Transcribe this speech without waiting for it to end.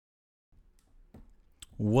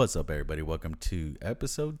What's up, everybody? Welcome to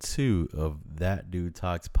episode 2 of That Dude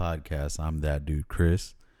Talks podcast. I'm that dude,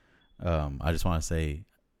 Chris. I just want to say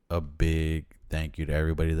a big thank you to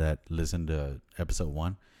everybody that listened to episode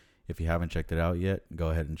 1. If you haven't checked it out yet, go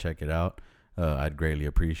ahead and check it out. I'd greatly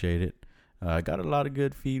appreciate it. I got a lot of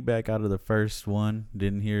good feedback out of the first one.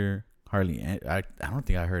 Didn't hear I don't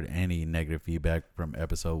think I heard any negative feedback from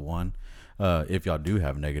episode 1. If y'all do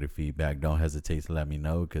have negative feedback, don't hesitate to let me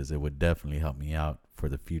know, because it would definitely help me out for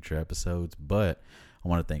the future episodes. But I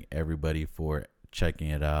want to thank everybody for checking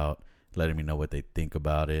it out, letting me know what they think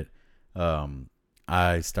about it.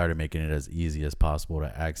 I started making it as easy as possible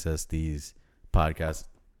to access these podcasts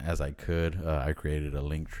as I could. I created a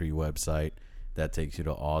Linktree website that takes you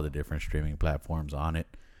to all the different streaming platforms on it.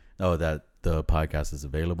 That the podcast is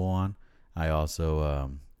available on. I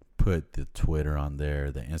also put the Twitter on there,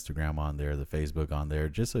 the Instagram on there, the Facebook on there,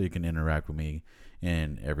 just so you can interact with me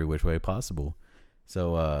in every which way possible.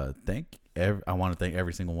 So I want to thank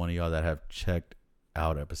every single one of y'all that have checked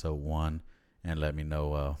out episode 1 and let me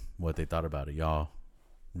know what they thought about it. Y'all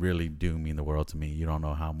really do mean the world to me. You don't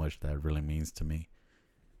know how much that really means to me.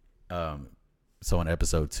 So in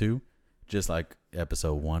episode 2, just like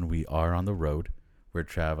episode 1, we are on the road. We're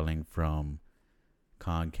traveling from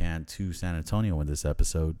Concan to San Antonio in this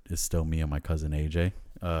episode. It's still me and my cousin AJ.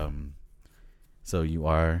 So you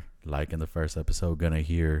are, like in the first episode, going to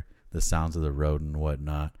hear the sounds of the road and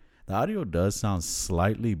whatnot. The audio does sound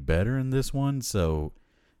slightly better in this one, so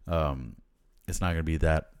it's not going to be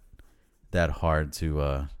that hard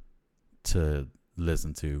to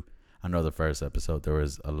listen to. I know the first episode there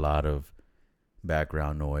was a lot of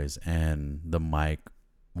background noise, and the mic,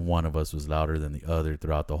 one of us was louder than the other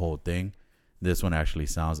throughout the whole thing. This one actually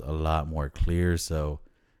sounds a lot more clear, so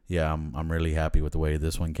yeah, I'm really happy with the way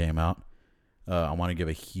this one came out. I want to give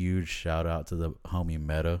a huge shout out to the homie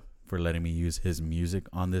Meta for letting me use his music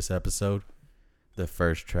on this episode. The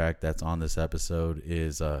first track that's on this episode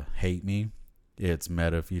is Hate Me. It's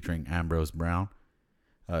Meta featuring Ambrose Brown.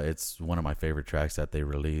 It's one of my favorite tracks that they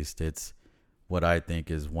released. It's what I think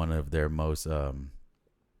is one of their most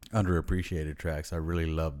underappreciated tracks. I really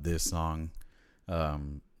love this song.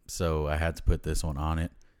 So I had to put this one on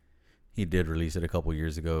it. He did release it a couple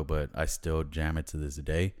years ago, but I still jam it to this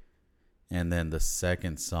day. And then the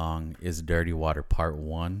second song is Dirty Water Part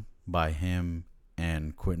 1 by him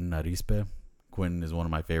and Quentin Arispe. Quentin is one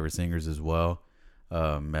of my favorite singers as well.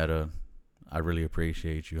 Meta, I really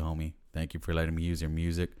appreciate you, homie. Thank you for letting me use your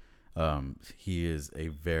music. He is a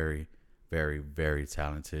very, very, very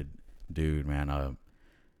talented dude, man.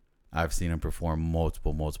 I've seen him perform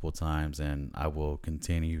multiple times, and I will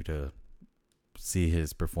continue to see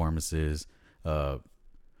his performances,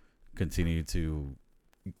 continue to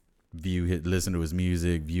listen to his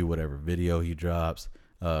music, view whatever video he drops,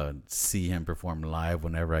 see him perform live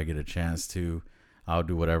whenever I get a chance to. I'll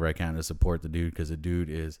do whatever I can to support the dude, because the dude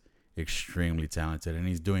is extremely talented, and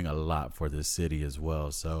he's doing a lot for this city as well.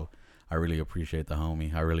 So I really appreciate the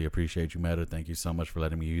homie. I really appreciate you, Meta. Thank you so much for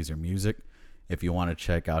letting me use your music. If you want to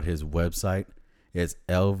check out his website, it's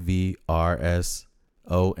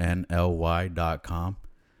lvrsonly.com.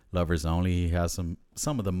 Lovers Only. He has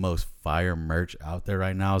some of the most fire merch out there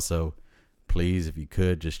right now. So please, if you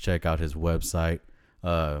could, just check out his website.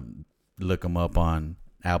 Look him up on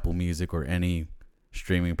Apple Music or any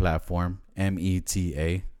streaming platform.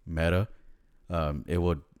 META, Meta. It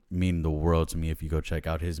would mean the world to me if you go check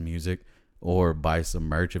out his music or buy some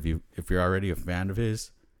merch. If you're already a fan of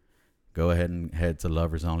his, go ahead and head to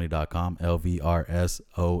loversonly.com,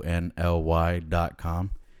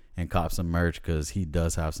 lvrsonly.com, and cop some merch, because he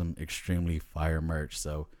does have some extremely fire merch.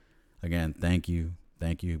 So, again, thank you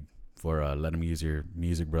for letting me use your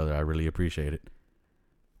music, brother. I really appreciate it.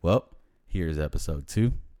 Well, here's episode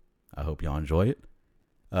 2. I hope y'all enjoy it.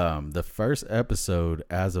 The first episode,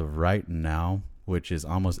 as of right now, which is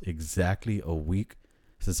almost exactly a week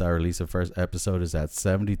since I released the first episode, is at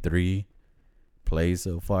 73 plays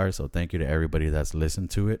so far. So thank you to everybody that's listened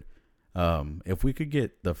to it. If we could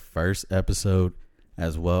get the first episode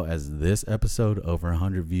as well as this episode over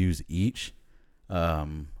 100 views each, I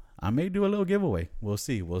may do a little giveaway. We'll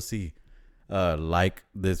see. Like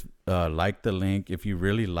the link. If you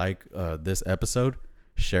really like this episode,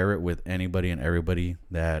 share it with anybody and everybody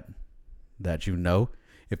that you know.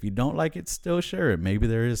 If you don't like it, still share it. Maybe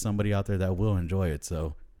there is somebody out there that will enjoy it.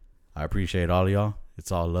 So I appreciate all of y'all.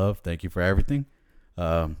 It's all love. Thank you for everything.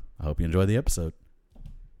 I hope you enjoy the episode.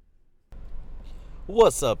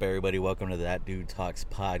 What's up, everybody? Welcome to That Dude Talks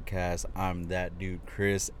podcast. I'm that dude,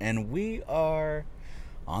 Chris, and we are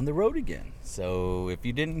on the road again. So if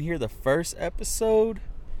you didn't hear the first episode,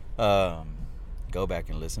 go back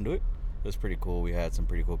and listen to it. It was pretty cool. We had some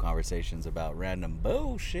pretty cool conversations about random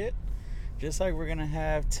bullshit, just like we're gonna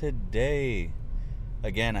have today.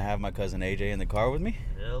 Again, I have my cousin AJ in the car with me.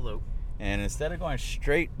 Hello. And instead of going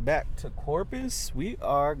straight back to Corpus, we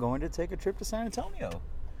are going to take a trip to San Antonio.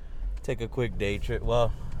 Take a quick day trip.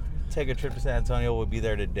 Well, take a trip to San Antonio. We'll be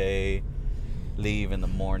there today. Leave in the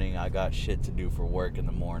morning. I got shit to do for work in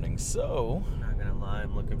the morning, so I'm not gonna lie,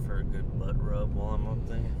 I'm looking for a good butt rub while I'm up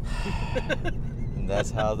there. And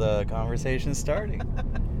that's how the conversation's starting.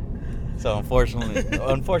 So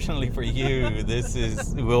unfortunately for you,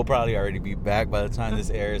 we'll probably already be back by the time this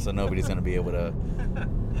airs, so nobody's gonna be able to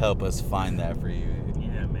help us find that for you.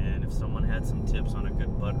 Yeah, man. If someone had some tips on a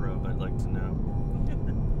good butt rub, I'd like to know.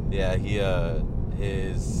 Yeah,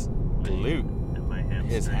 his glute.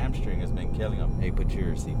 His hamstring has been killing him. Hey, put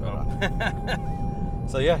your seatbelt on.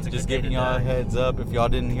 So yeah, just giving y'all a heads up. If y'all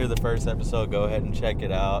didn't hear the first episode, go ahead and check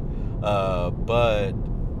it out. But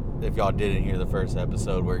if y'all didn't hear the first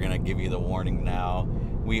episode, we're gonna give you the warning now.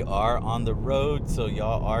 We are on the road, so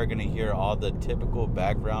y'all are gonna hear all the typical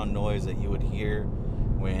background noise that you would hear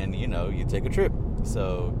when you take a trip.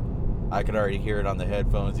 So I could already hear it on the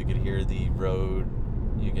headphones. You could hear the road.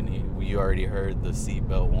 You already heard the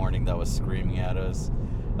seatbelt warning that was screaming at us.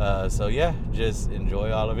 So yeah, just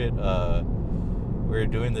enjoy all of it. We're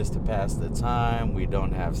doing this to pass the time. We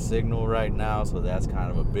don't have signal right now, so that's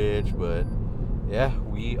kind of a bitch. But yeah,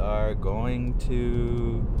 we are going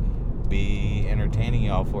to be entertaining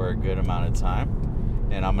y'all for a good amount of time.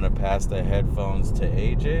 And I'm gonna pass the headphones to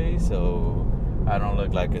AJ, so I don't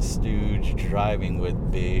look like a stooge driving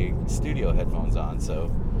with big studio headphones on. So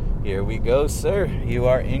here we go, sir. You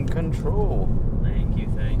are in control. Thank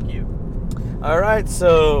you. All right,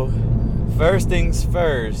 so first things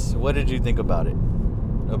first, what did you think about it?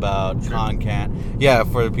 About Concan? Yeah,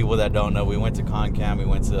 for the people that don't know, we went to Concan. We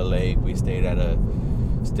went to the lake. We stayed at a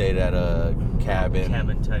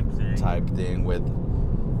cabin type thing with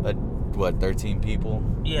 13 people?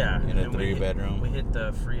 Yeah. In a 3-bedroom. We hit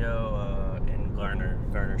the Frio in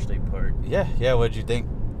Garner State Park. Yeah. What'd you think?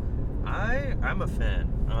 I'm a fan.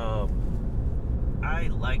 I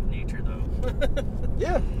like nature though.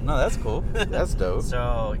 Yeah, no, that's cool. That's dope.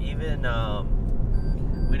 So even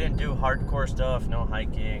we didn't do hardcore stuff, no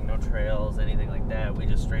hiking, no trails, anything like that. We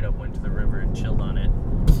just straight up went to the river and chilled on it.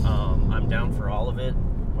 I'm down for all of it.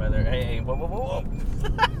 Whether whoa.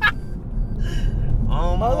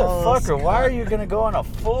 Motherfucker, why are you gonna go on a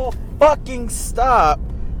full fucking stop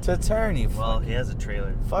to turn? Well, he has a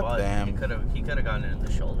trailer. Fuck them. He could have gone in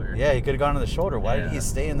the shoulder. Yeah, he could have gone in the shoulder. Why did he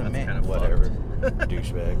stay in the main? Kind of whatever.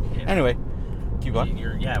 Douchebag. Yeah. Anyway, keep on.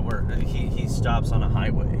 He stops on a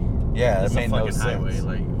highway. Yeah, that it's made no sense. Highway.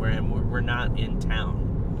 Like we're not in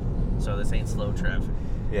town, so this ain't slow traffic.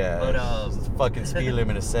 Yeah, but fucking speed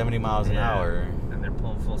limit is 70 miles an hour, and they're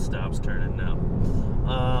pulling full stops, turning now.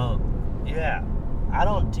 Yeah, I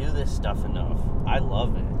don't do this stuff enough. I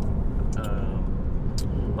love it,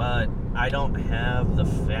 but I don't have the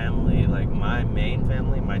family, like my main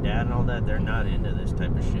family, my dad and all that. They're not into this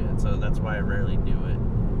type of shit, so that's why I rarely do it.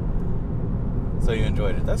 So you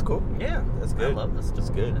enjoyed it? That's cool. Yeah, that's good. I love this stuff. That's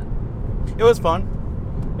good. It was fun.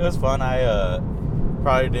 I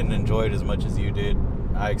probably didn't enjoy it as much as you did.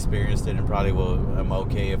 I experienced it and probably I'm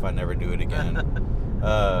okay if I never do it again.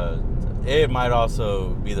 It might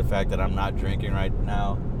also be the fact that I'm not drinking right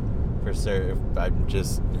now. For certain, I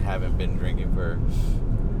just haven't been drinking for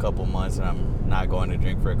a couple months, and I'm not going to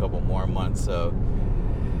drink for a couple more months. So,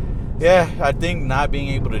 yeah, I think not being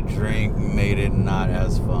able to drink made it not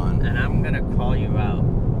as fun. And I'm gonna call you out.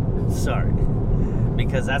 Sorry,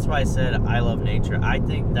 because that's why I said I love nature. I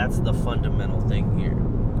think that's the fundamental thing here.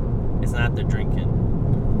 It's not the drinking.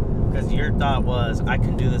 Because your thought was, I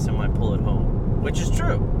can do this in my pool at home, which is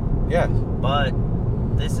true. Yeah. But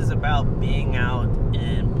this is about being out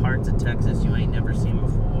in parts of Texas you ain't never seen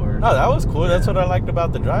before. No, that was cool. Yeah. That's what I liked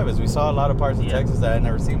about the drive is we saw a lot of parts of Texas that I had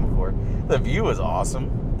never seen before. The view was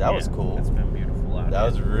awesome. That was cool. It's been beautiful out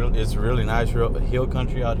here. It's really nice. Hill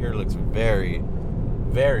country out here looks very,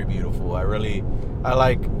 very beautiful. I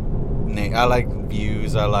like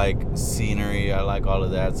views. I like scenery. I like all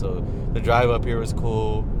of that. So the drive up here was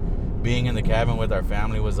cool. Being in the cabin with our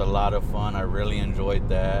family was a lot of fun. I really enjoyed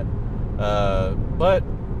that. But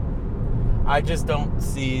I just don't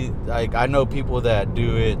see, like, I know people that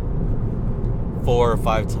do it 4 or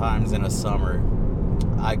 5 times in a summer.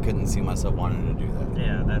 I couldn't see myself wanting to do that.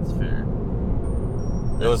 Yeah, that's fair.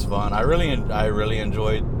 It was fun. I really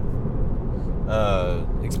enjoyed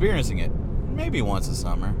experiencing it. Maybe once a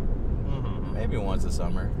summer. Mm-hmm. Maybe once a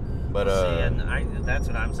summer. But see, and that's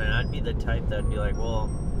what I'm saying. I'd be the type that'd be like, well,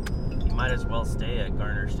 you might as well stay at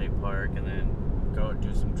Garner State Park and then go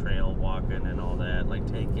do some trail walking and all that. Like,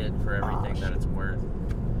 take it for everything that it's worth.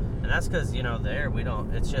 And that's because, there, we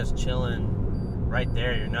don't, it's just chilling right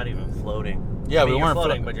there. You're not even floating. Yeah, we you're weren't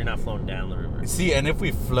floating, but you're not floating down the river. See, and if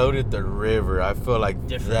we floated the river, I feel like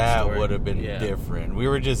Different that story. would have been Yeah. different. We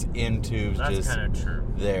were just in tubes, That's just kind of true.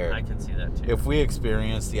 there. I can see that too. If we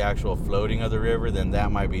experience the actual floating of the river, then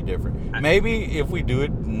that might be different. Maybe if we do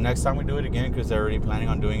it next time we do it again, because they're already planning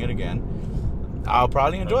on doing it again, I'll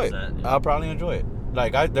probably enjoy it. That, yeah. I'll probably enjoy it.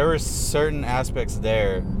 Like there were certain aspects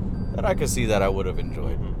there that I could see that I would have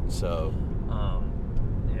enjoyed. Mhm. So,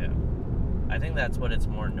 yeah, I think that's what it's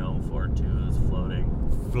more known for too, is floating.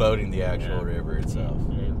 floating the actual river itself.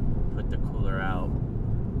 Yeah, put the cooler out,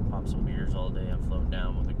 pop some beers all day, and float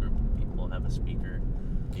down with a group of people. Have a speaker.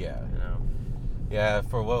 Yeah. Yeah,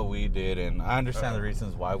 for what we did, and I understand the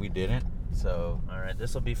reasons why we didn't. So, all right,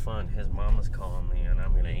 this will be fun. His mama's calling me, and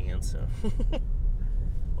I'm gonna answer.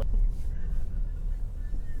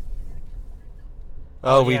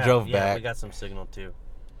 we drove yeah, back. we got some signal too.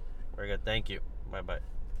 We're good. Thank you. Bye bye.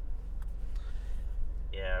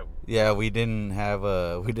 Yeah, we didn't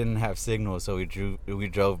have signal, so we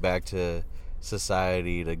drove back to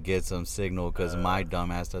Society to get some signal because my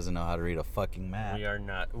dumbass doesn't know how to read a fucking map. we are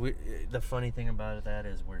not. The funny thing about that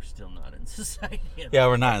is we're still not in Society. Yeah,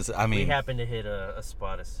 we're not. I mean, we happen to hit a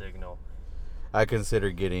spot of signal. I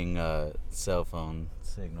consider getting cell phone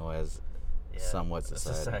signal as somewhat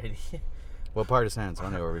Society. What part of San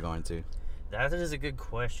Antonio are we going to? That is a good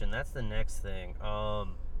question. That's the next thing.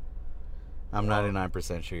 I'm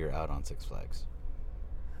 99% sure you're out on Six Flags.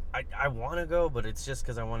 I want to go, but it's just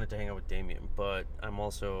because I wanted to hang out with Damien. But I'm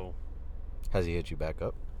also... Has he hit you back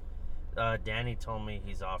up? Danny told me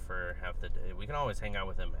he's off for half the day. We can always hang out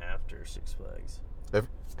with him after Six Flags.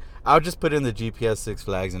 I'll just put in the GPS Six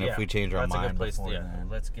Flags, and if we change our mind that's a good place. before then,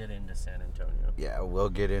 Let's get into San Antonio. yeah, we'll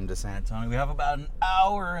get into San Antonio. We have about an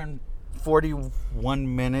hour and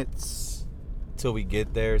 41 minutes till we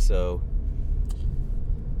get there, so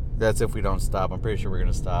that's if we don't stop. I'm pretty sure we're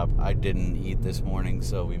going to stop. I didn't eat this morning,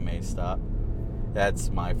 so we may stop. That's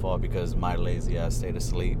my fault because my lazy ass stayed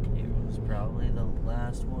asleep. He was probably the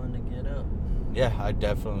last one to get up. Yeah, I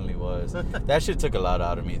definitely was. That shit took a lot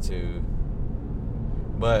out of me, too.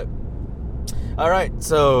 But, alright,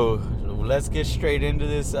 so let's get straight into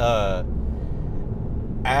this.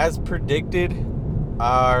 As predicted,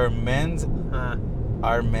 our men's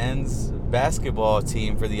basketball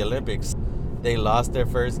team for the Olympics, they lost their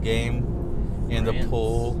first game in the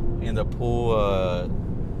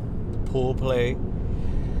pool play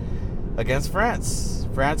against France.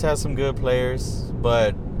 France has some good players,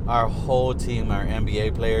 but our whole team are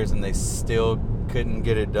NBA players, and they still couldn't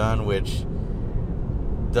get it done, which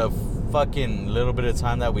the fucking little bit of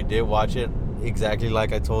time that we did watch it, exactly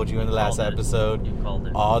like I told you in the last episode, You called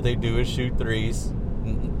it. all they do is shoot threes.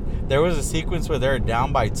 There was a sequence where they're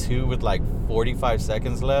down by 2 with like 45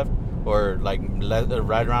 seconds left, or like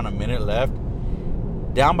right around a minute left.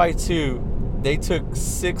 Down by 2, they took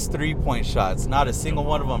 6 3-point shots. Not a single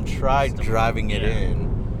one of them tried driving it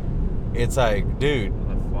in. It's like, dude,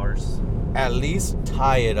 A farce. at least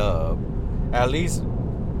tie it up. At least,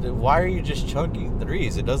 why are you just chunking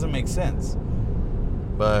threes? It doesn't make sense.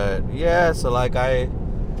 But yeah, so like I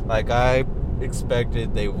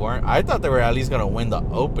expected, they weren't. I thought they were at least gonna win the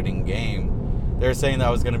opening game. They're saying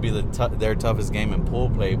that was gonna be their toughest game in pool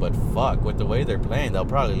play, but fuck, with the way they're playing, they'll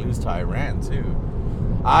probably lose to Iran too.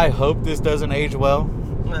 I hope this doesn't age well.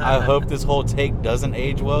 I hope this whole take doesn't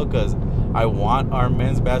age well, because I want our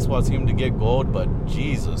men's basketball team to get gold, but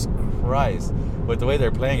Jesus Christ, with the way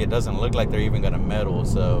they're playing, it doesn't look like they're even gonna medal.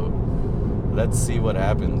 So let's see what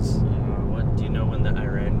happens. What do you know when the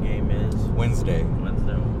Iran game is? Wednesday.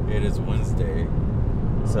 It is Wednesday.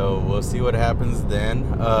 So we'll see what happens then.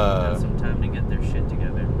 Got some time to get their shit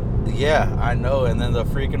together. Yeah, I know. And then the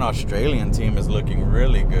freaking Australian team is looking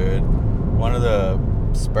really good. One of the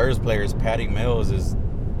Spurs players, Patty Mills, is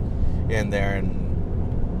in there,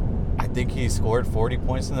 and I think he scored 40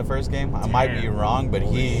 points in the first game. I might be wrong, but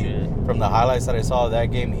from the highlights that I saw of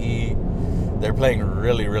that game, they're playing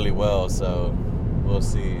really, really well. So we'll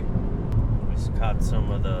see. We caught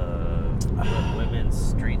some of the women's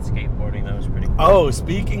street skateboarding. That was pretty cool. Oh,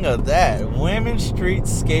 speaking of that, women's street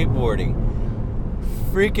skateboarding,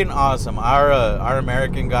 freaking awesome. Our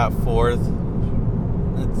American got 4th.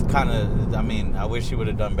 It's kind of, I mean, I wish she would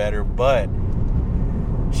have done better, but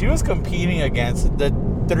she was competing against the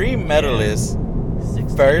 3 medalists.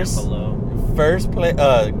 First place,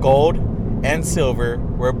 gold and silver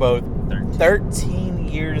were both 13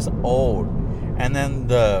 years old, and then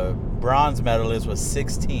the bronze medalist was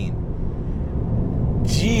 16.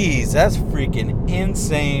 Jeez, that's freaking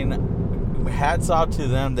insane hats off to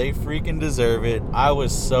them. They freaking deserve it. I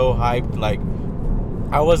was so hyped. Like,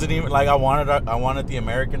 I wasn't even like I wanted the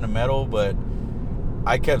American to medal, but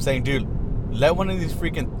I kept saying, dude, let one of these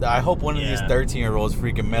freaking. I hope one of these 13-year-olds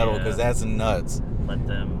freaking medal, because that's nuts. Let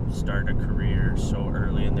them start a career so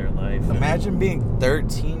early in their life. Imagine being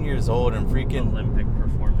 13 years old and freaking Olympic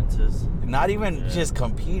performances. Not even just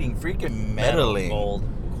competing, freaking medaling. Gold.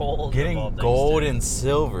 Getting gold and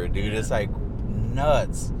silver, dude. It's like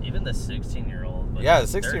nuts. Even the 16-year-old. The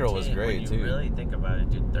 16-year-old was great, too. When you really think about it,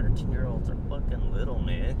 dude, 13-year-olds are fucking little,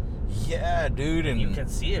 man. Yeah, dude. And you can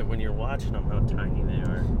see it when you're watching them, how tiny they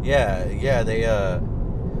are. Yeah, they, a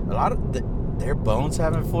lot of, their bones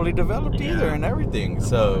haven't fully developed either and everything.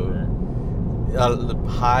 So, a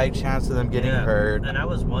high chance of them getting hurt. And I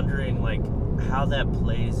was wondering, like, how that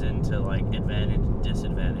plays into, like, advantage,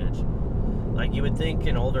 disadvantage. Like, you would think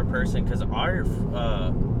an older person, because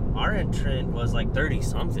our entrant was like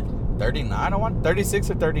 30-something. 39, I want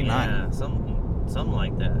 36 or 39. Yeah, something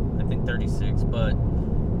like that. I think 36. But,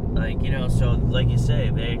 like, you know, so like you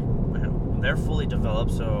say, they're fully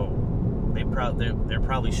developed, so they're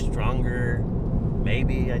probably stronger.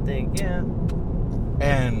 Maybe, I think, yeah.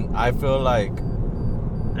 And I feel like...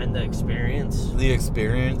 And the experience.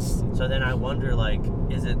 So then I wonder, like,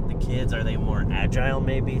 is it the kids? Are they more agile,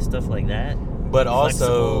 maybe? Stuff like that? But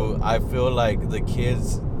also, I feel like the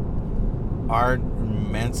kids aren't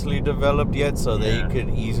mentally developed yet, so they could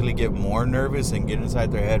easily get more nervous and get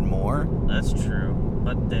inside their head more. That's true.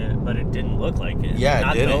 But it didn't look like it.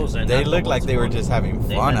 Yeah, it didn't. They looked like they were just having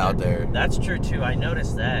fun out there. That's true, too. I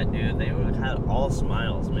noticed that, dude. They had all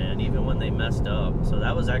smiles, man, even when they messed up. So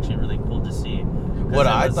that was actually really cool to see. What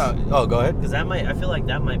I thought... Oh, go ahead. Because I feel like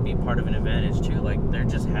that might be part of an advantage, too. Like, they're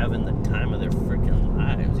just having the time of their freaking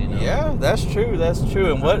lives, you know? Yeah, that's true.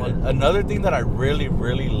 And another thing that I really,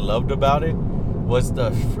 really loved about it was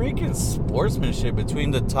the freaking sportsmanship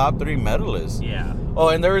between the top 3 medalists. Yeah. Oh,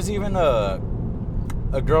 and there was even a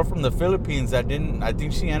girl from the Philippines that didn't... I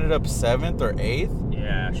think she ended up 7th or 8th.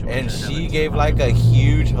 Yeah. And she gave, like, a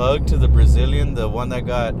huge hug to the Brazilian, the one that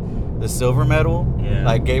got... the silver medal,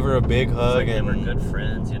 like, gave her a big hug. Like, and they were good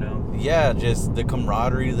friends, you know? Yeah, just the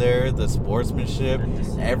camaraderie there, the sportsmanship.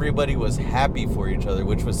 Everybody was happy for each other,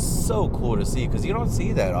 which was so cool to see, because you don't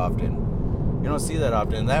see that often.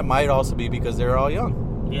 That might also be because they're all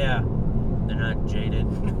young. Yeah, they're not jaded.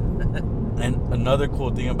 And another cool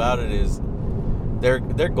thing about it is they're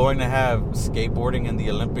going to have skateboarding in the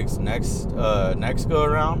Olympics next go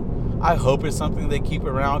around. I hope it's something they keep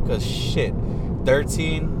around, because shit,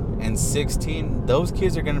 13 and 16, those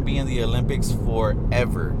kids are going to be in the Olympics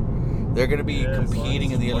forever. They're going to be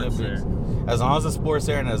competing in the Olympics. As long as the sport's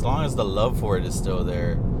there and as long as the love for it is still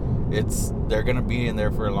there, they're going to be in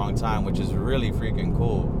there for a long time, which is really freaking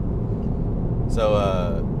cool.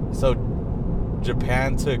 So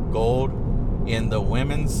Japan took gold in the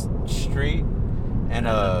women's street and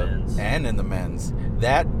in the men's.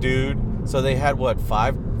 That dude, so they had what,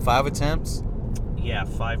 five attempts? Yeah,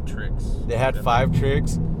 5 tricks. They had 5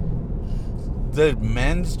 tricks. The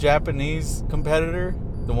men's Japanese competitor,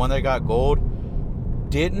 the one that got gold,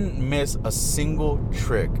 didn't miss a single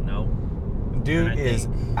trick. No. Dude is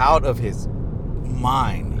out of his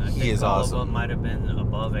mind. He is awesome. All of them might have been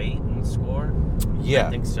above 8 in score. Yeah.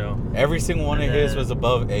 I think so. Every single one of his was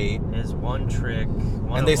above 8. His one trick.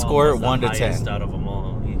 And they score 1 to 10. Out of them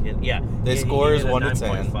all. They score is 1 to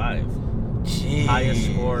 10. 9.5. Jeez.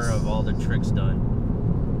 Highest score of all the tricks done.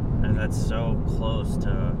 And that's so close to,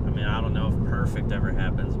 I mean, I don't know if perfect ever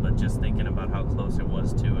happens, but just thinking about how close it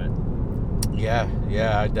was to it. Yeah,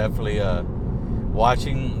 I definitely,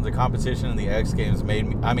 watching the competition in the X Games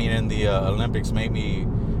in the Olympics made me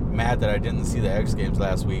mad that I didn't see the X Games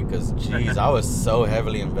last week, because, jeez, I was so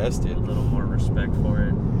heavily invested. A little more respect for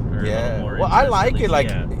it. Yeah, well, I like it.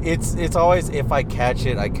 Like, it's always, if I catch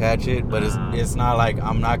it, I catch it, but it's not like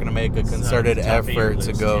I'm not going to make a concerted effort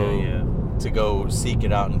to go seek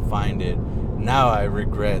it out and find it. Now I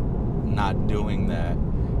regret not doing that.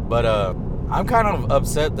 But I'm kind of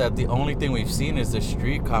upset that the only thing we've seen is the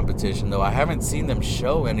street competition, though. I haven't seen them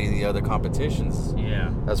show any of the other competitions.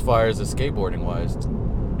 Yeah. As far as the skateboarding wise.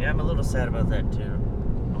 Yeah, I'm a little sad about that too.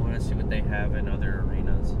 I want to see what they have in other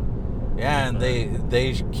arenas. Yeah, and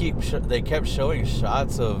they kept showing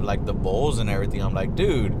shots of, like, the bowls and everything. I'm like,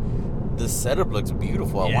 dude, the setup looks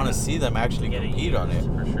beautiful. I want to see them actually compete on it.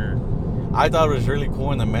 For sure. I thought it was really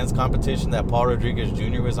cool in the men's competition that Paul Rodriguez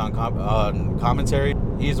Jr. was on commentary.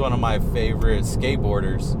 He's one of my favorite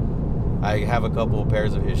skateboarders. I have a couple of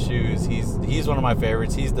pairs of his shoes. He's one of my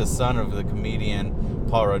favorites. He's the son of the comedian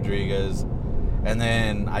Paul Rodriguez. And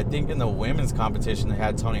then I think in the women's competition they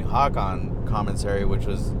had Tony Hawk on commentary, which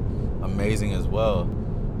was amazing as well.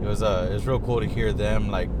 It was real cool to hear them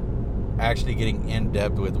like actually getting in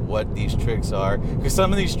depth with what these tricks are, because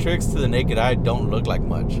some of these tricks to the naked eye don't look like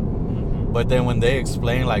much, but then when they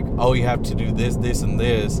explain like, oh, you have to do this, this, and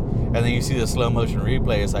this, and then you see the slow motion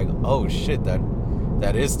replay, it's like, oh shit, that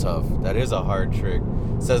is tough. That is a hard trick.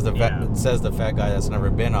 Says the fat guy that's never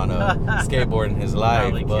been on a skateboard in his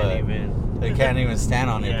life, but they can't even stand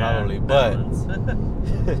on it probably. But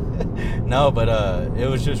no, but it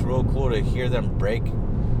was just real cool to hear them break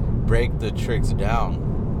the tricks down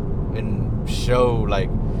and show, like,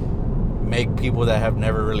 make people that have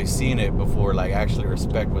never really seen it before like actually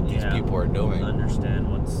respect what these people are doing, understand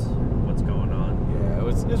what's going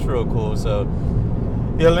on. It's real cool. So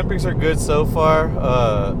the Olympics are good so far.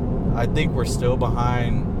 I think we're still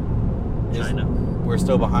behind China. We're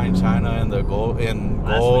still behind China in the gold and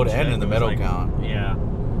in the medal count. Yeah,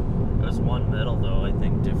 it was one medal though, I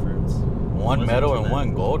think, difference. One medal and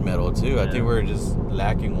one gold medal too. Yeah. I think we're just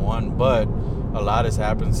lacking one, but a lot has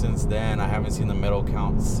happened since then. I haven't seen the medal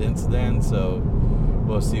count since then, so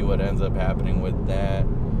we'll see what ends up happening with that.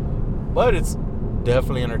 But it's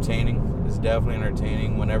definitely entertaining. It's definitely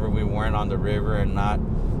entertaining. Whenever we weren't on the river and not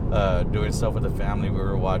doing stuff with the family, we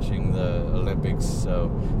were watching the Olympics. So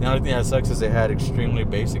the only thing that sucks is they had extremely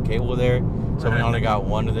basic cable there, so we only got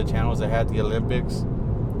one of the channels that had the Olympics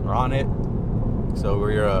on it. So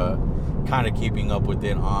we're kind of keeping up with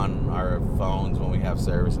it on our phones when we have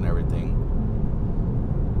service and everything.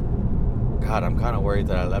 God, I'm kind of worried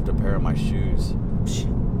that I left a pair of my shoes.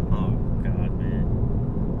 Oh, God,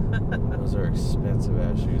 man. Those are expensive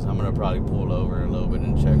ass shoes. I'm going to probably pull over in a little bit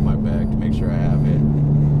and check my bag to make sure I have it.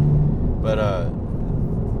 But,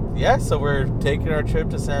 so we're taking our trip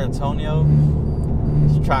to San Antonio.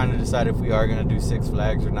 Just trying to decide if we are going to do Six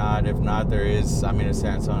Flags or not. If not, in San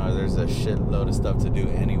Antonio, there's a shitload of stuff to do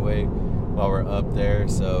anyway while we're up there.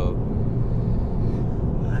 So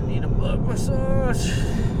I need a butt massage.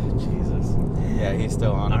 Jesus. Yeah, he's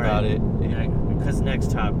still on about it. Yeah, because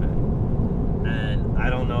next topic, and I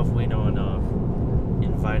don't know if we know enough,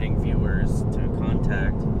 inviting viewers to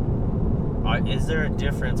contact. Is there a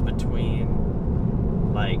difference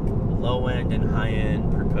between like low end and high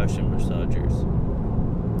end percussion massagers?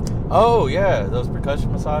 Oh yeah, those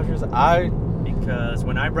percussion massagers. Because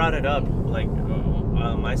when I brought it up, like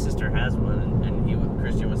my sister has one, and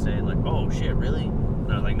Christian was saying like, oh shit, really?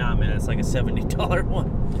 And I was like, nah, man, it's like a $70 one.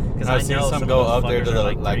 Because I've seen some go up there to the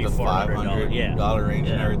 $500 range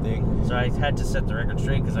and everything. So I had to set the record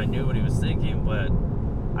straight because I knew what he was thinking, but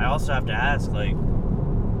I also have to ask, like,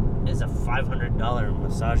 is a $500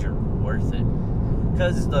 massager worth it?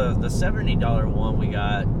 Because the $70 one we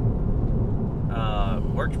got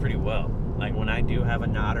works pretty well. Like, when I do have a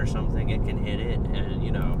knot or something, it can hit it, and,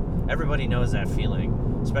 you know, everybody knows that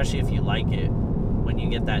feeling, especially if you like it. When you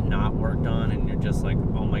get that knot worked on and you're just like,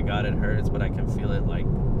 oh my God, it hurts, but I can feel it like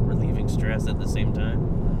relieving stress at the same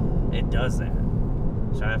time. It does that.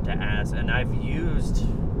 So I have to ask. And I've used,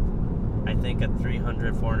 I think, a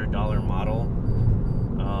 $300, $400 model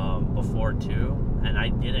before too. And I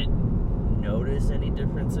didn't notice any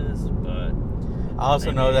differences, but I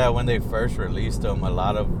also know that when they first released them, a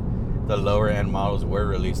lot of the lower end models were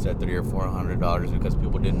released at $300 or $400 because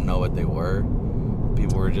people didn't know what they were.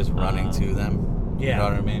 People were just running to them. Yeah. You know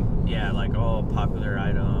what I mean? Yeah, like, oh, popular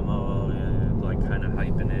item, like kind of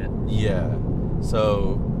hyping it. Yeah.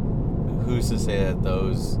 So, who's to say that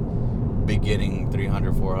those beginning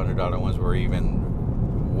 $300, $400 ones were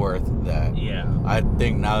even worth that? Yeah. I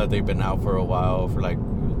think now that they've been out for a while, for like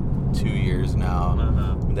 2 years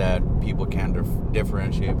now, that people can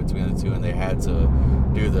differentiate between the two, and they had to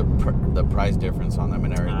do the price difference on them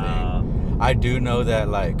and everything. I do know that,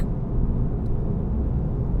 like,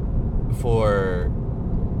 for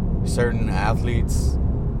certain athletes,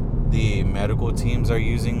 the medical teams are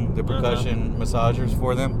using the percussion massagers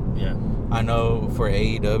for them. Yeah. I know for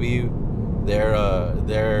AEW,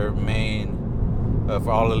 their main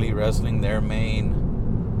for All Elite Wrestling, their main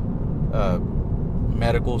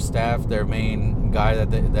medical staff, their main guy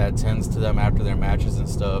that tends to them after their matches and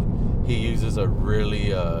stuff, he uses a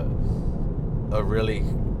really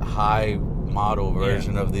high model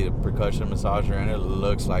version of the percussion massager, and it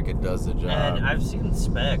looks like it does the job. And I've seen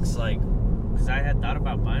specs, like, because I had thought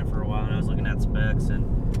about buying for a while, and I was looking at specs,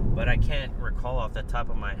 but I can't recall off the top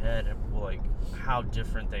of my head, like, how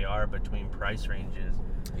different they are between price ranges.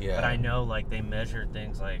 Yeah. But I know, like, they measure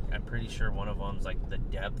things, like, I'm pretty sure one of them's, like, the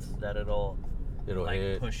depth that it'll like,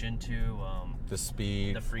 hit, push into. The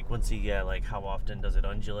speed. The frequency, like, how often does it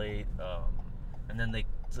undulate. And then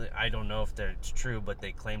I don't know if it's true, but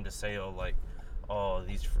they claim to say,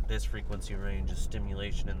 this frequency range is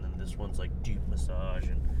stimulation, and then this one's like deep massage,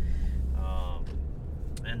 and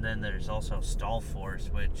And then there's also stall force,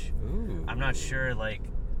 which I'm not sure, like,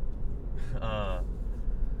 I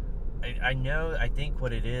think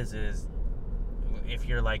what it is if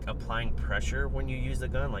you're, like, applying pressure when you use the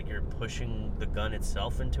gun, like, you're pushing the gun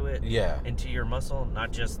itself into your muscle,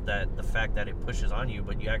 not just that the fact that it pushes on you,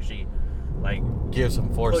 but you actually, like, give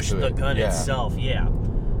some force push to the it. gun itself.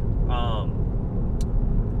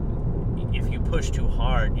 If you push too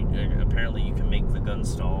hard, apparently you can make the gun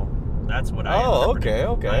stall. That's what I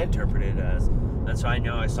interpret it as. And so I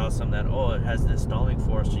know I saw some that, it has this stalling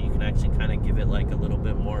force, so you can actually kind of give it, like, a little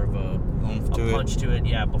bit more of a punch to it,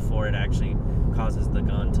 before it actually causes the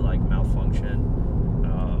gun to, like, malfunction.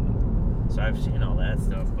 So I've seen all that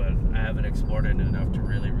stuff, but I haven't explored it enough to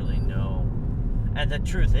really, really know. And the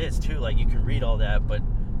truth is, too, like, you can read all that, but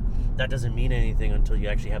that doesn't mean anything until you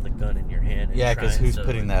actually have the gun in your hand. Yeah, because who's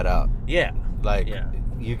putting that out? Yeah. Like,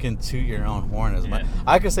 you can toot your own horn as much.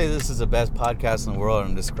 I could say this is the best podcast in the world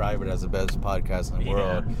and describe it as the best podcast in the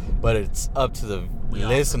world, but it's up to the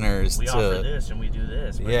listeners we to... offer this and we do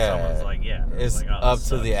this, but someone's like, it's like, up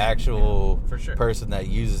to the actual for sure. person that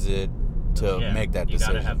uses it to make that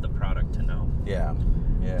decision. You gotta have the product to know. Yeah.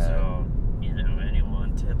 So,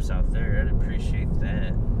 anyone tips out there, I'd appreciate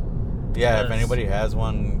that. Yeah, if anybody has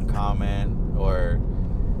one, comment or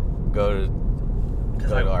go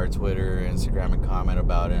to our Twitter, Instagram, and comment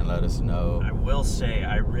about it and let us know. I will say,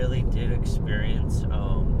 I really did experience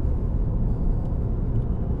a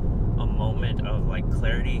moment of, like,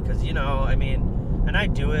 clarity, because, and I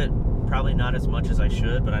do it probably not as much as I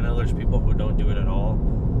should, but I know there's people who don't do it at all.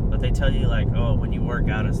 But they tell you, like, when you work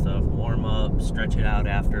out and stuff, warm up, stretch it out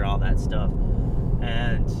after, all that stuff.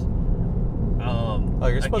 And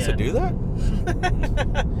you're supposed to do that?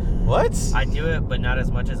 What? I do it, but not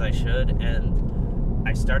as much as I should, and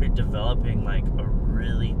I started developing, like, a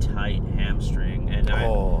really tight hamstring, and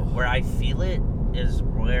where I feel it is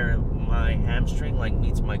where my hamstring, like,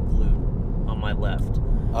 meets my glute on my left.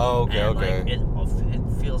 Oh, okay, and, okay. Like, it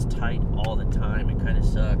feels tight all the time. It kind of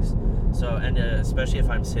sucks. So, and especially if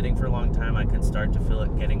I'm sitting for a long time, I can start to feel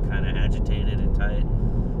it getting kind of agitated and tight.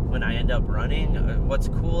 When I end up running, what's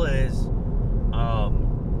cool is,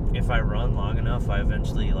 if I run long enough, I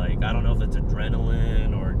eventually, like, I don't know if it's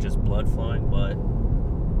adrenaline or just blood flowing, but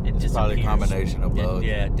it disappears. Probably a combination of both.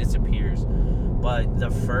 It disappears. But the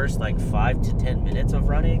first, like, 5 to 10 minutes of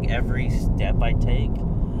running, every step I take,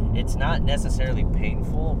 it's not necessarily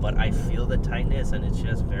painful, but I feel the tightness, and it's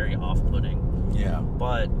just very off-putting. Yeah.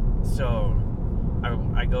 But, so,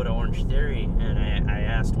 I go to Orange Theory, and I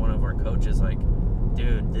asked one of our coaches, like,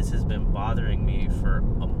 dude, this has been bothering me for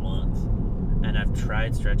a month, and I've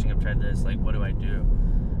tried stretching, I've tried this, like, what do I do?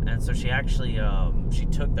 And so she actually, she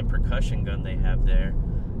took the percussion gun they have there.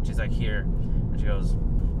 She's like, here. And she goes,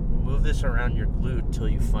 move this around your glute till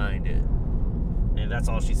you find it. And that's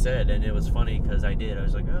all she said. And it was funny because I did. I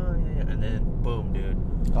was like, oh, yeah. And then, boom, dude.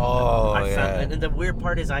 Oh, I found, and the weird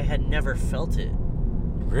part is I had never felt it.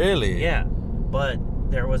 Really? Yeah. But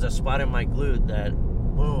there was a spot in my glute that,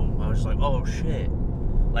 boom, I was like, oh, shit.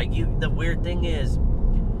 Like, the weird thing is,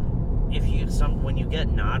 when you get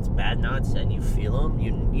knots, bad knots, and you feel them,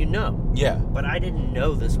 you know. Yeah. But I didn't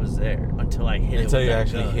know this was there until I hit it. Until you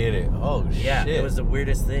actually hit it. Oh, shit. Yeah, it was the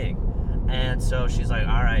weirdest thing. And so she's like,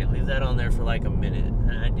 all right, leave that on there for like a minute.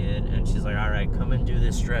 And I did. And she's like, all right, come and do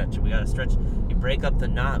this stretch. We got to stretch. You break up the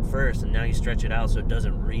knot first, and now you stretch it out so it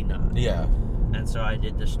doesn't re-knot. Yeah. And so I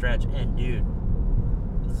did the stretch. And, dude,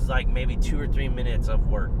 this is like maybe 2 or 3 minutes of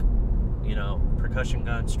work. Percussion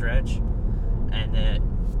gun stretch. And then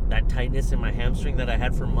that tightness in my hamstring that I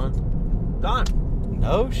had for a month, gone.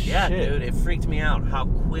 No shit. Yeah, dude, it freaked me out how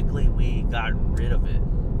quickly we got rid of it.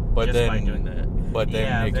 By doing that. But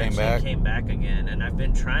then it came back? It came back again, and I've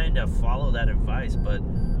been trying to follow that advice, but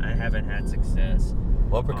I haven't had success.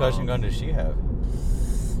 What percussion gun does she have?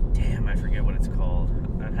 Damn, I forget what it's called.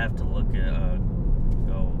 I'd have to look at,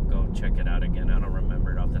 go check it out again. I don't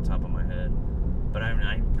remember it off the top of my head. But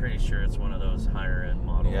I'm pretty sure it's one of those higher end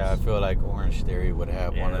models. Yeah, I feel like Orange Theory would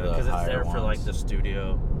have one of the higher ones. Because it's there for like the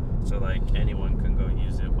studio, so like anyone can go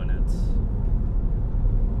use it when it's.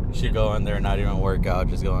 You should go in there and not even work out,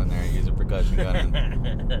 just go in there and use a percussion gun.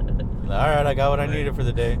 All right, I got what I needed for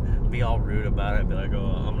the day. Be all rude about it. Be like,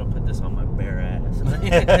 I'm gonna put this on my bare ass.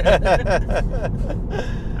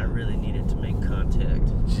 I really needed to make contact.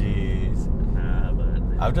 Jeez.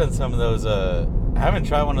 But I've done some of those. I haven't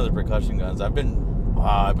tried one of the percussion guns. I've been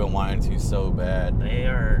wanting to so bad.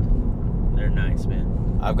 They're nice,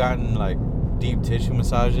 man. I've gotten like deep tissue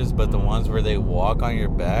massages, but the ones where they walk on your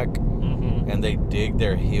back and they dig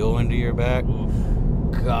their heel into your back. Oof.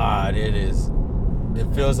 God, it is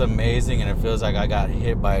it feels amazing, and it feels like I got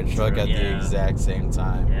hit by a truck at the exact same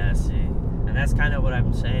time. Yeah, see. And that's kind of what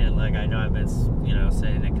I'm saying. Like, I know I've been,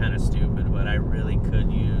 saying it kind of stupid, but I really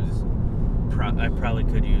could use, I probably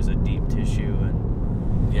could use a deep tissue.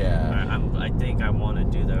 And yeah. I think I want to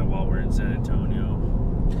do that while we're in San Antonio.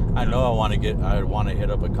 I know I want to hit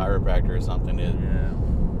up a chiropractor or something to,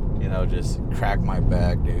 just crack my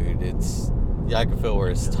back, dude. I can feel where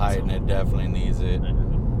it's tight, and it definitely needs it.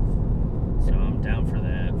 So I'm down for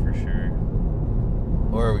that, for sure.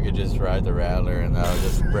 Or we could just ride the Rattler, and that'll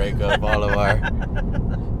just break up all of our...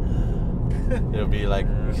 It'll be like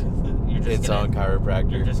its own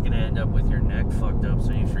chiropractor. You're just going to end up with your neck fucked up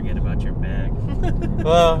so you forget about your back.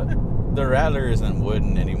 Well, the Rattler isn't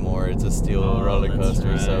wooden anymore. It's a steel roller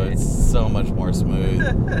coaster, so it's so much more smooth.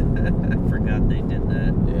 I forgot they did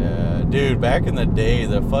that. Yeah. Dude, back in the day,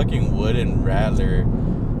 the fucking wooden Rattler,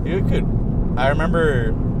 I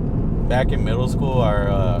remember back in middle school,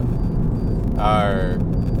 our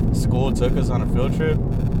school took us on a field trip,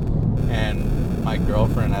 and my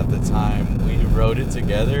girlfriend at the time, we rode it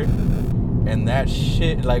together, and that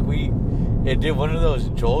shit, it did one of those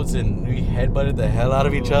jolts, and we headbutted the hell out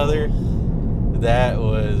of each other. That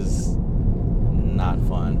was not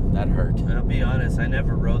fun. That hurt. I'll be honest, I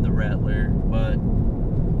never rode the Rattler, but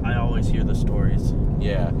I always hear the stories.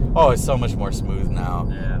 Yeah. Oh, it's so much more smooth now.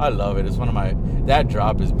 Yeah. I love it. It's that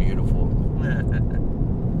drop is beautiful.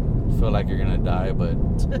 Feel like you're gonna die, but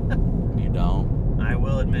you don't. I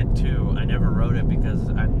will admit too, I never rode it because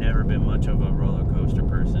I've never been much of a roller coaster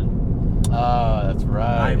person. Oh, that's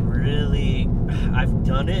right. I've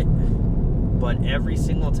done it, but every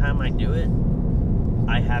single time I do it,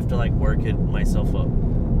 I have to work it myself up.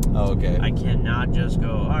 Oh, okay. I cannot just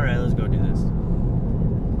go, all right, let's go do this,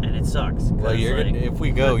 and it sucks. Well, if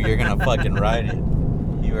we go, you're gonna fucking ride it.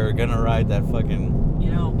 You are gonna ride that fucking.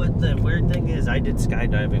 But the weird thing is, I did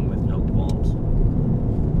skydiving with no qualms.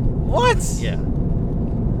 What? Yeah.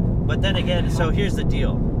 But then again, so here's the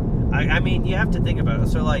deal. I mean, you have to think about it.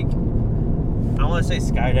 So, I want to say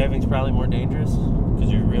skydiving's probably more dangerous because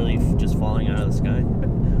you're really just falling out of the sky.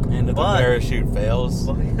 And if the parachute fails.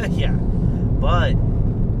 Yeah. But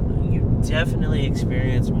you definitely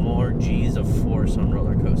experience more G's of force on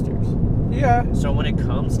roller coasters. Yeah. So when it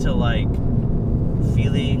comes to,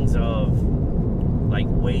 feelings of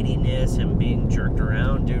weightiness and being jerked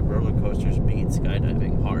around, dude, roller coasters beat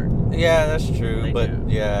skydiving hard. Yeah, that's true. They do.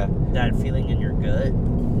 Yeah, that feeling in your gut,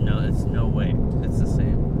 no, it's no way it's the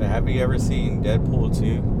same. But have you ever seen Deadpool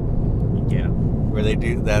 2? Yeah. Where they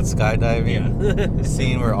do that skydiving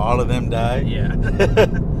scene where all of them die? Yeah.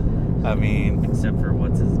 I mean, except for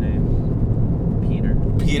what's his name, Peter.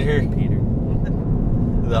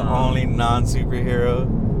 The only non-superhero.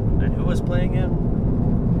 And who was playing him?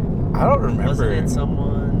 I don't remember. Wasn't it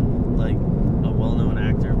someone, a well-known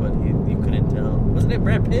actor, but you couldn't tell? Wasn't it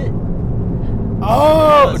Brad Pitt?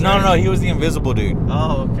 Oh! No, he was the invisible dude.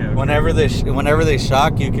 Oh, okay. Whenever they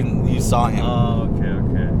shock, you saw him. Oh, okay.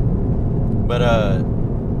 But,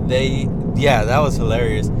 that was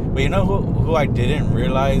hilarious. But you know who I didn't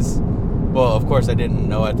realize? Well, of course I didn't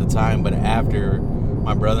know at the time, but after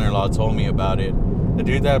my brother-in-law told me about it, the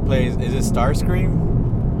dude that plays, is it Starscream?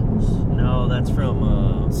 No, that's from,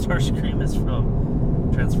 Starscream is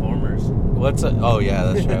from Transformers. Oh yeah,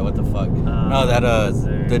 that's right, what the fuck? No,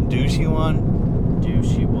 the douchey one?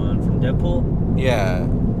 Douchey one from Deadpool? Yeah.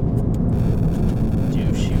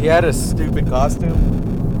 Douchey. He had a stupid costume.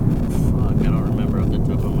 Fuck, I don't remember off the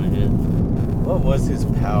top of my head. What was his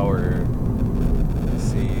power? Let's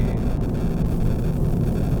see.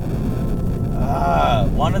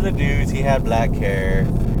 One of the dudes, he had black hair.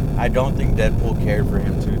 I don't think Deadpool cared for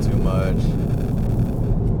him too much.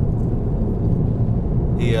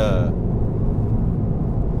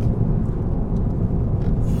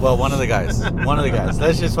 Well, one of the guys.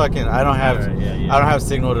 Let's just fucking. I don't have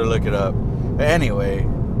signal to look it up. But anyway,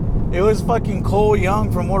 it was fucking Cole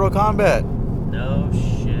Young from Mortal Kombat. No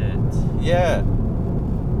shit. Yeah.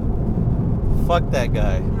 Fuck that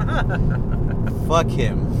guy. Fuck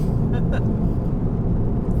him.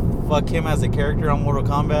 Fuck him as a character on Mortal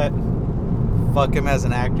Kombat. Fuck him as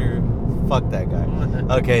an actor. Fuck that guy.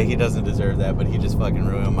 Okay, he doesn't deserve that, but he just fucking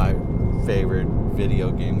ruined my favorite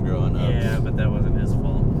video game growing up. Yeah, but that wasn't his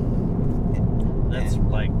fault. That's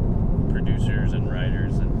producers and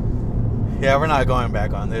writers and... Yeah, we're not going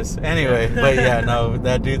back on this. Anyway, but yeah, no,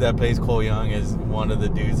 that dude that plays Cole Young is one of the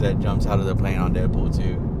dudes that jumps out of the plane on Deadpool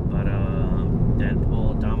 2. But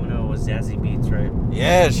Deadpool, Domino was Zazie Beetz, right?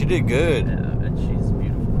 Yeah, she did good. Yeah, and she's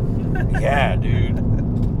beautiful. Yeah, dude.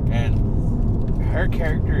 And her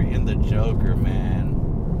character in The Joker, man.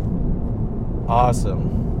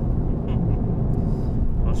 Awesome.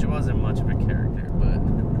 Well, she wasn't much of a character, but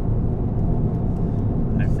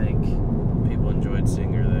I think people enjoyed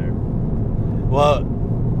seeing her there. Well,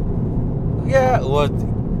 yeah, well,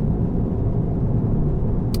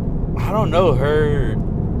 I don't know, her,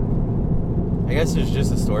 I guess it's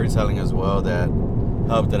just the storytelling as well that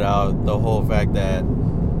helped it out. The whole fact that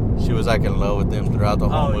she was like in love with him throughout the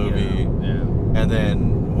whole movie. Yeah. And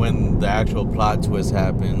then when the actual plot twist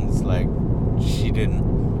happens, like, she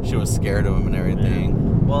was scared of him and everything. Yeah.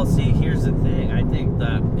 Well, see, here's the thing. I think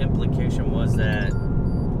the implication was that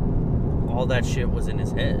all that shit was in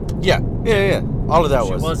his head. Yeah. All of that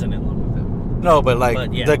She was. wasn't in love with him. No, but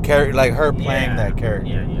like yeah. the character, like her playing that character.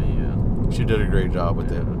 Yeah. She did a great job with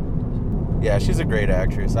it. Yeah, she's a great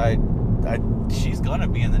actress. She's gonna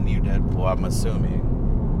be in the new Deadpool, I'm assuming.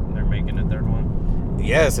 They're making a third one?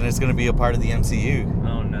 Yes, and it's gonna be a part of the MCU.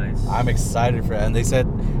 Oh, nice. I'm excited for it. And they said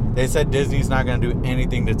Disney's not gonna do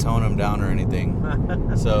anything to tone him down or anything.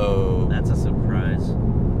 So that's a surprise.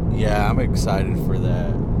 Yeah, I'm excited for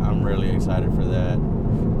that. I'm really excited for that.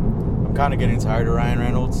 I'm kind of getting tired of Ryan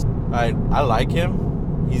Reynolds. I like him.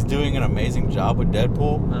 He's doing an amazing job with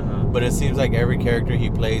Deadpool. But it seems like every character he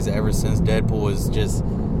plays ever since Deadpool is just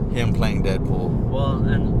him playing Deadpool. Well,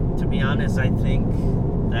 and to be honest, I think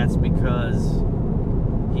that's because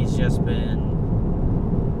he's just been...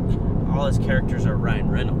 all his characters are Ryan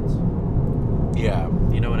Reynolds. Yeah.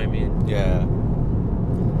 You know what I mean? Yeah.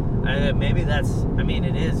 Maybe that's... I mean,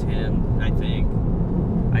 it is him, I think.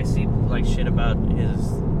 I see, like, shit about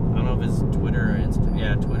his... I don't know if it's Twitter or Insta...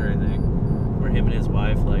 Yeah, Twitter, I think. Where him and his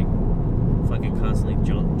wife, like, fucking constantly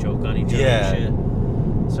joke on each other and shit.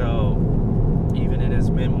 So, even in his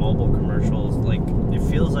mobile commercials, like, it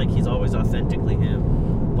feels like he's always authentically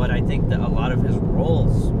him. But I think that a lot of his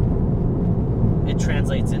roles, it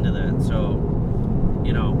translates into that. So,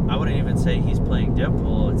 you know, I wouldn't even say he's playing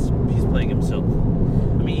Deadpool. He's playing himself.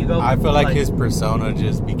 I mean, you go... I feel like his persona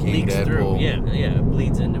just became Deadpool. Through. Yeah, it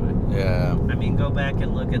bleeds into it. Yeah. I mean, go back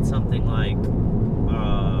and look at something like...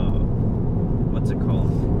 what's it called?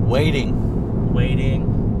 Waiting.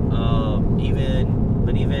 Even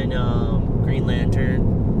Green Lantern.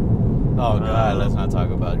 Oh God, let's not talk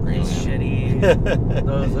about Green Lantern.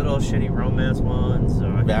 Those little shitty romance ones.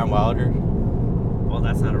 Van Wilder. Well,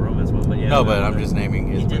 that's not a romance one, but yeah. No, but I'm just naming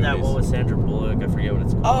his movies. He did that one with Sandra Bullock. I forget what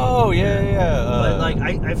it's called. Oh yeah. But like,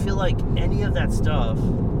 I feel like any of that stuff,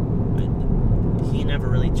 he never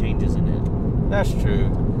really changes in it. That's true.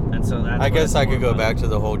 And so that's... I guess I could go back to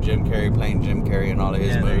the whole Jim Carrey playing Jim Carrey in all of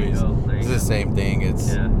his movies. It's the same thing.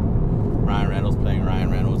 It's Ryan Reynolds playing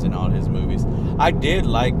Ryan Reynolds in all his movies. Did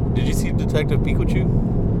you see Detective Pikachu?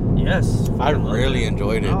 Yes. I really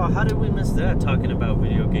enjoyed it. Oh, how did we miss that talking about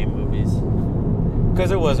video game movies?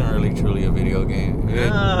 Because it wasn't really truly a video game.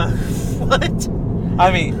 What?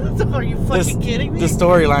 I mean, are you fucking kidding me? The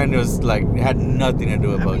storyline was like had nothing to do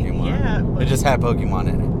with Pokemon. Yeah, but... it just had Pokemon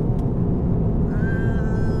in it.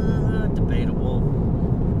 Debatable.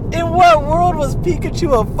 In what world was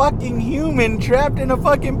Pikachu a fucking human trapped in a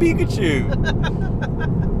fucking Pikachu?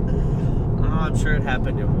 I'm sure it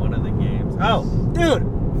happened in one of the games. Oh, dude,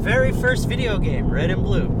 very first video game, Red and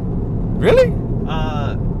Blue. Really?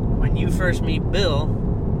 When you first meet Bill,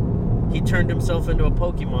 he turned himself into a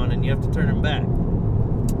Pokemon, and you have to turn him back.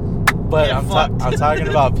 But I'm talking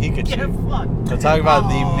about Pikachu. Get fucked. I'm talking about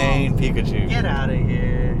the main Pikachu. Get out of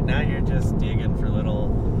here. Now you're just digging for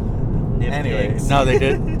little nitpicks. Anyway, no,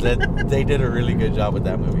 they did a really good job with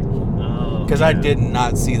that movie. Oh, because I did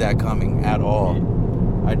not see that coming at all.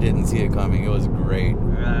 I didn't see it coming. It was great.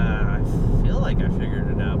 I feel like I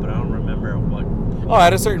figured it out, but I don't remember what. Oh,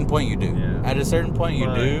 at a certain point you do. Yeah. At a certain point you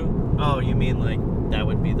do. Oh, you mean like that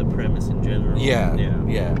would be the premise in general? Yeah. I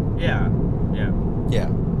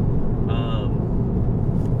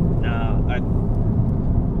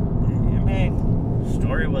mean,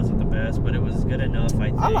 story wasn't the best, but it was good enough, I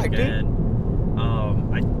think. I liked it. And,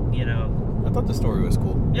 I thought the story was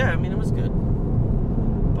cool. Yeah, I mean, it was good.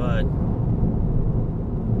 But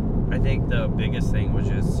I think the biggest thing was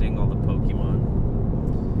just seeing all the Pokemon.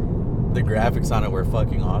 The graphics on it were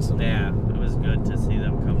fucking awesome. Yeah, it was good to see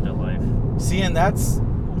them come to life. See, and that's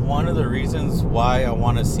one of the reasons why I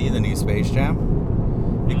want to see the new Space Jam.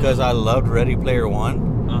 Because I loved Ready Player One.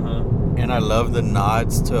 And I love the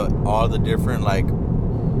nods to all the different, like,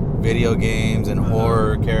 video games and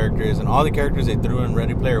horror characters and all the characters they threw in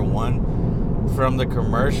Ready Player One. From the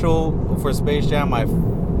commercial for Space Jam, I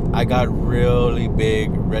got really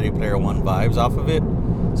big Ready Player One vibes off of it.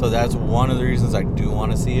 So that's one of the reasons I do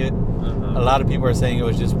want to see it. A lot of people are saying it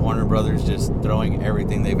was just Warner Brothers just throwing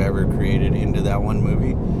everything they've ever created into that one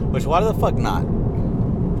movie. Which, why the fuck not?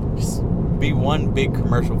 Just be one big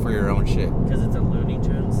commercial for your own shit. Because it's a Looney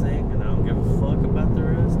Tunes thing, and I don't give a fuck about the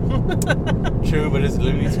rest. True, but it's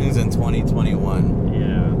Looney Tunes in 2021.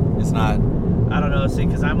 Yeah. It's not. I don't know, see,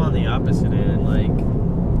 because I'm on the opposite end. Like,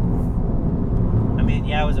 I mean,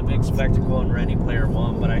 yeah, it was a big spectacle in Ready Player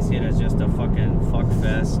One, but I see it as just a fucking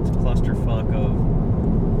fuckfest, clusterfuck of.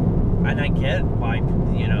 And I get why,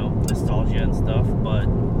 you know, nostalgia and stuff, but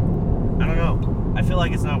I don't know. I feel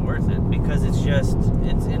like it's not worth it because it's just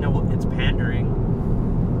it's pandering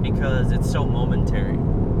because it's so momentary.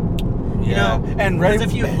 Yeah, You know, and because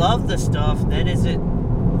if you love the stuff, then is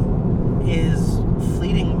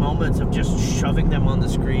fleeting moments of just shoving them on the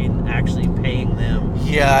screen actually paying them?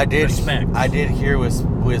 Yeah, I did. Respect. I did hear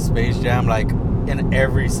with Space Jam, like in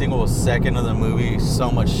every single second of the movie, so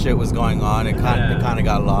much shit was going on. It kind of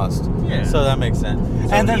got lost. Yeah. So that makes sense.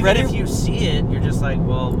 So and then even if you see it, you're just like,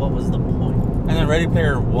 well, what was the point? And then Ready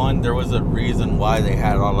Player One, there was a reason why they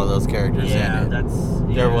had all of those characters in it.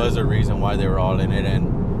 There was a reason why they were all in it,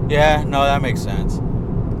 and yeah, no, that makes sense.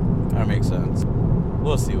 That makes sense.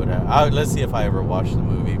 We'll see what happens. Let's see if I ever watch the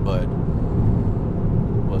movie, but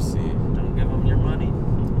we'll see. Don't give them your money.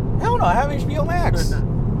 Hell no, I have HBO Max.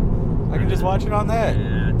 I can just watch it on that.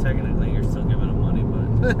 Yeah, technically you're still giving them money,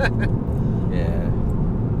 but Yeah.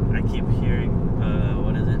 I keep hearing,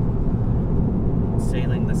 what is it?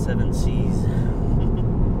 Sailing the Seven Seas.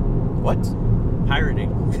 What?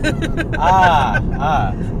 Pirating.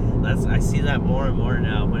 I see that more and more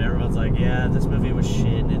now when everyone's like, yeah, this movie was shit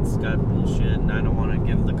and it's got bullshit and I don't want to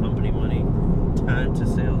give the company money. Time to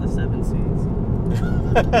sail the Seven Seas.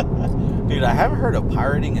 Dude, I haven't heard of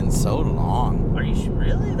pirating in so long. Are you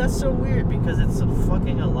really? That's so weird because it's so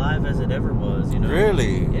fucking alive as it ever was, you know?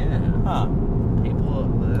 Really? Yeah. Huh. People,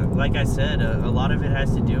 like I said, a lot of it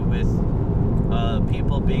has to do with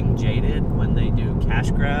people being jaded when they do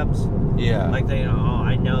cash grabs. Yeah. Like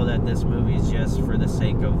I know that this movie's just for the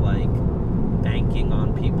sake of like banking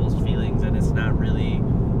on people's feelings, and it's not really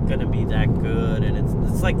gonna be that good, and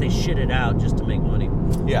it's like they shit it out just to make money.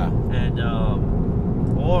 Yeah. And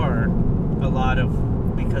or a lot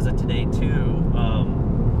of, because of today too,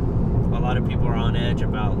 a lot of people are on edge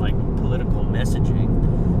about like political messaging.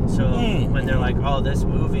 So when they're like, oh, this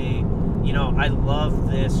movie, you know, I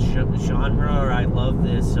love this genre, or I love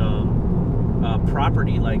this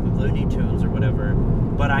property like Looney Tunes or whatever,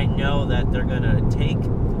 but I know that they're gonna take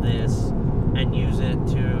this and use it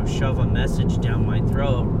to shove a message down my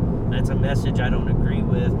throat, and it's a message I don't agree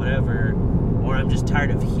with, whatever, or I'm just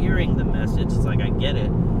tired of hearing the message. It's like, I get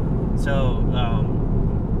it. So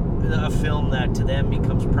a film that to them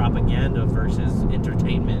becomes propaganda versus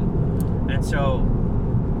entertainment, and so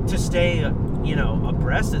to stay, you know,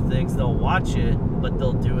 abreast of things, they'll watch it, but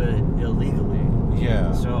they'll do it illegally.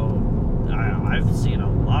 Yeah. So I've seen a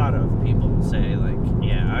lot of people say, like,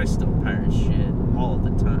 yeah, I still pirate shit all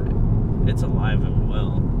the time. It's alive and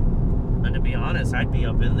well. And to be honest, I'd be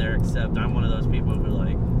up in there, except I'm one of those people who,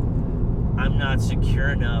 like, I'm not secure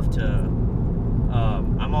enough to,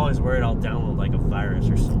 I'm always worried I'll download, like, a virus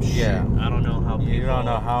or some shit. Yeah. I don't know how people... You don't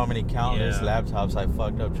know how many countless laptops I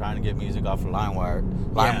fucked up trying to get music off of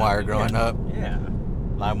LimeWire growing up. Yeah.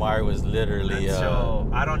 LimeWire was literally... And so,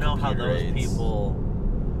 I don't know how those aids. people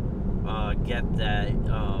get that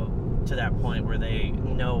to that point where they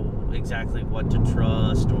know exactly what to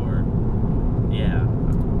trust, or... Yeah.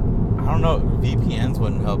 I don't know. VPNs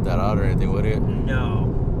wouldn't help that out or anything, would it? No.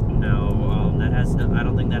 That has no... I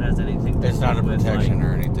don't think that has anything to do with... It's not a protection like,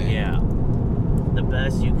 or anything. Yeah. The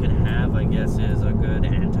best you can have, I guess, is a good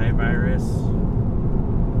antivirus.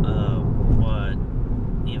 But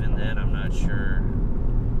even then, I'm not sure.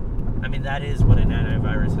 I mean, that is what an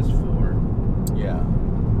antivirus is for. Yeah.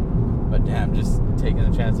 But damn, just taking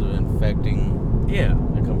the chance of infecting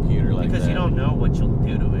a computer like that. Because you don't know what you'll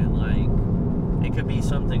do to it. Like, it could be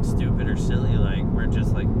something stupid or silly, like, where it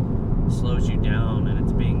just, like, slows you down and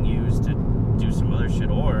it's being used to do some other shit.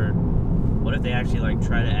 Or what if they actually, like,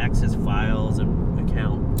 try to access files and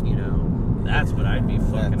account, you know? That's what I'd be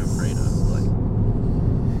fucking afraid of. Like,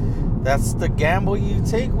 that's the gamble you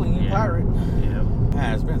take when you pirate. Yeah.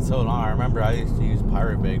 Man, it's been so long. I remember I used to use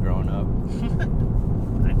Pirate Bay growing up.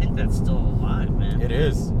 I think that's still alive, man. It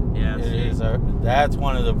is. Yeah, it is. That's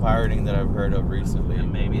one of the pirating that I've heard of recently.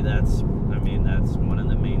 And maybe that's one of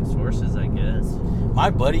the main sources, I guess. My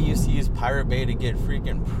buddy used to use Pirate Bay to get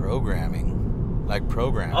freaking programming. Like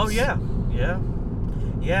programs. Oh, yeah. Yeah.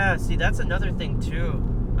 Yeah, see, that's another thing, too.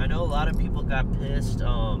 I know a lot of people got pissed.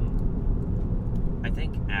 I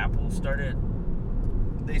think Apple started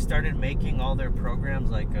making all their programs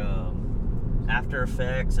like After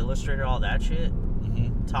Effects, Illustrator, all that shit.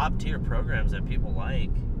 Mm-hmm. Top tier programs that people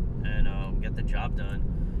like and get the job done.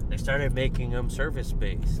 They started making them service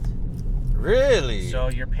based. Really? So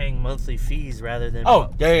you're paying monthly fees rather than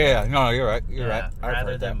yeah. No, you're right. You're right. I've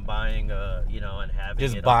rather heard than that. buying and having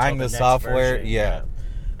Just it buying until the next software, version. yeah.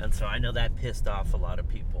 And so I know that pissed off a lot of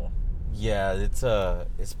people. Yeah,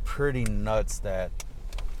 it's pretty nuts that.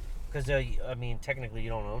 Because I mean, technically, you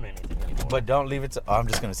don't own anything anymore. But don't leave it to. I'm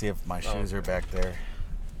just gonna see if my shoes are back there.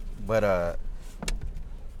 But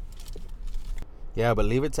yeah, but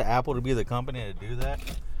leave it to Apple to be the company to do that.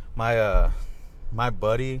 My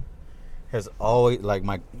buddy has always, like,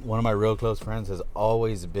 one of my real close friends has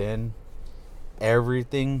always been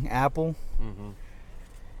everything Apple. Mm-hmm.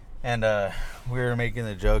 And we were making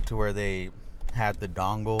the joke to where they had the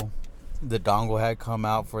dongle had come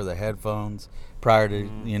out for the headphones prior to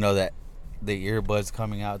that the earbuds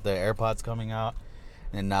coming out, the AirPods coming out,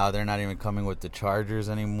 and now they're not even coming with the chargers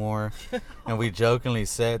anymore. And we jokingly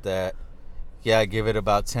said that, yeah, give it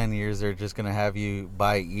about 10 years, they're just gonna have you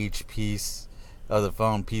buy each piece of the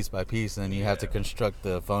phone piece by piece, and then you have to construct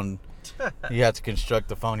the phone. You have to construct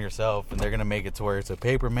the phone yourself, and they're gonna make it to where it's a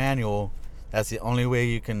paper manual. That's the only way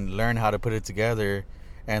you can learn how to put it together,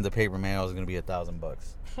 and the paper manual is gonna be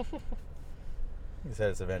 $1,000. He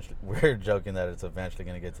said it's eventually. We're joking that it's eventually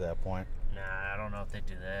gonna get to that point. Nah, I don't know if they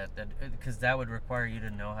do that. Because that would require you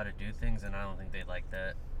to know how to do things, and I don't think they'd like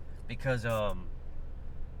that. Because I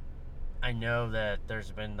know that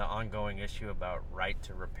there's been the ongoing issue about right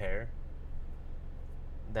to repair.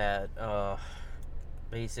 That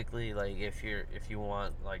basically, like, if you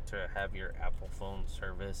want, like, to have your Apple phone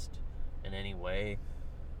serviced in any way,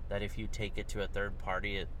 that if you take it to a third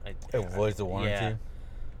party, it voids the warranty. Yeah.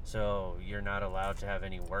 So you're not allowed to have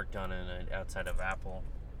any work done in it outside of Apple.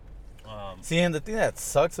 See, and the thing that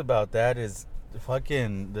sucks about that is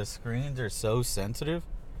fucking the screens are so sensitive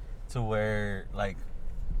to where, like,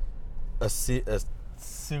 a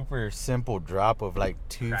super simple drop of like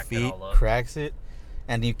 2 feet cracks it,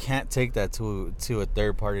 and you can't take that to a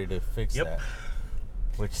third party to fix that,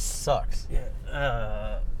 which sucks.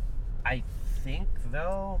 Yeah. I think,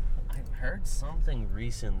 though, I heard something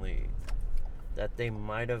recently that they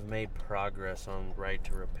might have made progress on right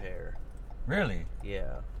to repair. Really?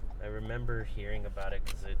 Yeah. I remember hearing about it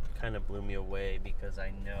because it kind of blew me away, because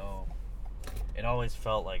I know it always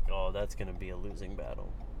felt like, oh, that's going to be a losing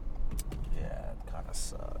battle. Yeah, it kind of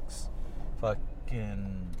sucks.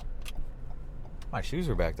 Fucking... My shoes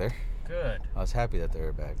were back there. Good. I was happy that they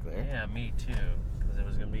were back there. Yeah, me too. Because it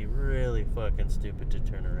was going to be really fucking stupid to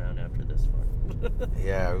turn around after this one.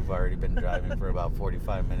 Yeah, we've already been driving for about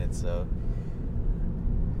 45 minutes,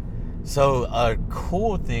 So a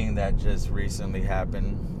cool thing that just recently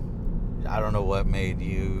happened, I don't know what made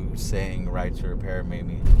you saying right to repair made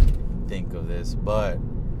me think of this, but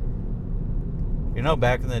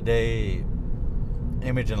back in the day,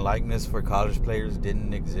 image and likeness for college players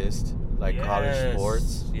didn't exist, like college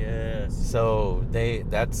sports. Yes. So they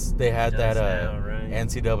had that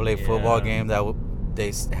NCAA football game that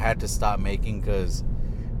they had to stop making because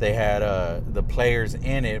they had the players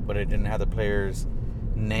in it, but it didn't have the players'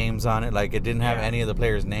 names on it. Like, it didn't have any of the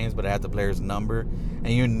players' names, but it had the player's number, and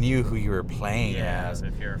you knew who you were playing as.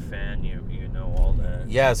 If you're a fan, you know all that.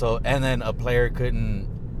 Yeah. So, and then a player couldn't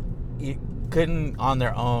on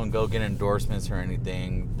their own go get endorsements or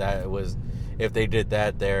anything. That was, if they did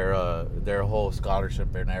that, their whole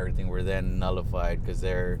scholarship and everything were then nullified because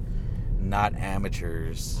they're not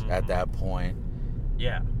amateurs at that point.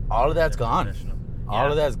 Yeah. All of that's gone. All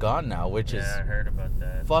of that's gone now, which is I heard about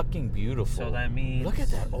that. Fucking beautiful. So that means, look at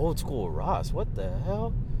that old school Ross. What the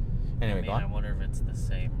hell? Anyway, I wonder if it's the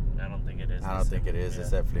same. I don't think it is. I don't think it is. Yeah.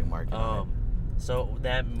 It's that flea market. So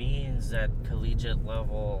that means that collegiate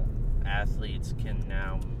level athletes can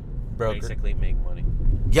now basically make money.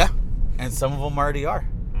 Yeah, and some of them already are.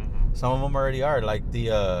 Mm-hmm. Some of them already are. Like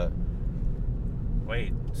the.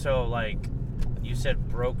 Wait. So, like, you said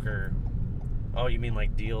broker. Oh, you mean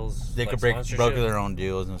like deals? They could broker their own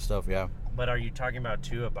deals and stuff, yeah. But are you talking about,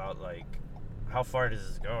 too, about, like, how far does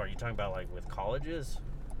this go? Are you talking about, like, with colleges?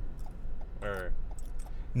 Or...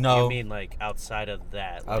 No. You mean, like, outside of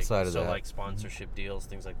that? Outside of that. So, like, sponsorship deals,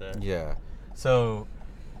 things like that? Yeah. So,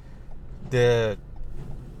 the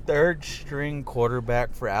third-string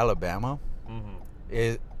quarterback for Alabama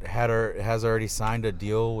has already signed a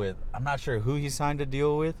deal with... I'm not sure who he signed a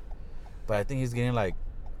deal with, but I think he's getting, like,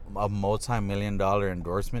 a multi-million-dollar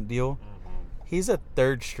endorsement deal. He's a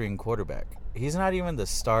third-string quarterback. He's not even the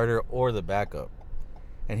starter or the backup,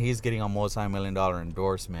 and he's getting a multi-million-dollar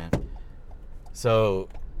endorsement. So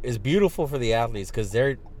it's beautiful for the athletes because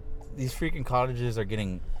these freaking colleges are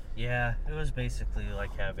getting. Yeah, it was basically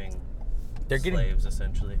like having slaves,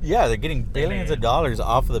 essentially. Yeah, they're getting billions of dollars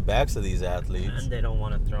off of the backs of these athletes, and they don't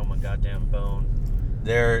want to throw them a goddamn bone.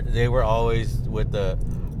 they were always with the,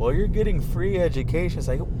 well, you're getting free education. It's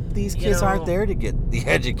like, these kids aren't there to get the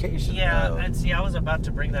education. Yeah, though. and see, I was about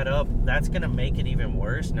to bring that up. That's gonna make it even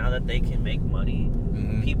worse now that they can make money.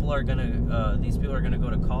 Mhm. These people are gonna go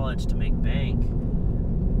to college to make bank,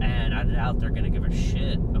 and I doubt they're gonna give a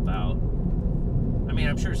shit about. I mean,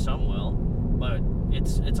 I'm sure some will, but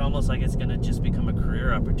it's almost like it's gonna just become a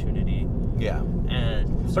career opportunity. Yeah.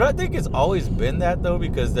 And But I think it's always been that, though,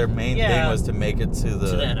 because their main thing was to make it to the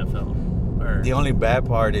NFL. The only bad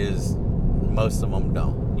part is most of them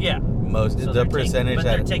don't. Yeah. Most So the percentage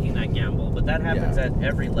they're taking that gamble, but that happens at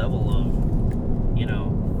every level of,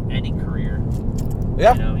 any career.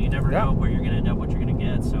 Yeah. You never know where you're gonna end up, what you're gonna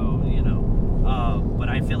get. So but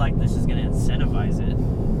I feel like this is gonna incentivize it.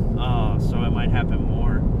 So it might happen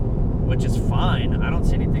more, which is fine. I don't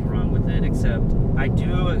see anything wrong with it, except I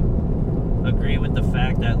do agree with the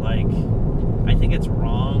fact that I think it's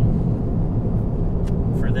wrong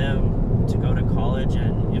for them to go to college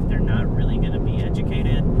and if they're not really going to be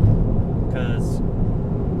educated, because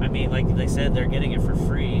I mean, like they said, they're getting it for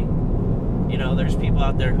free. There's people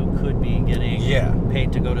out there who could be getting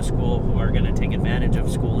paid to go to school who are going to take advantage of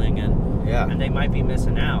schooling and they might be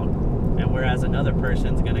missing out, and whereas another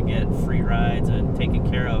person's going to get free rides and taken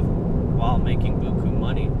care of while making buku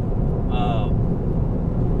money.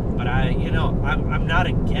 But I'm not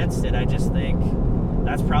against it. I just think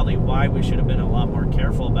that's probably why we should have been a lot more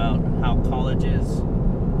careful about how colleges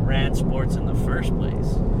ran sports in the first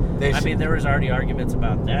place. I mean, there was already arguments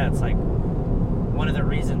about that. It's like one of the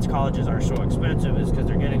reasons colleges are so expensive is because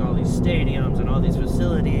they're getting all these stadiums and all these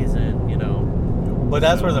facilities, and But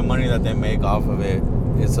that's where the money that they make off of it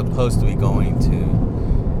is supposed to be going to.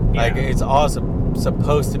 Like, it's all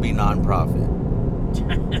supposed to be nonprofit.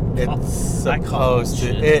 It's supposed to.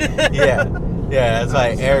 It's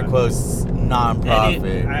like air quotes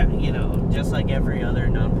nonprofit. Just like every other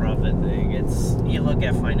nonprofit thing, you look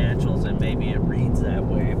at financials and maybe it reads that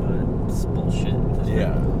way, but it's bullshit.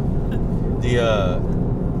 Yeah.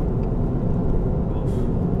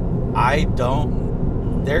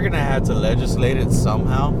 They're gonna have to legislate it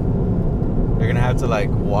somehow. They're gonna have to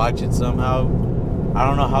watch it somehow. I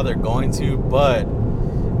don't know how they're going to, but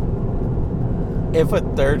if a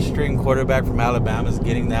third string quarterback from Alabama is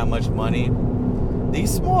getting that much money,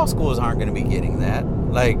 these small schools aren't going to be getting that.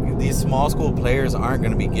 These small school players aren't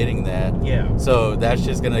going to be getting that. Yeah. So that's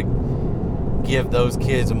just going to give those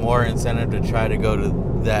kids more incentive to try to go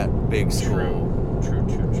to that big school. True.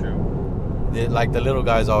 The little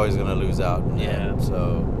guy's always going to lose out. Yeah.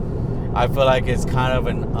 So I feel like it's kind of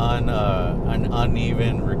an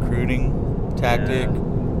uneven recruiting tactic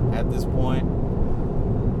at this point.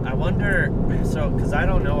 I wonder, because I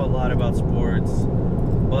don't know a lot about sports,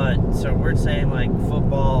 but so we're saying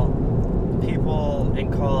football, people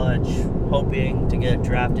in college hoping to get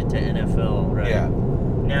drafted to NFL, right? Yeah.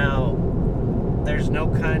 Now, there's no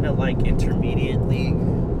kind of intermediate league.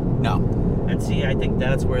 No. And see, I think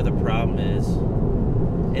that's where the problem is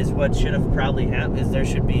what should have probably happened is there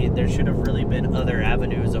should have really been other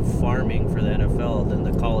avenues of farming for the NFL than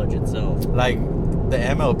the college itself. The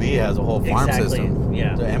MLB has a whole farm system.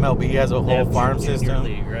 Yeah. The MLB has a whole farm system.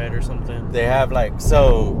 League, right, or something. They have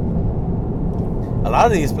so a lot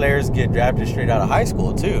of these players get drafted straight out of high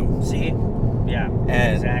school too. See? Yeah.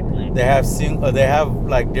 And exactly. They have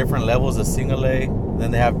different levels of single A,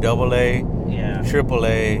 then they have double A, triple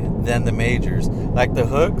A, then the majors. The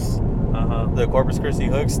Hooks, the Corpus Christi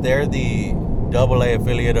Hooks, they're the double A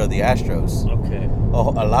affiliate of the Astros. Okay.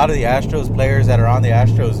 A lot of the Astros players that are on the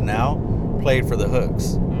Astros now played for the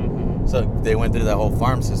Hooks. Mm-hmm. So they went through that whole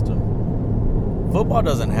farm system. Football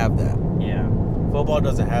doesn't have that. Yeah. Football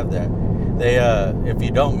doesn't have that. They if you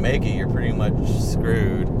don't make it, you're pretty much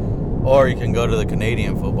screwed. Or you can go to the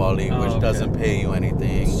Canadian Football League, which doesn't pay you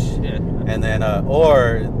anything. Shit. And then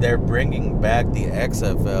or they're bringing back the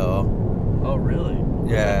XFL. Oh, really?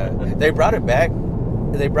 Yeah. They brought it back.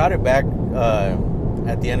 They brought it back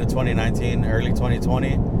at the end of 2019, early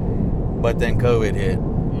 2020, but then COVID hit.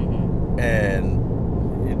 And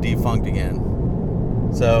it defunct again.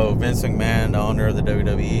 So Vince McMahon, the owner of the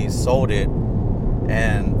WWE, sold it,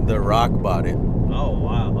 and The Rock bought it. Oh,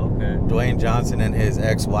 wow, okay. Dwayne Johnson and his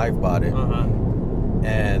ex-wife bought it.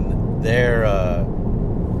 And they're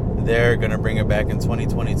gonna bring it back in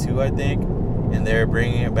 2022, I think, and they're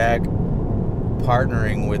bringing it back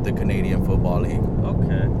partnering with the Canadian Football League.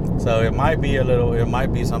 Okay. So it might be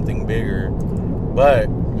something bigger. But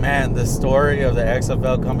man, the story of the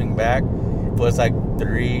XFL coming back was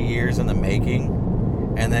 3 years in the making,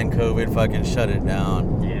 and then COVID fucking shut it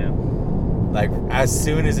down. Yeah. As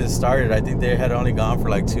soon as it started, I think they had only gone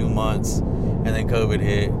for 2 months, and then COVID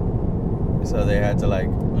hit. So they had to like.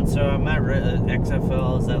 And so am I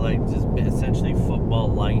XFL, is that like just essentially football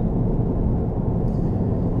light?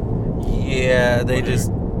 Yeah, they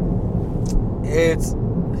just. It's.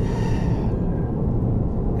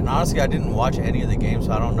 And honestly, I didn't watch any of the games,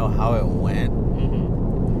 so I don't know how it went.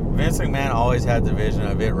 Mm-hmm. Vince McMahon always had the vision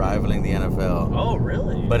of it rivaling the NFL. Oh,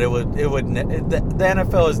 really? But the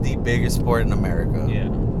NFL is the biggest sport in America. Yeah.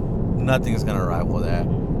 Nothing's gonna rival that.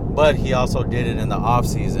 But he also did it in the off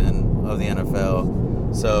season of the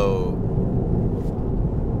NFL, so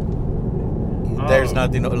there's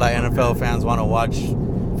nothing like NFL fans want to watch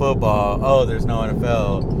football. Oh, there's no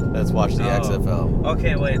NFL. Let's watch the XFL.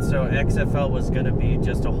 Okay, wait. So XFL was gonna be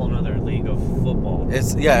just a whole nother league of football.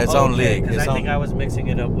 It's its own league. Because I think I was mixing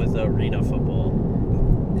it up with arena football.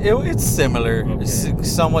 It's similar. Okay.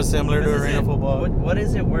 It's somewhat similar to arena football. What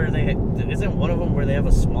is it where they... Isn't one of them where they have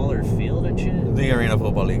a smaller field and shit? The arena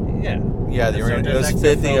football league. Yeah. Yeah, the arena. It was does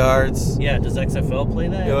 50 XFL yards. Yeah, does XFL play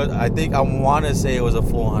that? I want to say it was a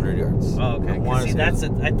full 100 yards. Oh, okay.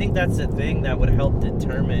 I think that's the thing that would help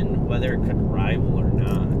determine whether it could rival or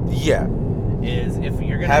not. Yeah. Is if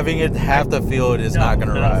you're gonna having it half the field is not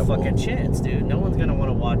gonna rival. Not a fucking chance, dude. No one's gonna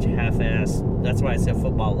want to watch half-ass. That's why I said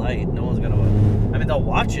football light. No one's gonna. I mean, they'll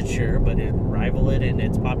watch it, sure, but it rival it in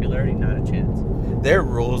its popularity, not a chance. Their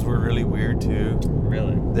rules were really weird too.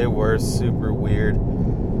 Really? They were super weird.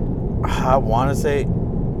 I want to say,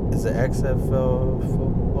 is the XFL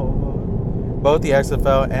football? Both the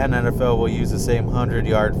XFL and NFL will use the same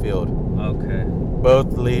 100-yard field. Okay.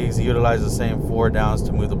 Both leagues utilize the same 4 downs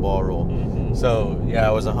to move the ball rule. Mm-hmm. So yeah,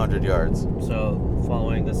 it was 100 yards. So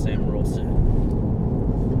following the same rule set.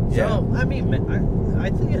 Yeah. So I mean, I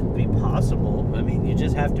think it'd be possible. I mean, you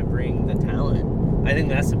just have to bring the talent. I think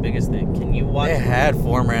that's the biggest thing. Can you watch? They had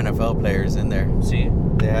former NFL players in there. See,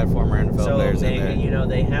 they had former NFL players in there. You know,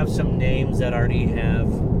 they have some names that already have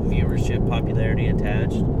viewership, popularity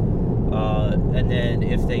attached. And then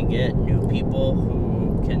if they get new people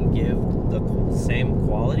who can give the same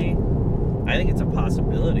quality, I think it's a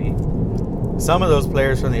possibility. Some of those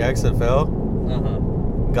players from the XFL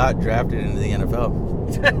got drafted into the NFL.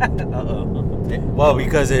 Uh-oh. Well,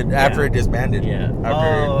 because after it disbanded. Yeah.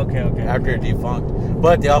 Okay. After it defunct.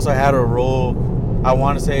 But they also had a rule. I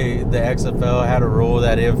want to say the XFL had a rule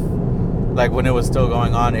that if, like when it was still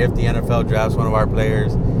going on, if the NFL drafts one of our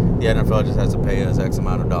players, the NFL just has to pay us X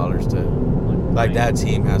amount of dollars to, like that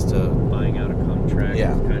team has to. Buying out a contract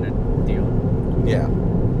kind of deal. Yeah.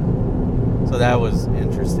 So that was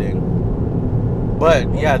interesting.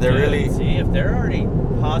 But yeah, they're really. See, if they're already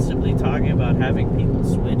possibly talking about having people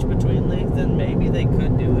switch between leagues, then maybe they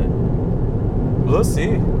could do it. We'll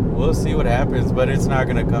see. We'll see what happens, but it's not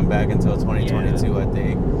going to come back until 2022, I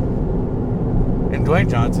think. And Dwayne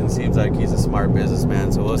Johnson seems like he's a smart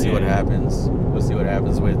businessman, so we'll see what happens. We'll see what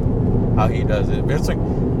happens with how he does it. Vince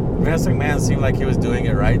McMahon seemed like he was doing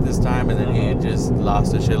it right this time, and then he just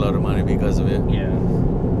lost a shitload of money because of it. Yeah.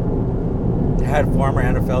 Had former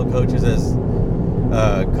NFL coaches as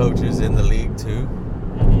coaches in the league too.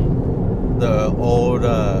 The old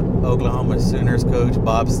Oklahoma Sooners coach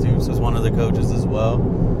Bob Stoops was one of the coaches as well.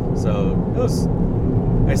 So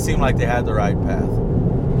it seemed like they had the right path.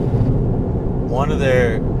 One of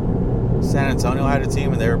their San Antonio had a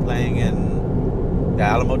team and they were playing in the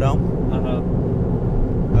Alamo Dome.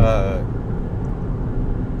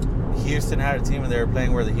 Houston had a team and they were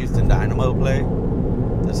playing where the Houston Dynamo play,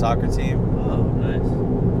 the soccer team. Oh, nice.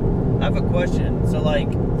 I have a question. So,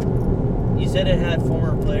 like, you said it had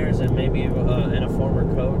former players and maybe and a former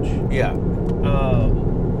coach. Yeah.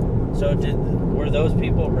 So were those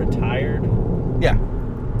people retired? Yeah.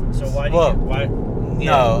 So why?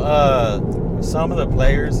 Some of the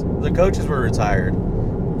players, the coaches were retired.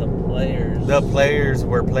 The players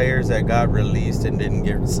were players that got released and didn't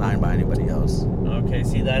get signed by anybody else. Okay,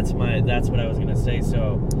 see, that's what I was gonna say.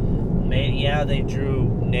 So, they drew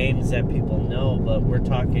names that people know, but we're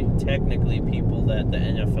talking technically people that the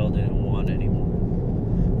NFL didn't want anymore.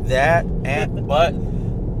 But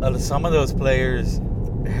some of those players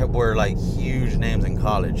were like huge names in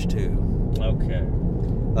college too. Okay.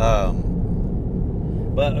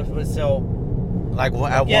 But so, like at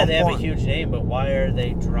one point, they have a huge name, but why are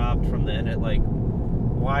they dropped from the NFL? Like,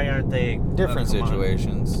 why aren't they different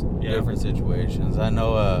situations? Yeah. Different situations. I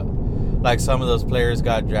know, like some of those players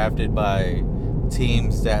got drafted by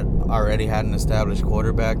teams that already had an established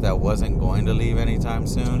quarterback that wasn't going to leave anytime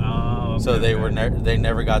soon. Oh, okay, so they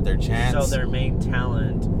never got their chance. So their main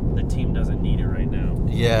talent, the team doesn't need it right now.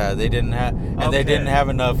 Yeah, they didn't have, and they didn't have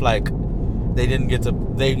enough. Like, they didn't get to.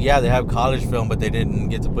 They have college film, but they didn't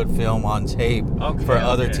get to put film on tape for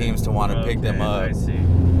other teams to want to pick them up. I see.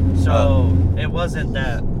 So it wasn't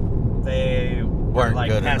that they weren't like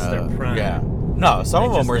good past enough. their prime. Yeah. No, some They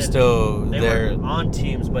of them just were didn't- still They there. were on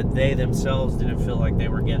teams, but they themselves didn't feel like they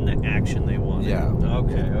were getting the action they wanted. Yeah.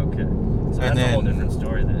 Okay. So And that's a whole then- different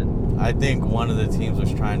story then. I think one of the teams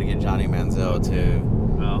was trying to get Johnny Manziel too,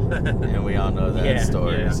 Oh. and we all know that Yeah,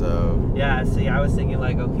 story. yeah. So Yeah, see, I was thinking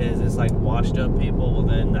like, okay, is this like washed up people? Well,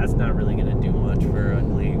 then that's not really going to do much for a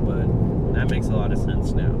league, but that makes a lot of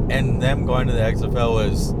sense now. and them going to the XFL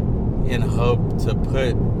was in hope to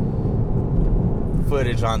put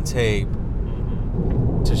footage on tape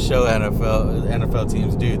Mm-hmm. to show NFL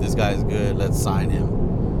teams, dude, this guy's good. Let's sign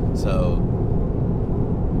him. So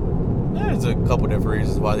there's a couple different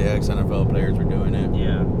reasons why the ex-NFL players were doing it.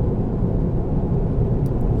 Yeah.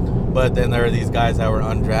 But then there are these guys that were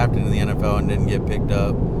undrafted in the NFL and didn't get picked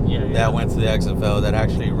up. Yeah. That went to the XFL that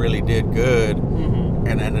actually really did good Mm-hmm.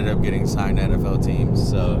 and ended up getting signed to NFL teams.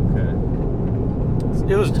 So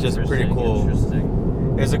Okay. it was just pretty cool.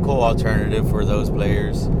 Interesting. It's a cool alternative for those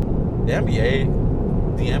players. The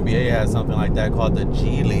NBA has something like that called the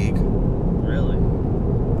G League. Really?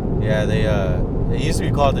 Yeah, it used to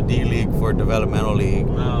be called the D League for Developmental League,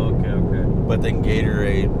 Oh, okay. but then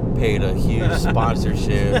Gatorade paid a huge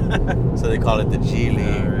sponsorship, so they call it the G All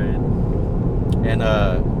League. right. And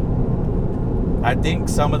I think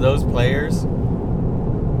some of those players,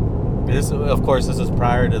 this is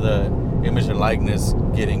prior to the image and likeness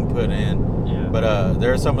getting put in, Yeah. but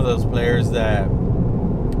there are some of those players that,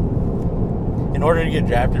 in order to get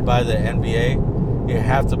drafted by the NBA, you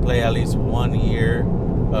have to play at least 1 year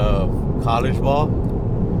of college ball.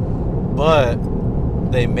 But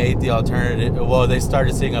they made the alternative. Well, they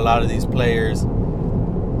started seeing a lot of these players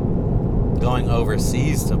going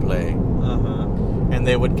overseas to play, Uh-huh. and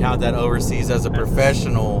they would count that overseas as a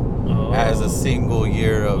professional, as a single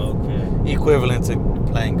year of Okay. equivalent to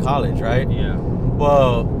playing college, right? Yeah.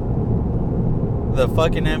 Well, the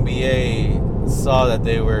fucking NBA saw that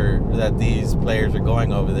these players were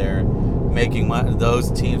going over there, making money.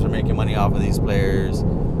 Those teams were making money off of these players.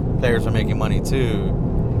 Players were making money too.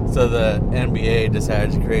 So the NBA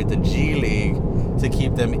decided to create the G League to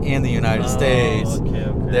keep them in the United States. Okay.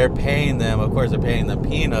 They're paying them, of course, they're paying them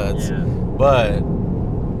peanuts, Yeah. but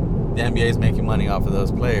the NBA is making money off of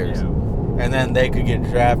those players, Yeah. and then they could get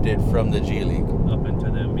drafted from the G League. Up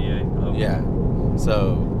into the NBA. Okay. Yeah.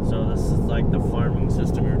 So this is like the farming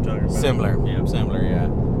system you were talking about. similar, yeah.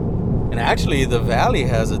 And actually, the Valley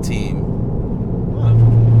has a team, Huh.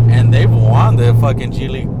 and they've won the fucking G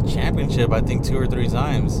League championship, I think, 2 or 3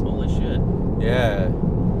 times. Holy shit.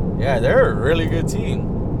 Yeah, they're a really good team.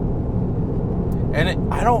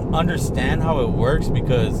 And I don't understand how it works,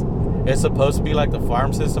 because it's supposed to be like the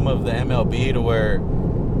farm system of the MLB, to where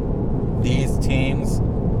these teams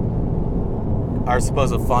are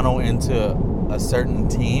supposed to funnel into a certain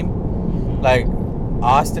team. Like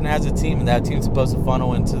Austin has a team, and that team's supposed to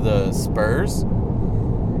funnel into the Spurs.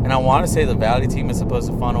 And I want to say the Valley team is supposed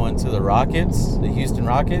to funnel into the Rockets, the Houston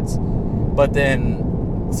Rockets. But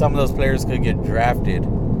then some of those players could get drafted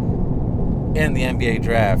in the NBA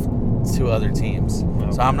draft to other teams.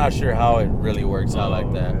 Okay. So I'm not sure how it really works out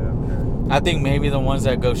like that. Okay. I think maybe the ones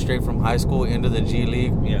that go straight from high school into the G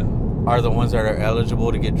League Yeah. are the ones that are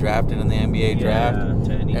eligible to get drafted in the NBA draft. Yeah,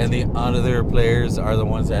 to any And the team. other players are the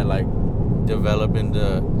ones that like develop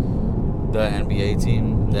into the NBA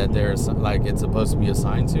team that they're like it's supposed to be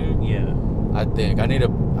assigned to. Yeah. I think I need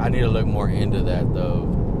to look more into that though.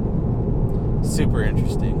 Super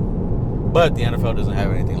interesting. But the NFL doesn't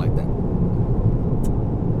have anything like that.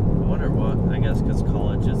 I wonder what. I guess because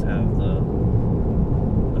colleges have a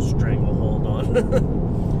stranglehold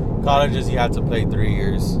on. Colleges, you have to play 3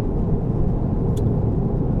 years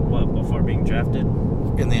What, before being drafted?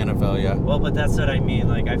 in the NFL. Yeah. Well, but that's what I mean.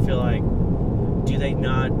 Like, I feel like, do they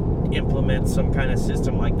not implement some kind of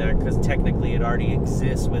system like that? Because technically it already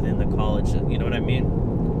exists within the college. You know what I mean?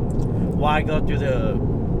 Why go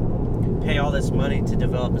through pay all this money to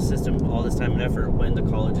develop a system, all this time and effort, when the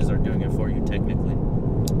colleges are doing it for you technically?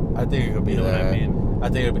 I think it could be You know that. what I mean? I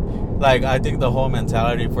think it'd be, like I think the whole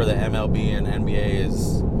mentality for the MLB and NBA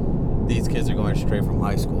is these kids are going straight from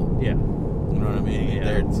high school. Yeah. You know what I mean? Yeah.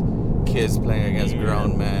 They're kids playing against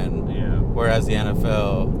grown men. Yeah. Whereas the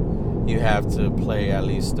NFL, you have to play at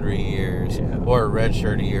least 3 years Yeah. or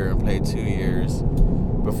redshirt a year and play 2 years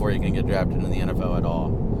before you can get drafted in the NFL at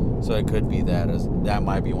all. So it could be that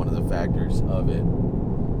might be one of the factors of it.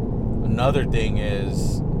 Another thing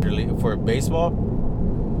is for baseball,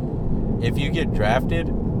 if you get drafted,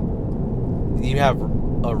 you have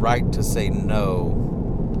a right to say no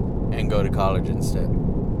and go to college instead.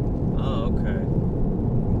 Oh, okay.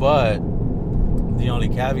 But the only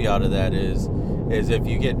caveat of that is is if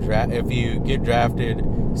you get drafted,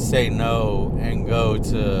 say no and go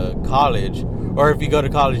to college, or if you go to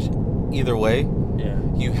college, either way,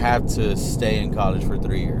 you have to stay in college for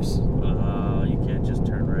 3 years. You can't just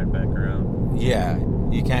turn right back around. Yeah,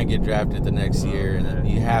 you can't get drafted the next year, and then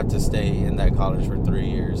you have to stay in that college for 3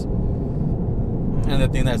 years. And the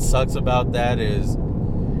thing that sucks about that is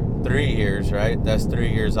 3 years, right? That's 3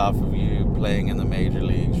 years off of you playing in the major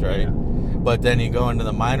leagues, right? Yeah. But then you go into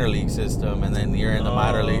the minor league system, and then you're in the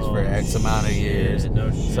minor leagues for X amount of years.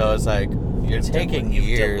 No shit. So it's like you're taking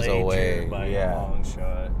years away. By a long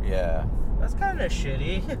shot. Yeah. That's kind of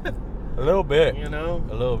shitty. A little bit. You know?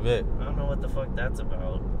 A little bit. I don't know what the fuck that's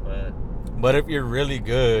about, But if you're really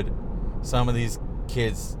good, some of these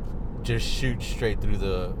kids just shoot straight through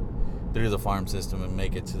the farm system and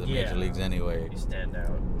make it to the major leagues anyway. You stand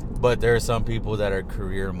out. But there are some people that are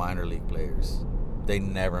career minor league players. They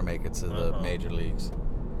never make it to the major leagues.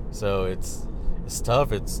 So it's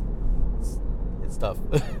tough. It's tough.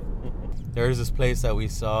 There's this place that we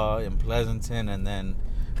saw in Pleasanton, and then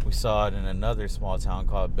we saw it in another small town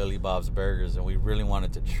called Billy Bob's Burgers, and we really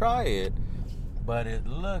wanted to try it, but it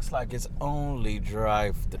looks like it's only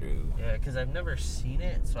drive-through. Yeah, because I've never seen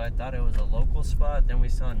it, so I thought it was a local spot. Then we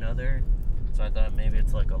saw another, so I thought maybe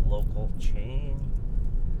it's like a local chain.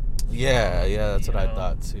 Yeah, that's what I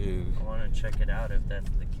thought too. I want to check it out if that's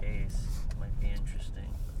the case. It might be interesting.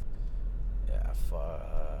 Yeah,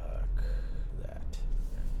 fuck that.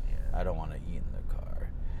 Yeah. I don't want to eat in the car.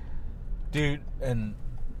 Dude, and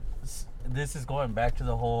this is going back to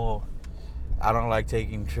the whole, I don't like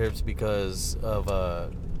taking trips because I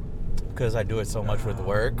do it so much with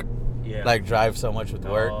work. Yeah. Like drive so much with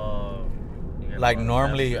work. Like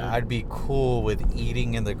normally I'd be cool with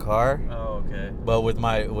eating in the car. Oh, okay. But with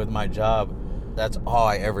my job, that's all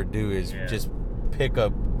I ever do is just pick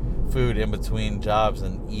up food in between jobs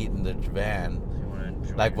and eat in the van. So you want to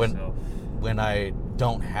enjoy like yourself. when I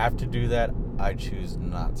don't have to do that, I choose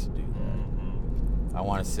not to do that. Mm-hmm. I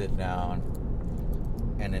want to sit down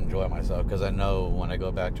and enjoy myself, because I know when I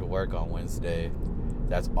go back to work on Wednesday,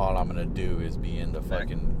 that's all I'm gonna do is be in the back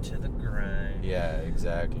fucking to the grind. Yeah,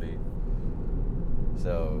 exactly.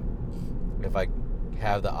 So if I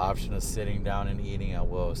have the option of sitting down and eating, I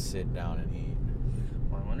will sit down and eat.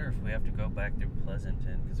 Well, I wonder if we have to go back through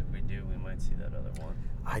Pleasanton, because if we do, we might see that other one.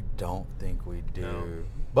 I don't think we do. No.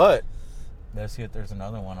 But let's see if there's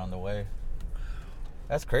another one on the way.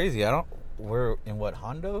 That's crazy. We're in what,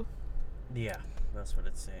 Hondo? Yeah, that's what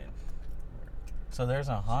it's saying. So there's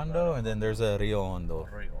a Hondo and then there's a Rio Hondo.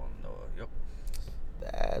 Rio Hondo, yep.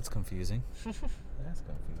 That's confusing. That's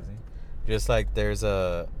confusing. Just like there's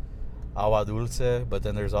a Agua Dulce, but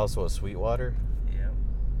then there's also a Sweetwater. Yeah.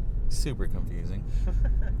 Super confusing.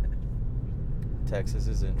 Texas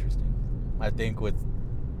is interesting. I think with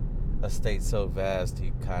a state so vast,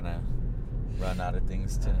 you kind of run out of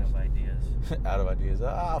things to... out of ideas.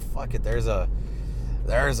 Fuck it. There's a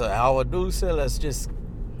Agua Dulce. Let's just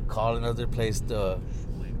call another place the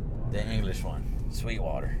English one.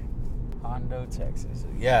 Sweetwater. Hondo, Texas.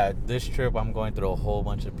 Yeah, this trip I'm going through a whole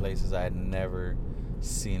bunch of places I had never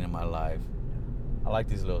seen in my life. I like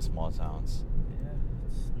these little small towns. Yeah,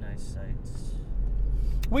 it's nice sights.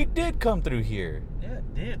 We did come through here. Yeah,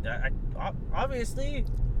 it did. I obviously,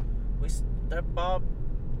 we stepped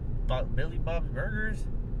Billy Bob's Burgers.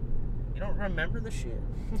 You don't remember the shit?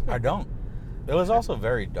 I don't. It was also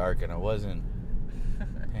very dark and I wasn't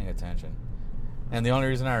paying attention. And the only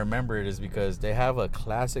reason I remember it is because they have a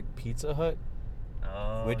classic Pizza Hut,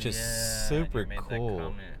 which is super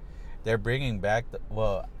cool. They're bringing back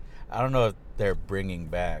I don't know if they're bringing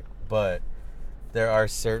back, but there are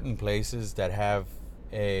certain places that have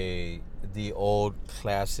the old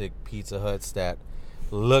classic Pizza Huts that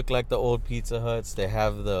look like the old Pizza Huts. They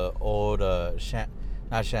have the old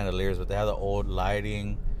not chandeliers, but they have the old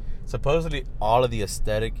lighting. Supposedly all of the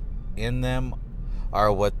aesthetic in them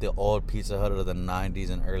are what the old Pizza Hut of the 90s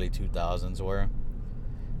and early 2000s were.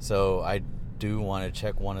 So I do want to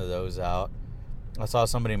check one of those out. I saw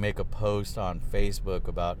somebody make a post on Facebook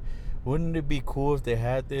about, wouldn't it be cool if they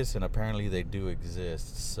had this? And apparently they do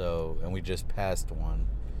exist. So, and we just passed one.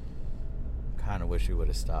 Kind of wish we would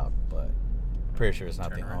have stopped, but pretty sure it's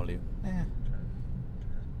not the only. Yeah,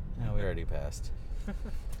 we already passed.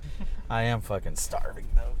 I am fucking starving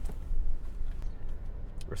though.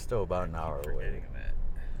 We're still about an hour away.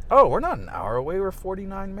 Oh, we're not an hour away. We're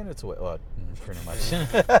 49 minutes away. Well, pretty much.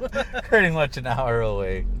 Pretty much an hour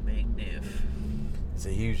away. Big diff. It's a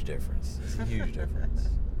huge difference. It's a huge difference.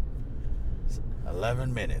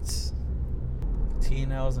 11 minutes.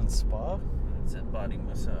 T-nails and spa? It's a body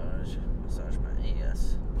massage. Massage my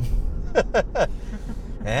ass.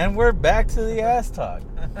 And we're back to the ass talk.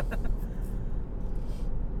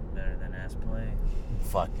 Better than ass play.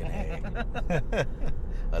 Fucking A.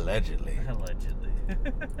 Allegedly. Allegedly.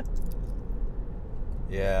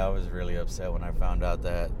 Yeah, I was really upset when I found out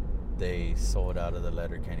that they sold out of the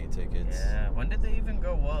Letterkenny tickets. Yeah. When did they even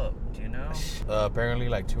go up? Do you know? Apparently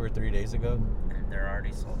like 2 or 3 days ago. And they're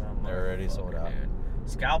already sold out. They're already sold out. Dude.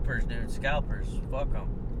 Scalpers, dude. Scalpers. Fuck them.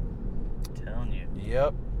 I'm telling you.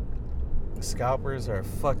 Yep. Scalpers are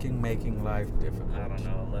fucking making life difficult. I don't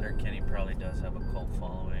know. Letterkenny probably does have a cult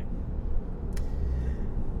following.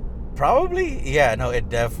 Probably? Yeah, no, it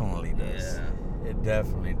definitely does. Yeah. It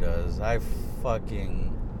definitely does. I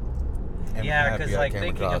fucking am Yeah, happy because I like came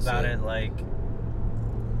thinking across about it, like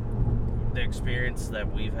the experience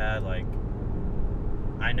that we've had, like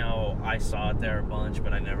I know I saw it there a bunch,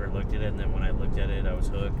 but I never looked at it. And then when I looked at it, I was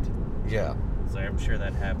hooked. Yeah. So I'm sure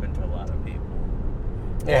that happened to a lot of people.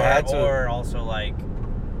 It had to. Or also like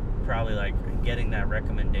probably like getting that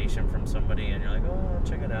recommendation from somebody, and you're like, oh, I'll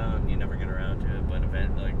check it out, and you never get around to it. But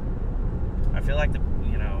eventually, like, I feel like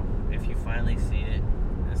if you finally see it,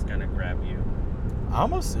 it's gonna grab you.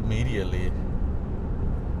 Almost immediately.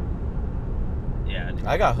 Yeah.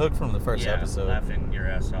 I got hooked from the first episode. Laughing your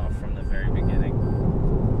ass off from the very beginning.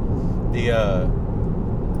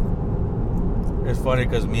 It's funny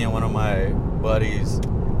because me and one of my buddies,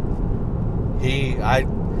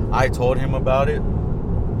 I told him about it,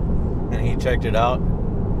 and he checked it out.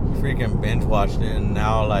 He freaking binge watched it, and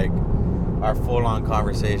now like our full-on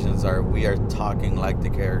conversations we are talking like the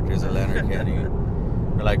characters of Letterkenny.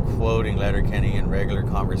 We're like quoting Letterkenny in regular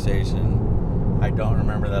conversation. I don't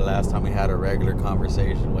remember the last time we had a regular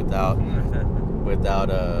conversation without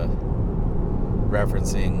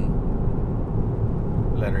referencing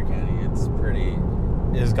Letterkenny.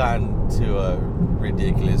 It's gotten to a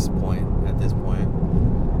ridiculous point at this point.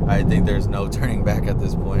 I think there's no turning back at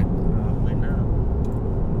this point. Probably not.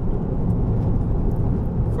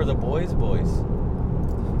 For the boys.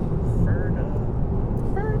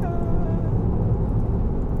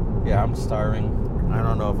 Yeah, I'm starving. I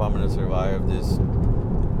don't know if I'm going to survive this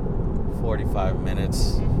 45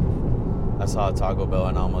 minutes. I saw a Taco Bell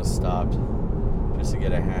and almost stopped just to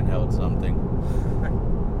get a handheld something.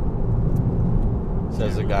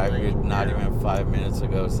 Says a guy who not even 5 minutes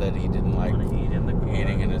ago said he didn't like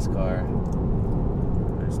eating in his car.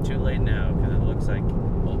 It's too late now because it looks like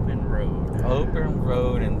open road. Open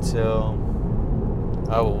road until,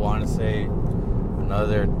 I would want to say,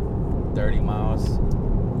 another 30 miles.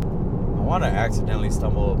 I want to accidentally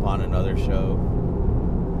stumble upon another show.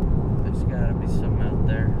 There's gotta be some out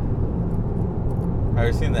there. Have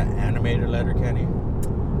you seen the animated Letterkenny?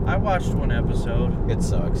 I watched one episode. It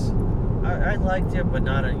sucks. I liked it, but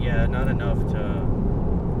not enough to.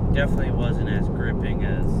 Definitely wasn't as gripping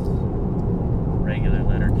as regular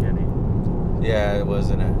Letterkenny. Yeah, it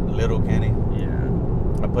wasn't a Little Kenny. Yeah.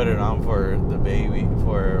 I put it on for the baby,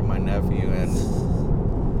 for my nephew, and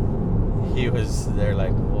he was there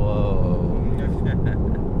like, whoa.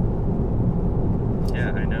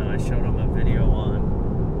 Yeah, I know. I showed him a video on,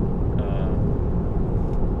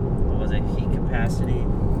 what was it, heat capacity?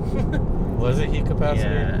 Was it heat capacity?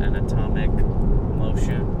 Yeah, and atomic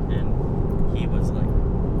motion, and he was like,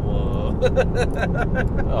 whoa.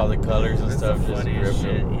 All the colors and That's stuff the just funniest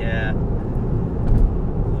gripped shit. him. Yeah.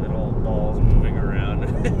 Little balls moving around.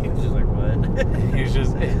 He was just like, what? He was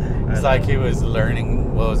just, it's like he was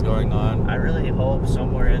learning what was going on. I really hope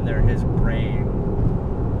somewhere in there his brain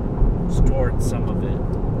stored some of it.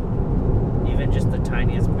 Even just the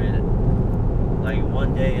tiniest bit. Like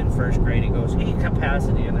one day in first grade he goes, heat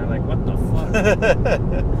capacity, and they're like, what the fuck?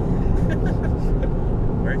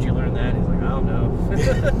 Where'd you learn that? He's like, I don't know.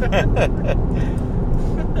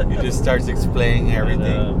 He just starts explaining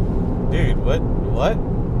everything. Dude, what?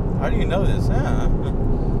 How do you know this? Huh?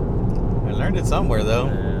 I learned it somewhere though.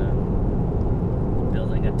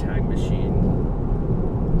 Building a time machine.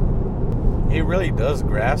 He really does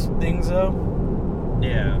grasp things though.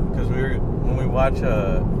 Yeah. Because when we watch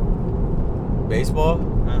baseball,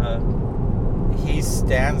 he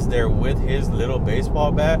stands there with his little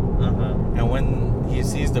baseball bat, and when he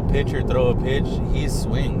sees the pitcher throw a pitch, he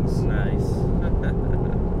swings. Nice.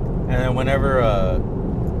 And then whenever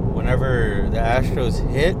the Astros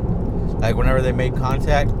hit, like whenever they make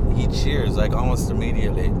contact, he cheers like almost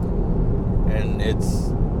immediately. And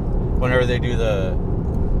it's whenever they do the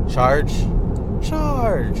charge,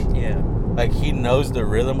 Yeah. like he knows the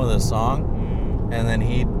rhythm of the song, and then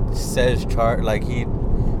he says charge, like he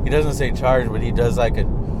doesn't say charge, but he does like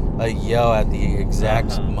a yell at the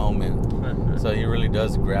exact moment. So he really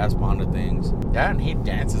does grasp onto things. That, and he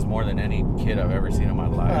dances more than any kid I've ever seen in my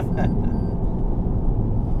life.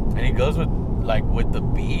 And he goes with the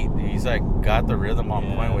beat. He's like got the rhythm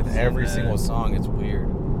on point with every single song. It's weird.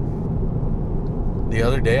 The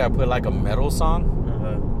other day I put like a metal song.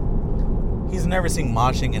 He's never seen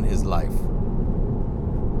moshing in his life.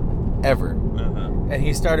 Ever. And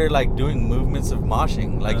he started like doing movements of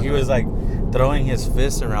moshing. Like he was like throwing his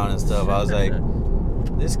fists around and stuff. I was like,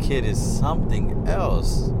 this kid is something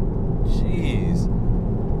else. Jeez.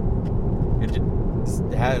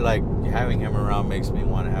 Like having him around makes me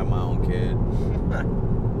want to have my own kid.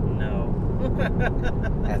 No.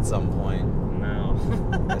 At some point. No.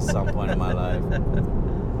 At some point in my life.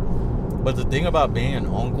 But the thing about being an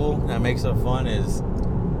uncle that makes it fun is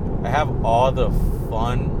I have all the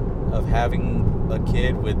fun of having a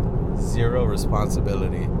kid with zero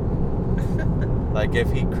responsibility. Like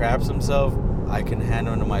if he craps himself, I can hand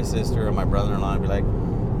him to my sister or my brother-in-law and be like,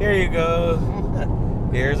 here you go.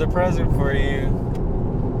 Here's a present for you.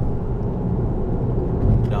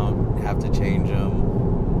 Don't have to change him.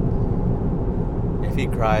 If he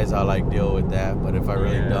cries, I'll like deal with that. But if I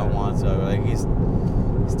really don't want to, I'll be like, he's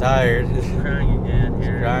tired. He's crying again. He's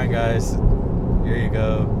crying, guys. Here you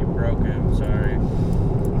go. You broke him. Sorry.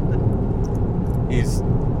 He's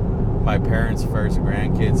my parents' first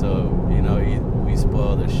grandkid, so you know we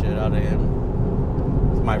spoil the shit out of him.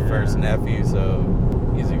 He's my first nephew, so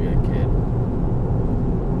he's a good kid.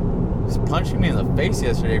 He's punching me in the face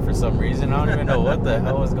yesterday for some reason. I don't even know what the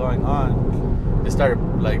hell was going on. He started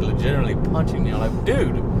like legitimately punching me. I'm like,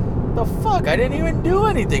 dude, the fuck? I didn't even do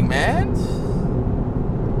anything, man.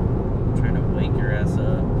 Trying to wake your ass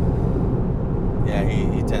up. Yeah,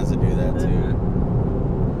 he tends to do that too.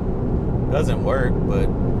 Doesn't work, but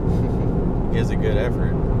he gives a good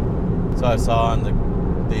effort. So I saw on the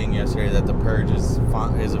thing yesterday that The Purge is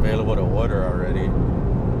available to order already.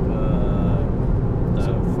 The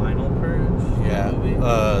final Purge? Yeah. Movie?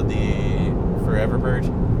 The Forever Purge.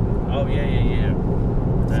 Oh, yeah.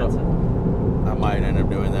 That's it. I might end up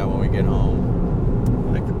doing that when we get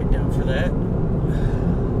home. I could be down for that.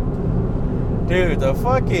 Dude, the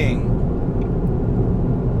fucking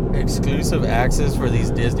exclusive access for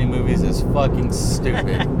these Disney movies is fucking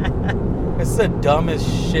stupid. It's the dumbest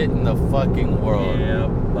shit in the fucking world. Yeah,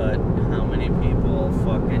 but how many people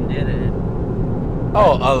fucking did it?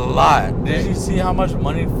 Oh, a lot. Did you see how much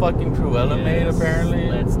money fucking Cruella made, apparently?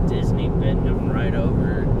 That's Disney bending them right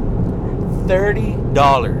over. $30.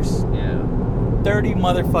 Yeah. $30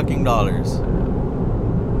 motherfucking dollars.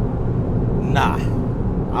 Nah.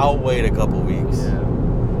 I'll wait a couple weeks. Yeah.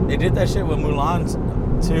 They did that shit with Mulan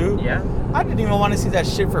too. Yeah. I didn't even want to see that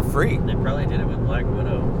shit for free. They probably did it with Black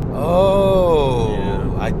Widow. Oh.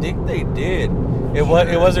 Yeah. I think they did. It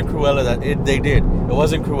wasn't Cruella they did. It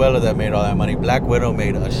wasn't Cruella that made all that money. Black Widow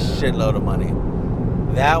made a shitload of money.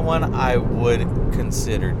 That one I would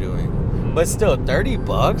consider doing. But still, $30?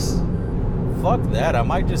 Fuck that. I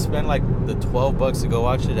might just spend like the $12 to go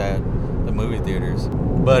watch it at the movie theaters.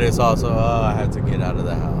 But it's also, I have to get out of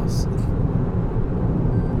the house.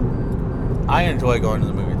 I enjoy going to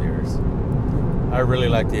the movie theaters. I really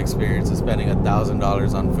like the experience of spending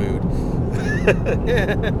 $1,000 on food.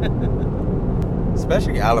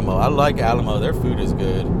 Especially Alamo. I like Alamo. Their food is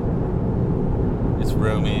good. It's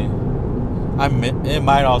roomy. It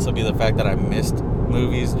might also be the fact that I missed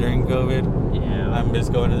movies during COVID. Yeah. I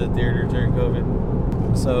missed going to the theater during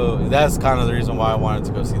COVID. So that's kind of the reason why I wanted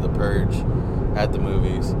to go see The Purge at the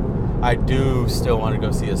movies. I do still want to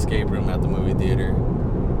go see Escape Room at the movie theater.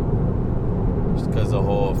 Just because the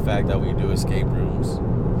whole fact that we do escape rooms.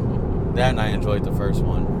 That and I enjoyed the first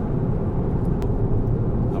one.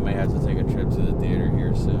 I may have to take a trip to the theater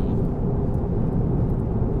here soon.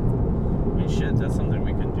 I mean, shit, that's something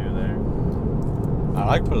we can do there. I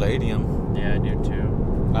like Palladium. Yeah, I do too.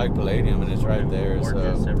 I like Palladium and it's right there.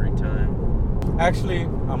 Gorgeous So every time. actually,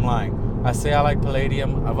 I'm lying. I say I like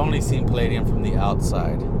Palladium. I've only seen Palladium from the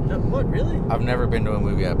outside. No, what, really? I've never been to a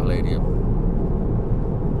movie at Palladium.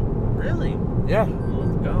 Really? Yeah, Well,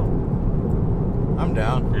 let's go. I'm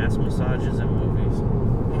down. Ass massages and movies.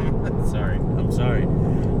 Sorry. I'm sorry.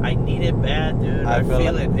 I need it bad, dude. I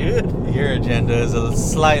feel it, dude. Your agenda is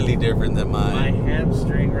slightly different than My mine.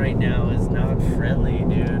 hamstring right now is not friendly,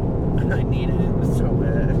 dude. I need it so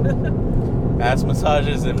bad. Ass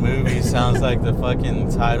massages and movies sounds like the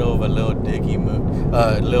fucking title of a Lil Dicky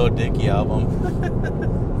Lil Dicky album,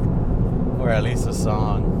 or at least a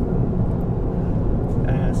song.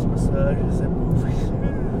 Ass massages and movies.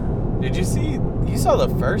 Did you see? You saw the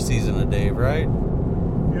first season of Dave, right?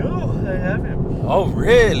 No, I haven't. Oh,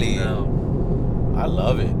 really? No. I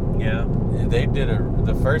love it. Yeah. They did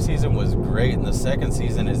the first season was great, and the second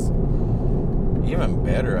season is even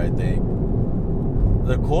better, I think.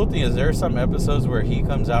 the cool thing is there are some episodes where he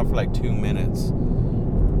comes out for like 2 minutes,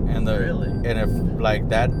 and and if like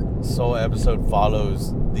that sole episode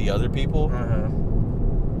follows the other people,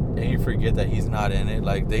 and you forget that he's not in it.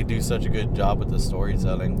 Like, they do such a good job with the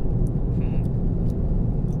storytelling.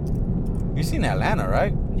 You seen Atlanta,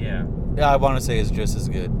 right? Yeah. Yeah, I want to say it's just as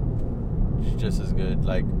good. It's just as good.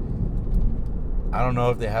 Like, I don't know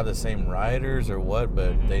if they have the same writers or what,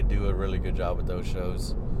 but they do a really good job with those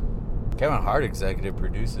shows. Kevin Hart executive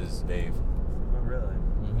produces Dave. Oh, really?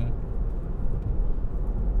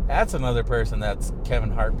 That's another person that's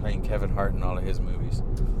Kevin Hart playing Kevin Hart in all of his movies.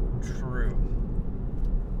 True.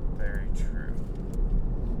 Very true.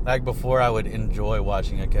 Like, before I would enjoy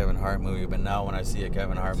watching a Kevin Hart movie, but now when I see a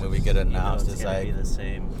Kevin Hart movie get announced, it's like be the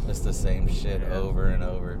same. It's the same shit over and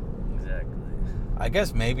over. Exactly. I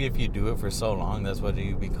guess maybe if you do it for so long, that's what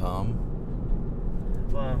you become.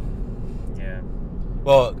 Well, yeah.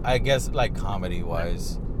 Well, I guess like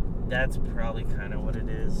comedy-wise. That's probably kind of what it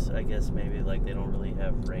is. I guess maybe like they don't really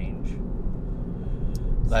have range.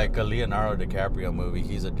 Like a Leonardo DiCaprio movie,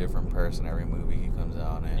 he's a different person every movie he comes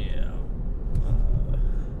out in. Yeah.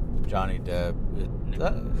 Johnny Depp.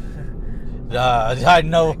 I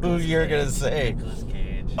know who you're going to say. Nicolas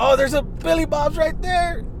Cage. Oh, there's a Billy Bob's right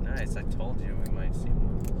there. Nice, I told you we might see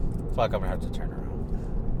one. Fuck, I'm going to have to turn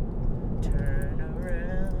around. Turn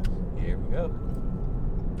around. Here we go.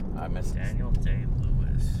 I missed Daniel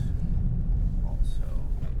Day-Lewis. Also.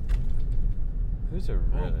 Who's a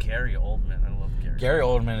really... Gary Oldman. I love Gary. Gary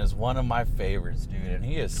Oldman is one of my favorites, dude, and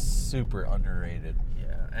he is super underrated.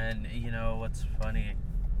 Yeah, and you know what's funny?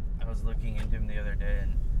 I was looking into him the other day,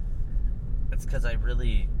 and it's because I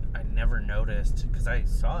never noticed, because I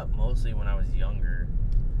saw it mostly when I was younger.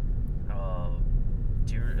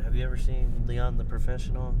 Have you ever seen Leon the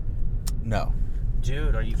Professional? No.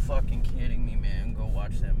 Dude, are you fucking kidding me, man? Go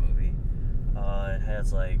watch that movie. It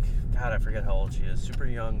has God, I forget how old she is. Super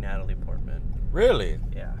young Natalie Portman. Really?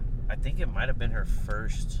 Yeah. I think it might have been her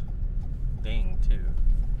first thing, too.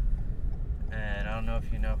 And I don't know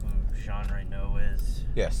if you know who Jean Reno is.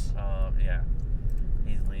 Yes. Yeah.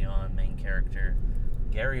 He's Leon, main character.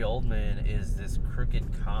 Gary Oldman is this crooked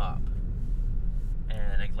cop.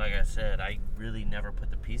 And like I said, I really never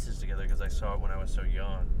put the pieces together because I saw it when I was so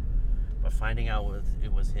young. But finding out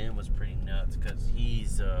it was him was pretty nuts because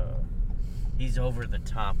he's over the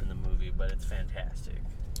top in the movie, but it's fantastic.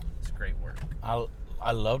 It's great work.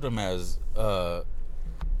 I loved him as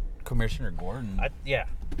Commissioner Gordon. Yeah.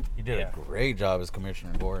 He did a great job as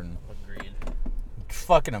Commissioner Gordon. Agreed.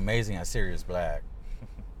 Fucking amazing as Sirius Black.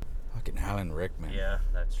 Fucking Alan Rickman. Yeah,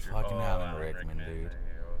 that's true. Fucking Alan Rickman, dude.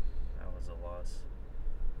 That was a loss.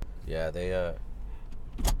 Yeah,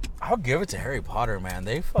 I'll give it to Harry Potter, man.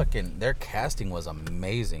 Their casting was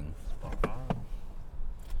amazing.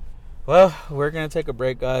 Well, we're going to take a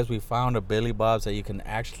break, guys. We found a Billy Bob's that you can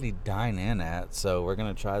actually dine in at. So we're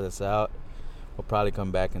going to try this out. We'll probably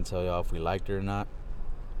come back and tell y'all if we liked it or not.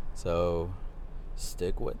 So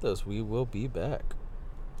stick with us. We will be back.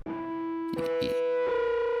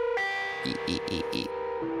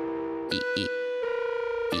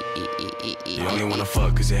 You only wanna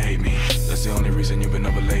fuck cause you hate me. That's the only reason you've been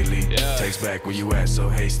over lately. Takes back where you at so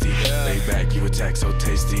hasty. Lay back, you attack so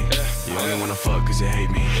tasty. You only wanna fuck cause you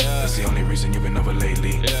hate me. That's the only reason you've been over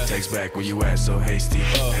lately. Takes back where you at so hasty.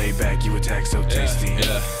 Lay back, you attack so tasty.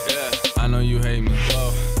 I know you hate me.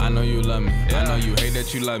 I know you love me. I know you hate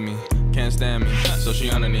that you love me. Can't stand me. So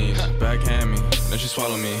she on her knees. Backhand me. Then she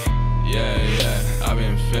swallow me. Yeah. I've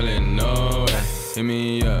been feeling no way. Hit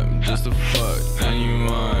me up just to fuck. Then you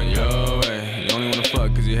on your way. You only wanna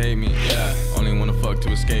fuck cause you hate me. Yeah. Only wanna fuck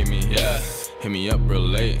to escape me. Yeah. Hit me up real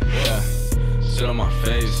late. Yeah. Sit on my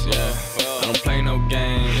face. Yeah. I don't play no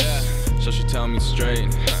games. So she tell me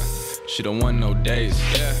straight. She don't want no dates.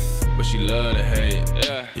 But she love to hate.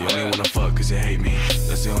 You only wanna fuck cause you hate me.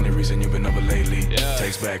 That's the only reason you've been over lately.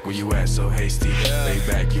 Takes back where you at so hasty. Lay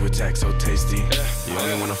back, you attack so tasty. You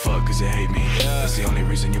only wanna fuck cause you hate me. That's the only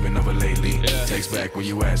reason you've been over lately. Takes back where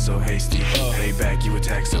you at so hasty. Lay back, you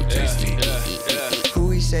attack so tasty. Who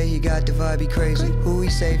he say he got the vibe, he crazy. Who he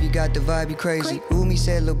say he got the vibe, he crazy. Who me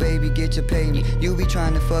said, little baby, get your pay me. You be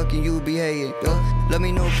trying to fuck and you be hating. Let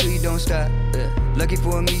me know, please don't stop. Lucky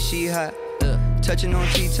for me, she hot. Touching on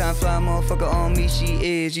T-time, fly motherfucker on me,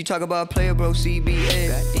 she is. You talk about player, bro,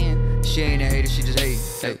 CBS. Goddamn. She ain't a hater, she just hate.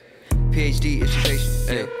 Hey. PhD, is she patient?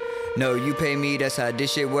 Hey. No, you pay me, that's how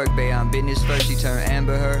this shit work, babe. I'm business first, she turned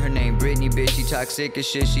Amber Heard. Her name Britney, bitch, she toxic as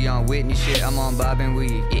shit. She on Whitney shit, I'm on Bob and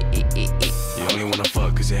weed. You only wanna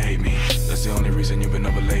fuck cause you hate me. That's the only reason you've been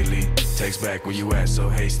over lately. Text back where you at so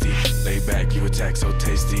hasty. Lay back, you attack so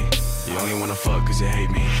tasty. You only wanna fuck cause you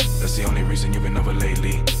hate me. That's the only reason you've been over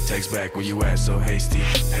lately. Text back where you at so hasty.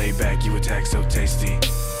 Lay back, you attack so tasty.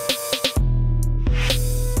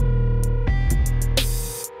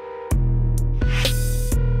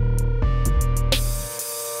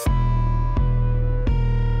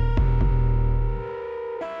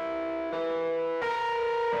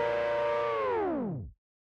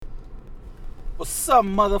 What's up,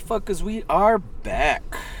 motherfuckers? We are back.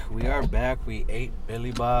 We ate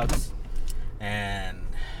Billy Bob's, and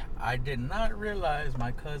I did not realize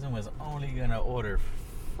my cousin was only gonna order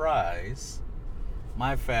fries.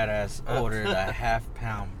 My fat ass ordered a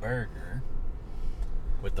half-pound burger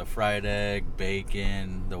with the fried egg,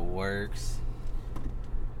 bacon, the works.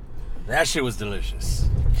 That shit was delicious.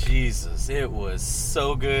 Jesus, it was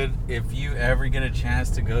so good. If you ever get a chance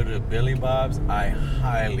to go to Billy Bob's, I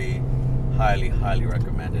highly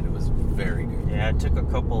recommend it. It was very good. Yeah, I took a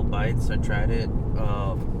couple of bites. I tried it.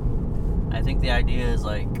 I think the idea is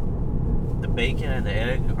like the bacon and the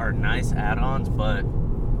egg are nice add-ons, but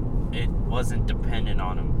it wasn't dependent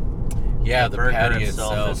on them. Yeah, the burger patty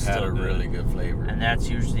itself itself had a really good flavor. And that's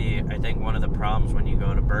usually, I think, one of the problems when you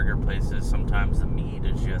go to burger places. Sometimes the meat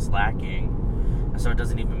is just lacking. And so it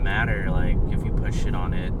doesn't even matter, like, if you put shit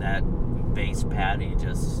on it, that base patty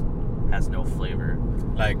just has no flavor.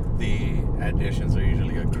 Like, the additions are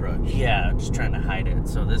usually a crutch. Yeah, just trying to hide it.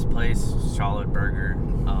 So this place, solid burger.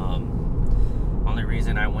 Only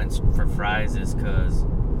reason I went for fries is because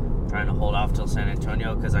I'm trying to hold off till San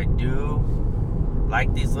Antonio, because I do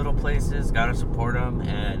like these little places. Gotta support them,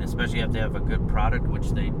 and especially if they have a good product, which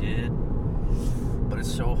they did. But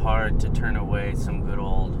it's so hard to turn away some good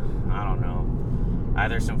old, I don't know,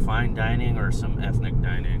 either some fine dining or some ethnic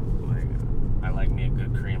dining. Like, I like me a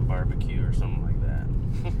good Korean barbecue or something like that.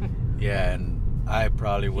 Yeah, and I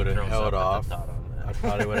probably would have held off. I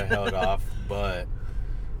probably would have held off, but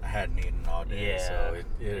I hadn't eaten all day, so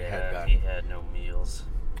it had gotten. He had no meals.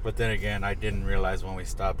 But then again, I didn't realize when we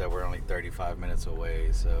stopped that we're only 35 minutes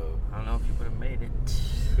away, so I don't know if you would have made it.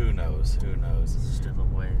 who knows? Still a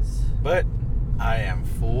ways. But I am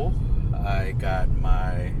full. I got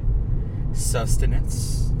my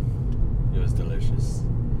sustenance. It was delicious.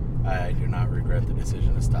 I do not regret the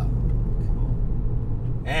decision to stop.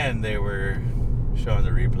 And they were showing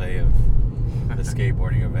the replay of the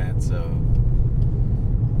skateboarding event, so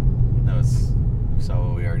that was, we saw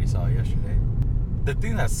what we already saw yesterday. The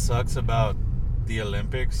thing that sucks about the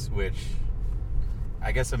Olympics, which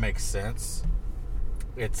I guess it makes sense,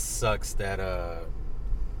 it sucks that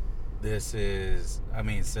this is, I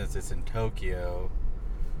mean, since it's in Tokyo,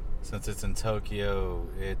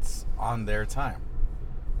 it's on their time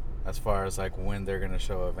as far as like when they're gonna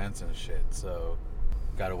show events and shit. So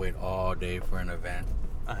gotta wait all day for an event.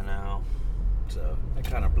 I know. So it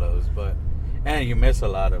kind of blows, and you miss a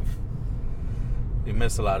lot of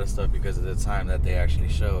stuff because of the time that they actually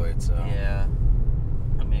show it. So Yeah.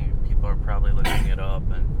 I mean, people are probably looking it up,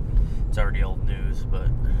 and it's already old news, but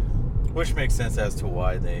which makes sense as to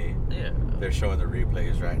why they're showing the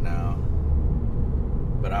replays right now.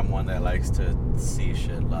 But I'm one that likes to see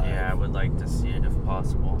shit live. Yeah, I would like to see it if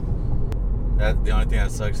possible. The only thing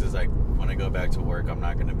that sucks is like when I go back to work, I'm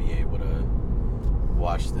not gonna be able to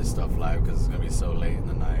watch this stuff live because it's gonna be so late in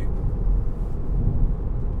the night.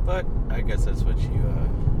 But I guess that's what you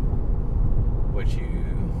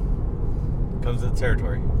comes with the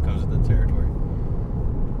territory.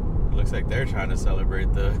 It looks like they're trying to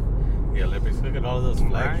celebrate the Olympics. Look at all of those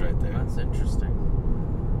flags right there. That's interesting.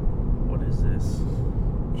 What is this?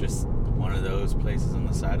 Just one of those places on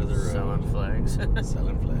the side of the road. Selling flags.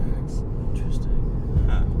 Selling flags. Interesting.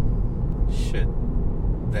 Huh. Shit.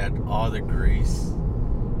 That all the grease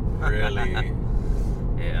really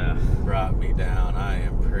Yeah. brought me down. I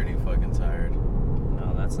am pretty fucking tired.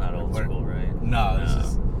 No, that's not old school, right? No, this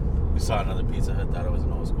is. We saw another Pizza Hut. Thought it was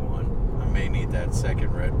an old school one. I may need that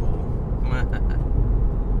second Red Bull.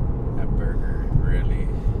 That burger, really.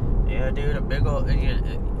 Yeah, dude, a big old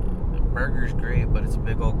burger's great, but it's a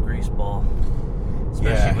big old grease ball,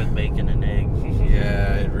 especially with bacon and egg.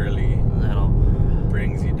 Yeah, it really That'll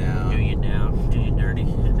brings you down. do you dirty.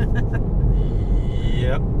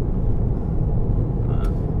 Yep.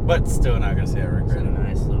 But still not gonna say I It's regret a it.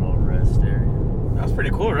 nice little rest area. That was pretty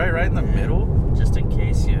cool, right? Right in the middle. Just in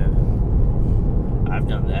case I've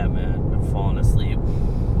done that, man. Been falling asleep.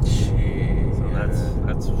 Jeez. So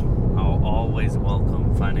that's I'll always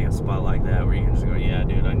welcome finding a spot like that where you can just go, yeah,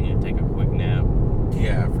 dude, I need to take a quick nap.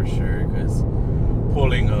 Yeah, for sure. Because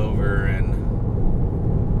pulling over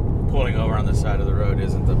on the the side of the road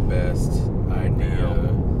isn't the best idea.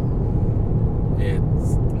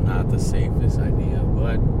 It's not the safest idea,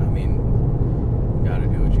 but I mean, you gotta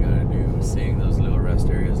do what you gotta do. Seeing those little rest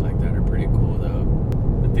areas like that are pretty cool, though.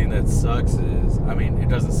 The thing that sucks is, I mean, it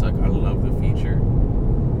doesn't suck. I love the feature.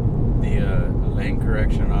 The lane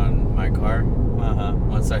correction on my car.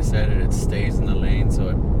 Once I set it, it stays in the lane, so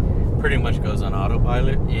it pretty much goes on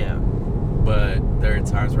autopilot. Yeah. But there are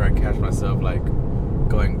times where I catch myself like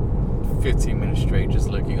going 15 minutes straight just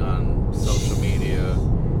looking on social media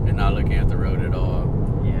and not looking at the road at all.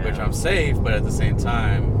 Yeah. Which I'm safe, but at the same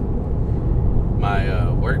time, my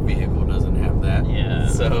work vehicle doesn't have that. Yeah.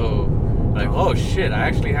 So, like, oh shit, I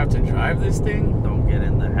actually have to drive this thing? Don't get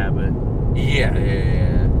in the habit. Yeah.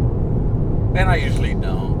 And I usually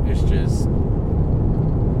don't. It's just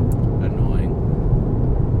annoying.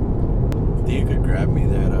 I think you could grab me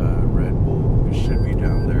that Red Bull. It should be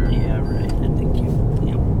down there. Yeah, right. Thank you.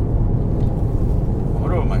 Yep. I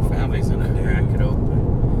wonder what my family's gonna do. Crack it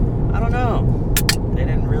open. I don't know. They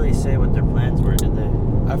didn't really say what their plans were, did they?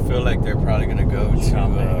 I feel like they're probably gonna go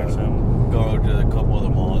Shopping or to something. go to a couple of the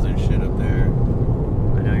malls and shit up there.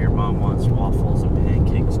 I know your mom wants waffles and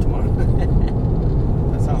pancakes tomorrow.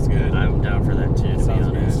 That sounds good. I'm down for that too, to be Sounds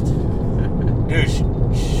honest. Dude,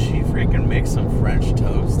 she freaking makes some French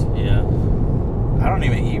toast. Yeah. I don't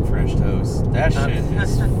even eat French toast. That shit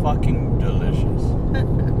is fucking delicious.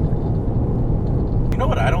 You know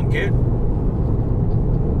what I don't get?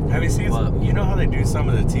 Have you seen? What? You know how they do some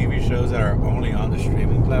of the TV shows that are only on the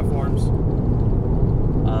streaming platforms?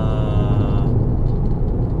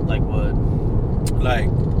 Like what? Like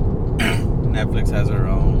Netflix has their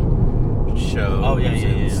own show. Oh,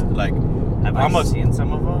 yeah. Like Have I almost seen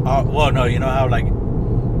some of them? well, no, you know how like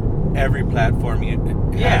every platform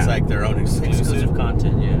has like their own exclusive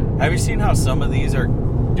content. Yeah. Have you seen how some of these are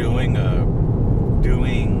doing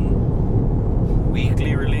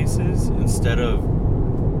weekly releases instead of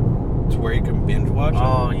to where you can binge watch them?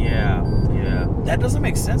 Oh yeah. That doesn't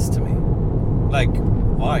make sense to me. Like,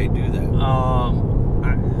 why do that?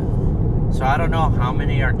 So I don't know how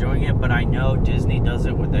many are doing it, but I know Disney does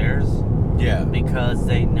it with theirs Yeah. because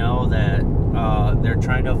they know that they're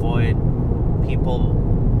trying to avoid people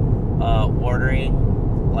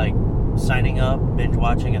ordering, like signing up, binge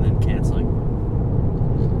watching, and then canceling.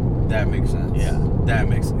 That makes sense. Yeah. That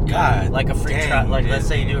makes sense. God. Like a free dang, trial. Like let's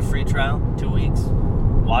say you Disney. do a free trial, 2 weeks.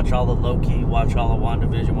 Watch all the Loki, watch all the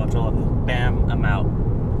WandaVision, watch all the bam, I'm out.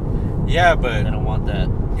 Yeah, but I don't want that.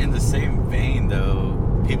 in the same vein, though,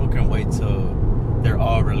 people can wait till they're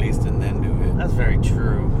all released and then do it. That's very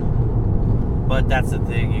true. But that's the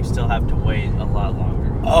thing, you still have to wait a lot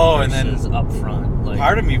longer. Oh, and then versus up front. Like,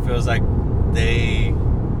 part of me feels like they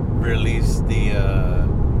released the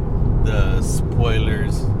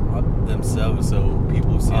spoilers themselves, so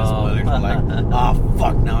people see the spoilers and like, oh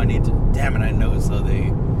fuck, now I need to. Damn it, I know. So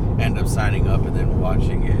they end up signing up and then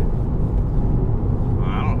watching it.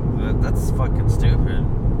 I don't. That's fucking stupid.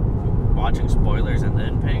 Watching spoilers and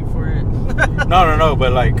then paying for it. No,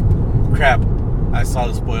 but like, crap. I saw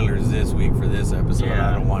the spoilers this week for this episode. Yeah.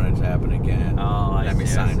 I don't want it to happen again. Oh, I Let me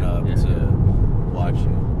see, I sign see. up Yeah. to watch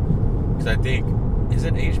it. Because I think, is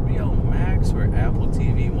it HBO Max or Apple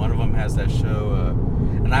TV? One of them has that show,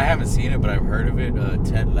 and I haven't seen it, but I've heard of it.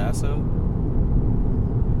 Ted Lasso.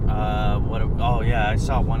 Oh yeah, I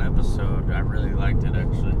saw one episode. I really liked it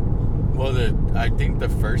actually. Well, I think the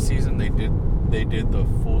first season they did the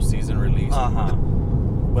full season release.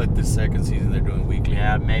 But the second season they're doing weekly.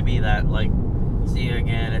 Yeah, maybe that like. See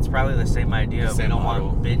again, it's probably the same idea. The same we don't model.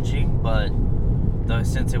 want binging, but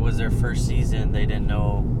since it was their first season, they didn't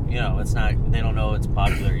know. You know, it's not. They don't know it's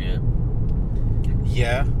popular yet.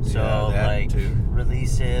 Yeah. So yeah, that like, too.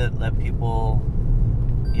 release it, let people,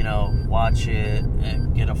 watch it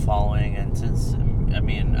and get a following. And since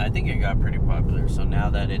I think it got pretty popular, so now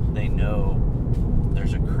that they know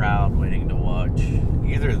there's a crowd waiting to watch.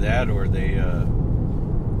 Either that or they.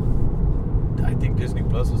 I think Disney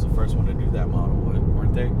Plus was the first one to do that model,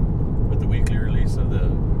 weren't they? With the weekly release of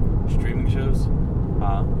the streaming shows.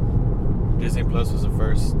 Disney Plus was the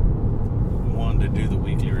first one to do the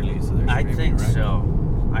weekly release of their streaming, I think right?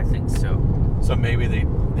 so. I think so. So maybe they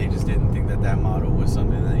just didn't think that model was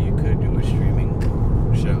something that you could do with streaming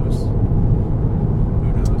shows.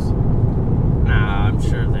 Who knows? Nah, I'm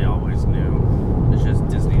sure they always knew. It's just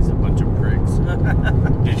Disney's a bunch of pricks.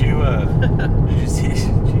 Did you see?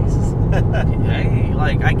 Jesus. Hey,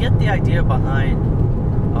 like, I get the idea behind,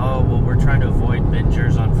 we're trying to avoid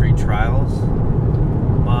bingers on free trials,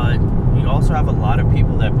 but you also have a lot of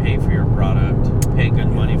people that pay for your product, pay good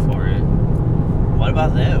money for it. What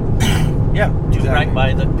about them? Yeah. Do right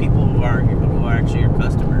by the people who are actually your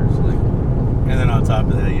customers. Like, And then on top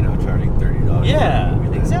of that, you know, charging $30. Yeah, for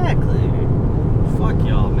that. exactly. Fuck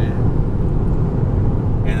y'all, man.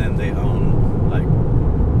 And then they own like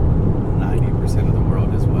 90% of the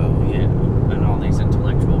world as well. Yeah, and all these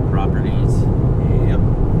intellectual properties. Yep.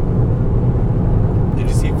 Did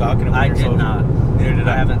you see Falcon and I Winter did Soldier? not. Neither did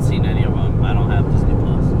I. I haven't seen any of them. I don't have Disney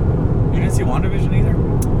Plus. You didn't see WandaVision either?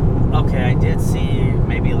 Okay, I did see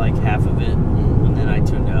maybe like half of it, and then I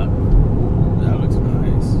tuned out. That looks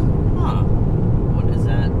nice. Huh? What is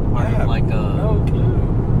that? Part Yeah, of like no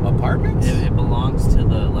clue. Apartments? It belongs to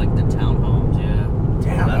the townhomes. Yeah.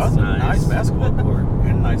 Damn, that's that's a nice basketball court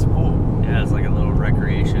and a nice pool. Yeah, it's like a little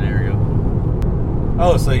recreation area.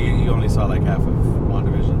 Oh, so you only saw like half of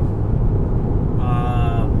WandaVision?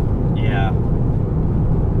 Yeah.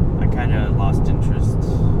 I kind of lost interest.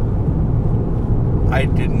 I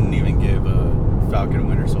didn't even give Falcon and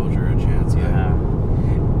Winter Soldier a chance yet. Yeah.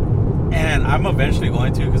 And I'm eventually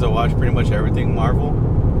going to because I watch pretty much everything Marvel.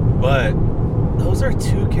 But those are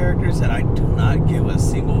two characters that I do not give a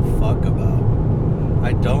single fuck about.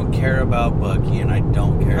 I don't care about Bucky and I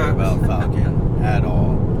don't care about Falcon at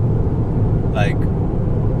all. Like,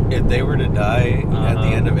 if they were to die at the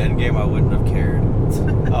end of Endgame, I wouldn't have cared.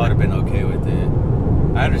 I would have been okay with it.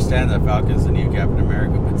 I understand that Falcon's the new Captain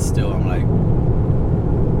America, but still, I'm like,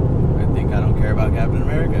 I think I don't care about Captain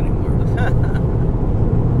America anymore.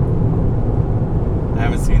 I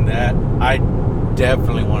haven't seen that. I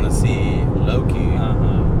definitely want to see Loki.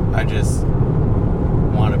 I just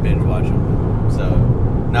want to binge watch them. So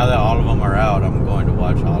now that all of them are out, I'm going to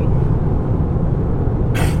watch all of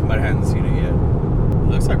them. But I haven't seen it yet. It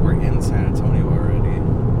looks like we're in San Antonio already.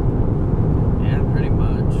 Yeah, pretty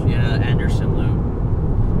much. Yeah, Anderson Loop.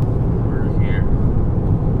 We're here.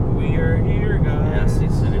 We are here, Yeah, guys. see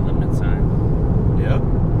city limit sign. Yep.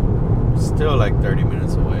 Still like 30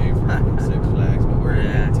 minutes away from Six Flags, but we're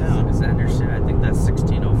Yeah, in town. it's Anderson. I think that's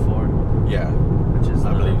 1604, Yeah. which is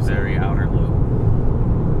I the believe so. very outer loop.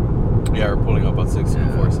 Yeah, we're pulling up on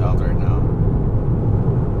 1604 Yeah. South right now.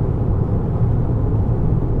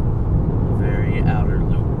 Very outer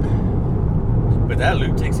loop. But that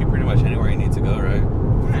loop takes you pretty much anywhere you need to go, right?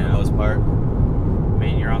 For the most part. I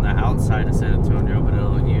mean, you're on the outside of San Antonio, but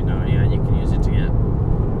it'll, you can use it to get.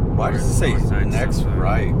 Why does it say north side, next south side.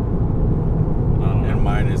 right? I don't And know.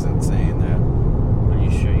 mine isn't saying that. Are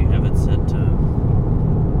you sure you have it set to?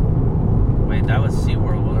 Wait, that was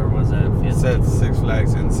SeaWorld, or was that? It said Six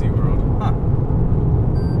Flags and SeaWorld. Huh.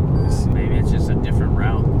 Let me see. Maybe it's just a different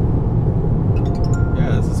route.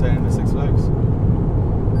 Yeah, this is heading to Six Flags.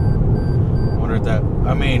 Wonder if that.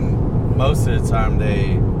 I mean, most of the time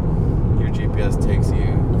your GPS takes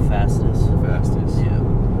you The fastest. the fastest. Yeah.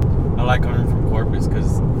 I like coming from Corpus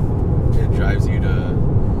because it drives you to.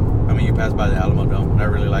 I mean, you pass by the Alamo Dome, and I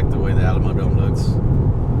really like the way the Alamo Dome looks.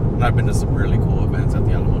 And I've been to some really cool events at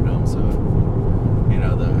the Alamo Dome, so you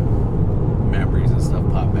know the memories and stuff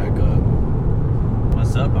pop back up.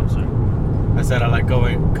 What's up? I'm sorry. I said I like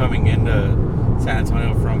coming into San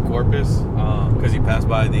Antonio from Corpus because you pass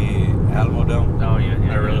by the Alamo Dome. Oh yeah.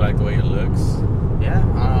 I really like the way it looks. Yeah.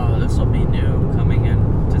 Oh, this will be new coming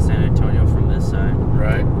in to San Antonio from this side.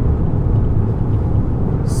 Right.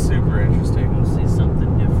 Super interesting. We'll see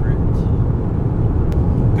something different.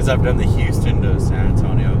 Because I've done the Houston to San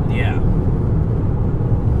Antonio. Yeah.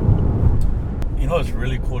 You know what's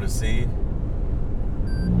really cool to see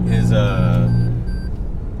is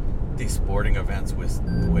these sporting events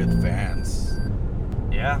with fans.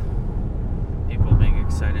 Yeah. People being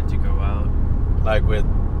excited to go out. Like with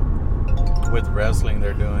wrestling,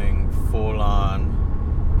 they're doing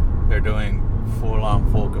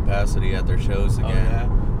full capacity at their shows again.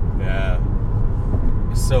 Oh, Yeah.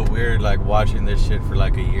 It's so weird, like watching this shit for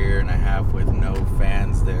like a year and a half with no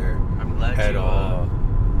fans there I'm glad at all.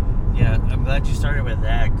 Yeah, I'm glad you started with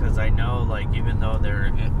that because I know, like, even though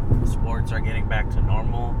sports are getting back to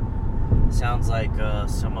normal, sounds like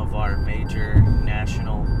some of our major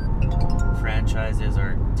national franchises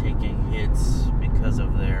are taking hits because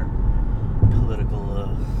of their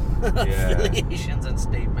political affiliations and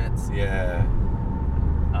statements. Yeah.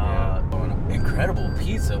 Incredible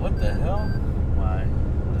pizza. What the hell? Why?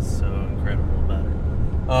 What is so incredible about it?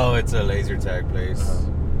 Oh, it's a laser tag place.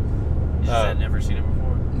 You just had never seen it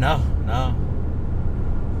before? No.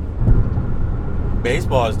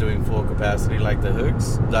 Baseball is doing full capacity, like the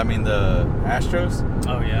Astros.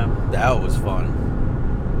 Oh, yeah. That was fun.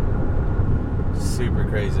 Super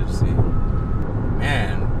crazy to see.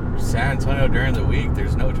 Man, San Antonio during the week,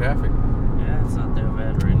 there's no traffic. Yeah, it's not that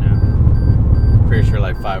bad right now. Pretty sure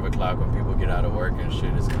like 5 o'clock when people get out of work and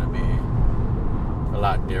shit is gonna be a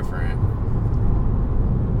lot different.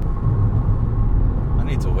 I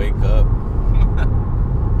need to wake up.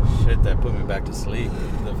 shit that put me back to sleep.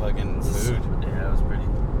 The fucking food. Yeah, it was pretty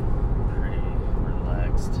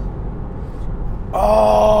relaxed.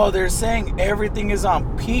 Oh, they're saying everything is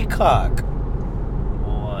on Peacock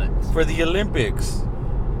What? for the Olympics.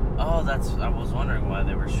 Oh, I was wondering why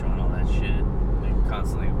they were showing all that shit. They're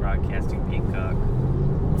constantly broadcasting Peacock.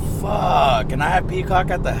 Fuck, and I have Peacock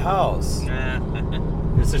at the house.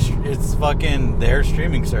 It's fucking their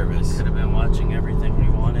streaming service. Could have been watching everything we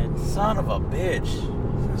wanted. Son of a bitch.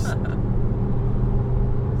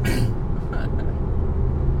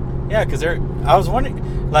 Yeah, because I was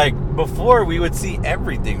wondering, like, before we would see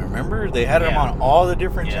everything, remember? They had them on all the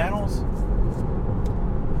different channels.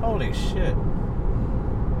 Holy shit.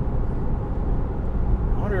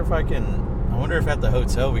 I wonder if at the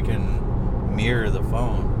hotel we can mirror the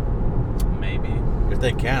phone. Maybe. If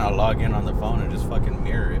they can, I'll log in on the phone and just fucking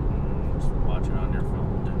mirror it. Just watch it on your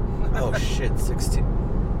phone, dude. Oh shit, 16.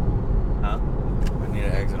 Huh? I need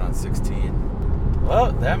to exit on 16.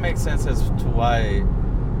 Well, that makes sense as to why.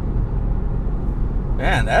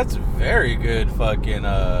 Man, that's very good fucking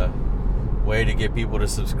way to get people to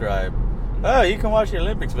subscribe. Oh, you can watch the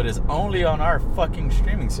Olympics, but it's only on our fucking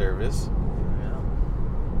streaming service. Yeah.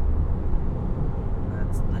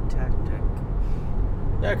 That's the tactic.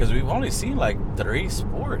 Yeah, because we've only seen like 3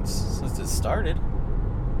 sports since it started.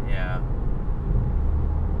 Yeah.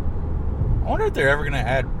 I wonder if they're ever going to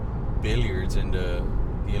add billiards into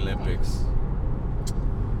the Olympics.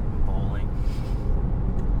 Bowling.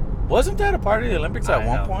 Wasn't that a part of the Olympics at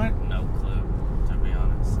one point? No clue, to be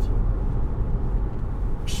honest.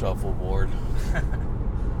 Shuffleboard.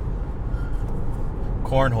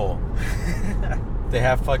 Cornhole. They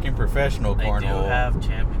have fucking professional cornhole. They do have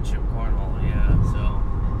championship cornhole, yeah, so.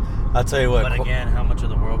 I'll tell you what. But again, how much of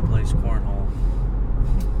the world plays cornhole?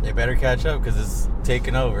 They better catch up because it's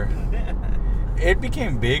taking over. It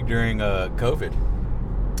became big during COVID.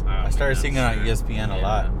 I started seeing it on ESPN a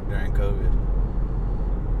lot during COVID.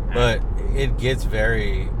 But it gets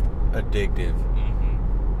very addictive.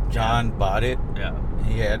 Mm-hmm. John bought it. Yeah.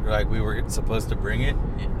 He had, like, we were supposed to bring it.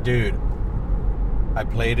 Yeah. Dude, I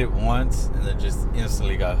played it once and then just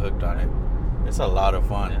instantly got hooked on it. It's a lot of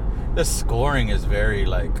fun. Yeah. The scoring is very,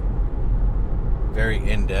 like, very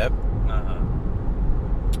in-depth. Uh-huh.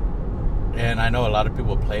 And I know a lot of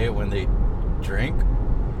people play it when they drink.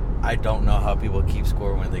 I don't know how people keep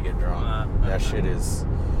score when they get drunk. That shit is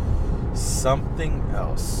something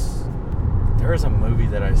else. There was a movie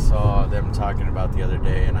that I saw them talking about the other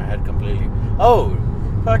day, and I had completely... Oh,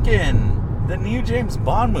 fucking the new James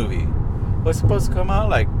Bond movie was supposed to come out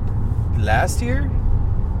like last year,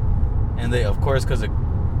 and they, of course, because of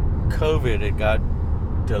COVID, it got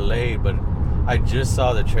delayed. But I just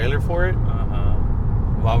saw the trailer for it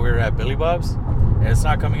while we were at Billy Bob's, and it's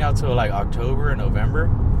not coming out till like October or November.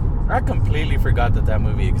 I completely forgot that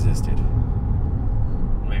movie existed.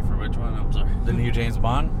 Wait, for which one? I'm sorry. The new James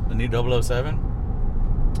Bond? The new 007?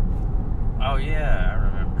 Oh, yeah, I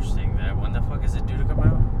remember seeing that. When the fuck is it due to come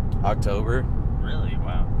out? October. Really?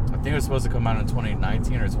 Wow. I think it was supposed to come out in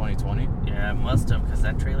 2019 or 2020. Yeah, it must have, because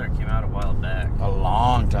that trailer came out a while back. A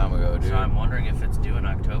long time ago, dude. So I'm wondering if it's due in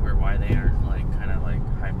October, why they aren't, like, kind of, like,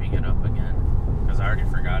 hyping it up again. Because I already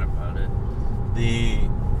forgot about it.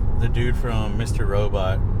 The dude from Mr.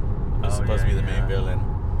 Robot was supposed to be the main villain.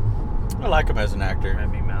 I like him as an actor.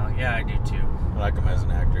 Rami Malek. Yeah, I do too. I like him as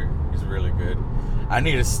an actor. He's really good. I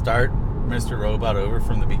need to start Mr. Robot over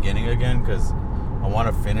from the beginning again because I want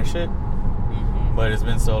to finish it. Mm-hmm. But it's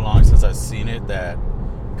been so long since I've seen it that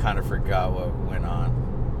I kind of forgot what went on.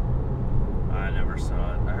 I never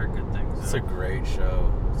saw it. I heard good things. It's a great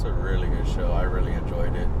show. It's a really good show. I really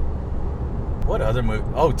enjoyed it. What other movie?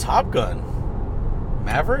 Oh, Top Gun.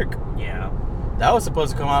 Maverick? Yeah. That was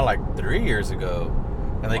supposed to come out like 3 years ago.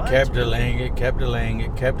 And they kept delaying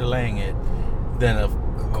it. Then, of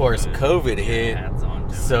course, COVID hit.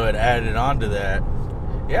 So it added on to that.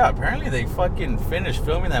 Yeah, apparently they fucking finished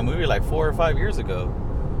filming that movie like 4 or 5 years ago.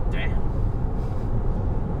 Damn.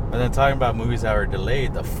 And then talking about movies that were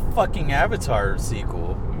delayed, the fucking Avatar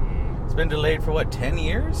sequel. It's been delayed for what, 10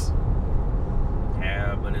 years?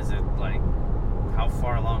 Yeah, but is it like, how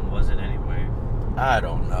far along was it anyway? I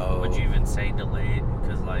don't know. Would you even say delayed?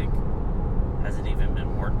 Because, like, has it even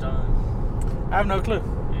been worked on? I have no clue.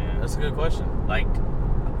 Yeah. That's a good question. Like,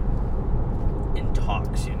 in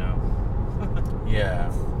talks, you know?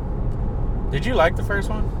 Yeah. Did you like the first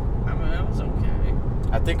one? I mean, it was okay.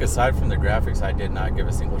 I think aside from the graphics, I did not give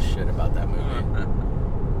a single shit about that movie.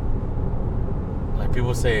 Like,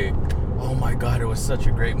 people say, oh my god, it was such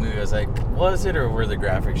a great movie. I was like, was it, or were the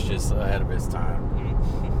graphics just ahead of its time?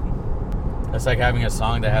 It's like having a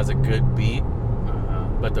song that has a good beat,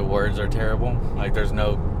 but the words are terrible. Like, there's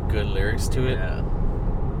no good lyrics to it. Yeah.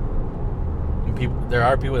 And there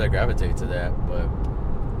are people that gravitate to that, but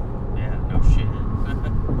Yeah, no shit.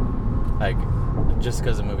 like just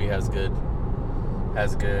because the movie has good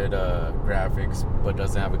graphics but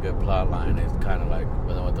doesn't have a good plot line, it's kind of like,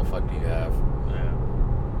 well, then what the fuck do you have? Yeah.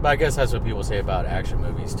 But I guess that's what people say about action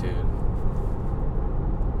movies too.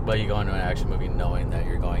 But you go into an action movie knowing that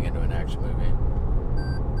you're going into an action movie.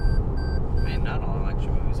 I mean, not all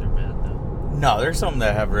action movies are bad, though. No, there's some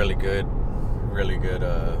that have really good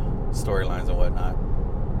storylines and whatnot.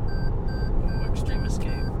 Ooh, Extreme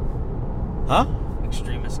Escape. Huh?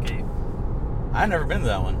 Extreme Escape. I've never been to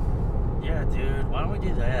that one. Yeah, dude. Why don't we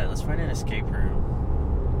do that? Let's find an escape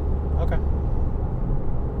room. Okay.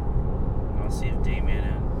 I'll see if Damien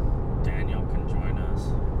and Daniel can join us.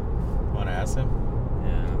 Want to ask him?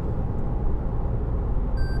 Yeah.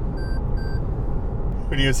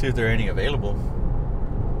 We need to see if there are any available.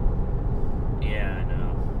 Yeah, I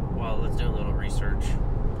know. Well, let's do a little research.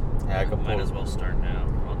 Yeah, I could Might as pull. well start now.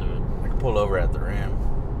 I'll do it. I could pull over at the rim.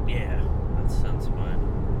 Yeah, that sounds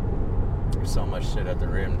fine. There's so much shit at the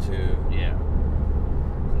rim too. Yeah.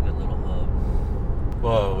 It's a good little hub.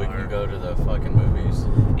 Whoa, we can go to the fucking movies.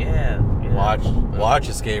 Yeah. Watch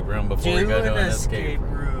Escape Room before we go to an escape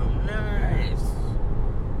room. Nice.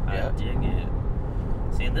 Yeah. I dig it.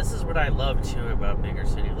 See, and this is what I love too about bigger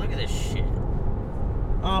cities. Look at this shit.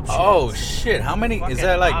 Options. Oh shit! How many? Fucking Is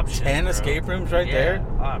that like options, 10 bro. escape rooms right Yeah, there?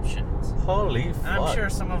 Options. Holy fuck! I'm sure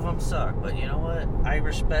some of them suck, but you know what? I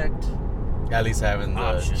respect At least having the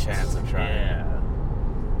options. chance of trying. Yeah.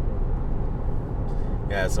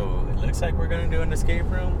 Yeah. So it looks like we're gonna do an escape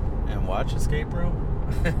room and watch Escape Room.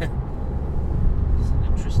 It's an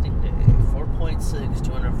interesting day. 4.6,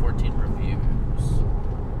 214 reviews.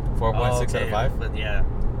 4.6 out of 5. But yeah,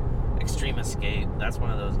 Extreme Escape. That's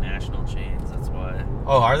one of those national chains. That's why.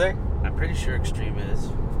 Oh, are they? I'm pretty sure Extreme is.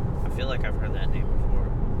 I feel like I've heard that name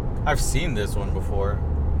before. I've seen this one before.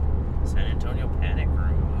 San Antonio Panic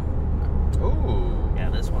Room. Ooh. Yeah,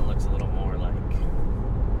 this one looks a little more like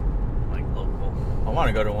local. I want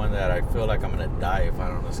to go to one that I feel like I'm gonna die if I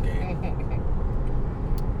don't escape.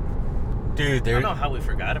 Dude, I don't know how we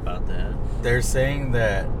forgot about that. they're saying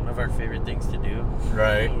that, One of our favorite things to do.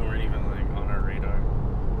 right? We weren't even like on our radar.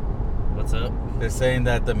 What's up? They're saying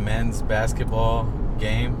that the men's basketball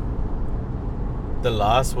game, the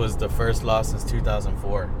loss was the first loss since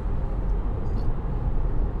 2004.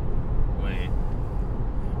 Wait.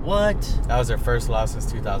 What? That was their first loss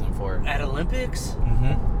since 2004. At Olympics?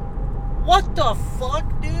 Mm-hmm. What the fuck,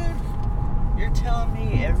 dude? You're telling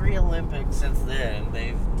me every Olympic since then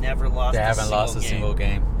they've never lost They a haven't lost a single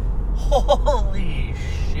game, Holy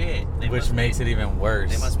shit. which makes it even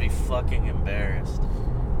worse. They must be fucking embarrassed.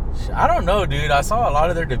 I don't know, dude. I saw a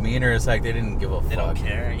lot of their demeanor. It's like they didn't give a fuck. They don't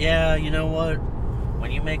care. Yeah, you know what?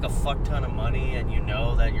 When you make a fuck ton of money and you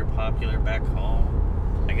know that you're popular back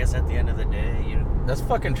home, I guess at the end of the day, That's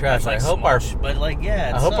fucking trash. that's like I hope small our but like, yeah,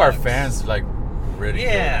 it I hope our sucks. fans like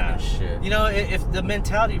ridicule Yeah. and shit. You know, if the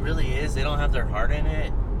mentality really is they don't have their heart in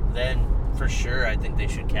it, then for sure I think they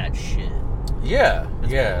should catch shit. Yeah,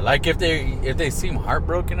 yeah. Like if they seem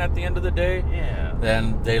heartbroken at the end of the day, Yeah.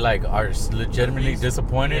 then they like are legitimately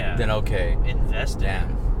disappointed. Yeah. Then okay, Invest in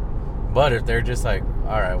damn. But if they're just like,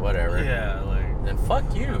 all right, whatever, it. Yeah, like then fuck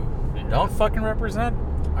you. Yeah. Don't fucking represent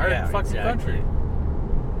our fucking country.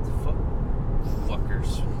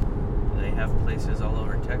 Fuckers. They have places all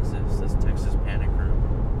over Texas. This Texas Panic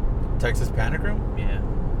Room. Texas Panic Room. Yeah.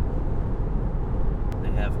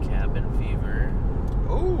 They have Cabin Fever.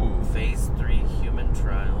 Ooh, Phase 3 human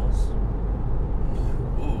trials.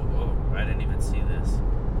 Ooh, I didn't even see this.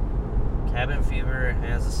 Cabin Fever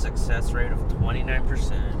has a success rate of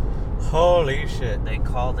 29%. holy shit. They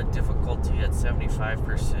call the difficulty at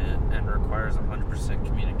 75% and requires 100%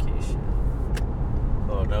 communication.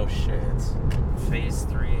 Oh no shit. Phase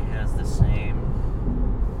 3 has the same.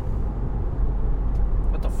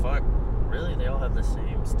 What the fuck? Really? They all have the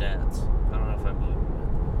same stats. I don't know if I believe it.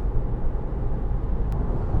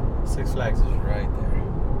 Six Flags is right there.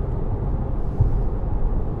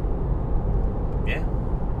 Yeah.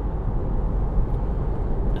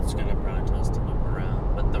 It's gonna probably tell us to look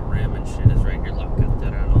around, but the rim and shit is right here, La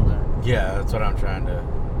Cantera and all that. Yeah, that's what I'm trying to.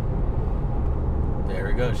 There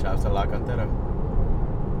we go. Shouts to La Cantera.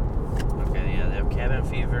 Okay, yeah, they have Cabin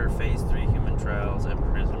Fever, Phase 3 human trials, and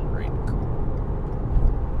Prison Break.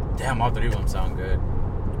 Damn, all three of them sound good.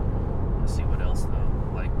 Let's see what else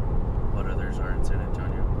though. Like, what others are in San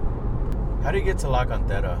Antonio? How do you get to La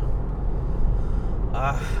Cantera?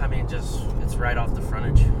 I mean, just it's right off the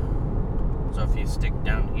frontage. So if you stick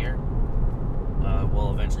down here,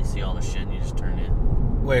 we'll eventually see all the shit, and you just turn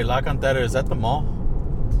in. Wait, La Cantera, is that the mall?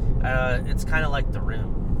 It's kind of like the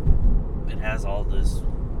Rim. It has all this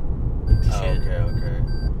shit. Okay.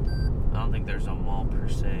 I don't think there's a mall per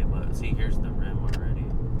se, but see, here's the Rim already.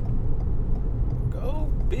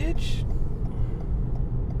 Go, bitch.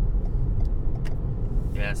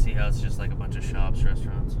 Yeah, see how it's just like a bunch of shops,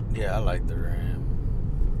 restaurants? Yeah, I like the Ram.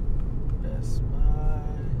 Best Buy.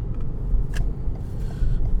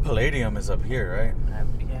 Palladium is up here, right?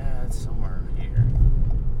 Yeah, it's somewhere here.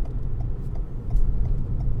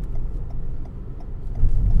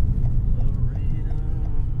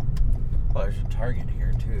 Oh, there's a Target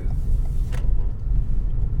here, too.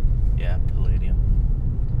 Yeah, Palladium.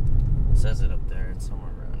 It says it up there. It's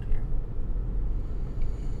somewhere around here.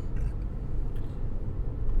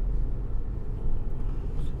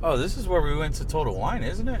 Oh, this is where we went to Total Wine,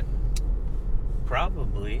 isn't it?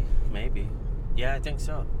 Probably. Maybe. Yeah, I think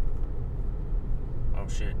so. Oh,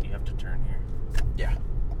 shit. You have to turn here. Yeah.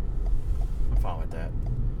 I'm fine with that.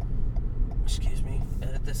 Excuse me.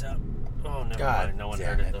 Edit this out. Oh, never God mind. No one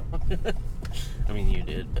damn heard it, though. I mean, you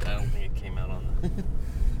did, but I don't think it came out on the...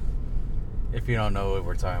 If you don't know what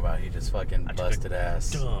we're talking about, he just fucking busted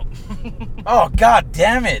ass. Dump. Oh, god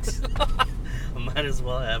damn it! I might as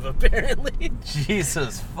well have, apparently.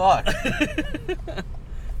 Jesus fuck.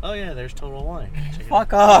 Oh, yeah, there's Total Wine. Check it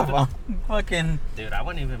Fuck out. off. I'm fucking... Dude, I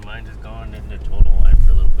wouldn't even mind just going into Total Wine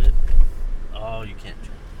for a little bit. Oh, you can't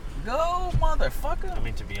drink. Go, motherfucker. I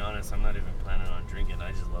mean, to be honest, I'm not even planning on drinking.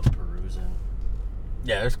 I just love perusing.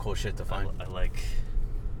 Yeah, there's cool shit to I, find. I like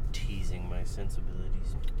teasing my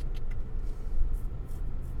sensibilities.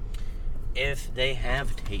 If they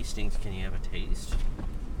have tastings, can you have a taste?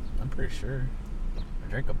 I'm pretty sure. I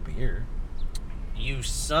drank a beer. You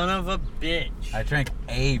son of a bitch. I drank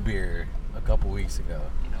a beer a couple weeks ago.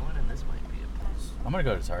 You know what? And this might be a place. I'm gonna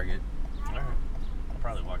go to Target. Alright. I'll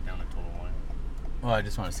probably walk down to Total Wine. Well, I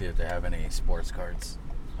just want to see if they have any sports cards.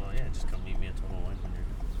 Well, yeah, just come meet me at Total Wine when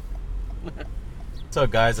you're done. So,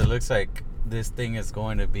 guys, it looks like this thing is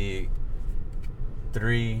going to be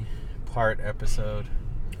 3-part episode.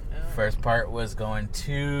 First part was going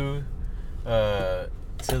to the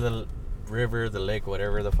river, the lake,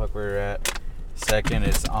 whatever the fuck we're at. Second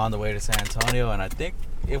is on the way to San Antonio, and I think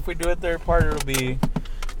if we do a third part, it'll be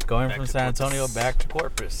going Back from to San Antonio Corpus. back to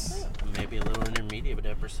Corpus. Maybe a little intermediate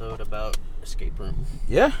episode about escape room.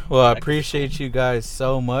 Yeah, well, I appreciate you guys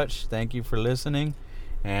so much. Thank you for listening,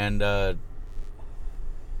 and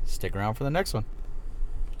stick around for the next one.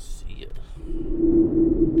 See ya.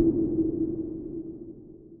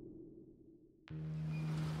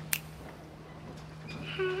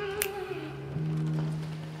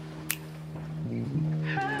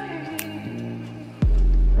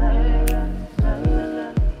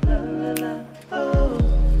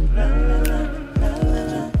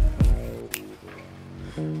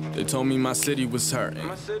 They told me my city was hurting,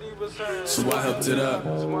 so I helped it up.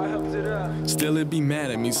 Still it be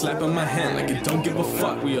mad at me, slapping my hand like it don't give a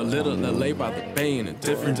fuck. We a little LA by the bay in a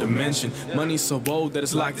different dimension. Money so old that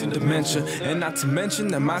it's locked in dementia. And not to mention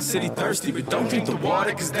that my city thirsty, but don't drink the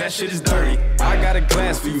water cause that shit is dirty. I got a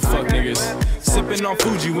glass for you fuck niggas, sipping on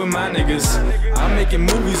Fuji with my niggas. I'm making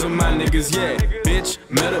movies with my niggas, yeah. Bitch,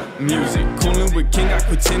 meta music, coolin' with King, I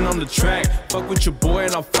quit 10 on the track. Fuck with your boy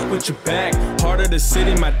and I'll fuck with your back. Heart of the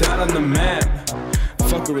city, my dot on the map.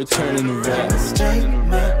 Fuck a return in the rap. Mistake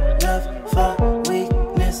my love for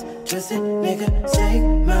weakness. Twisted nigga, take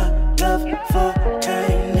my love for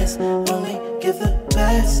kindness. Only give the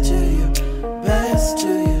best to you, best to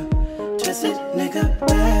you. Twisted nigga,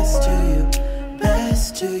 best to you,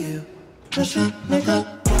 best to you. Twisted nigga.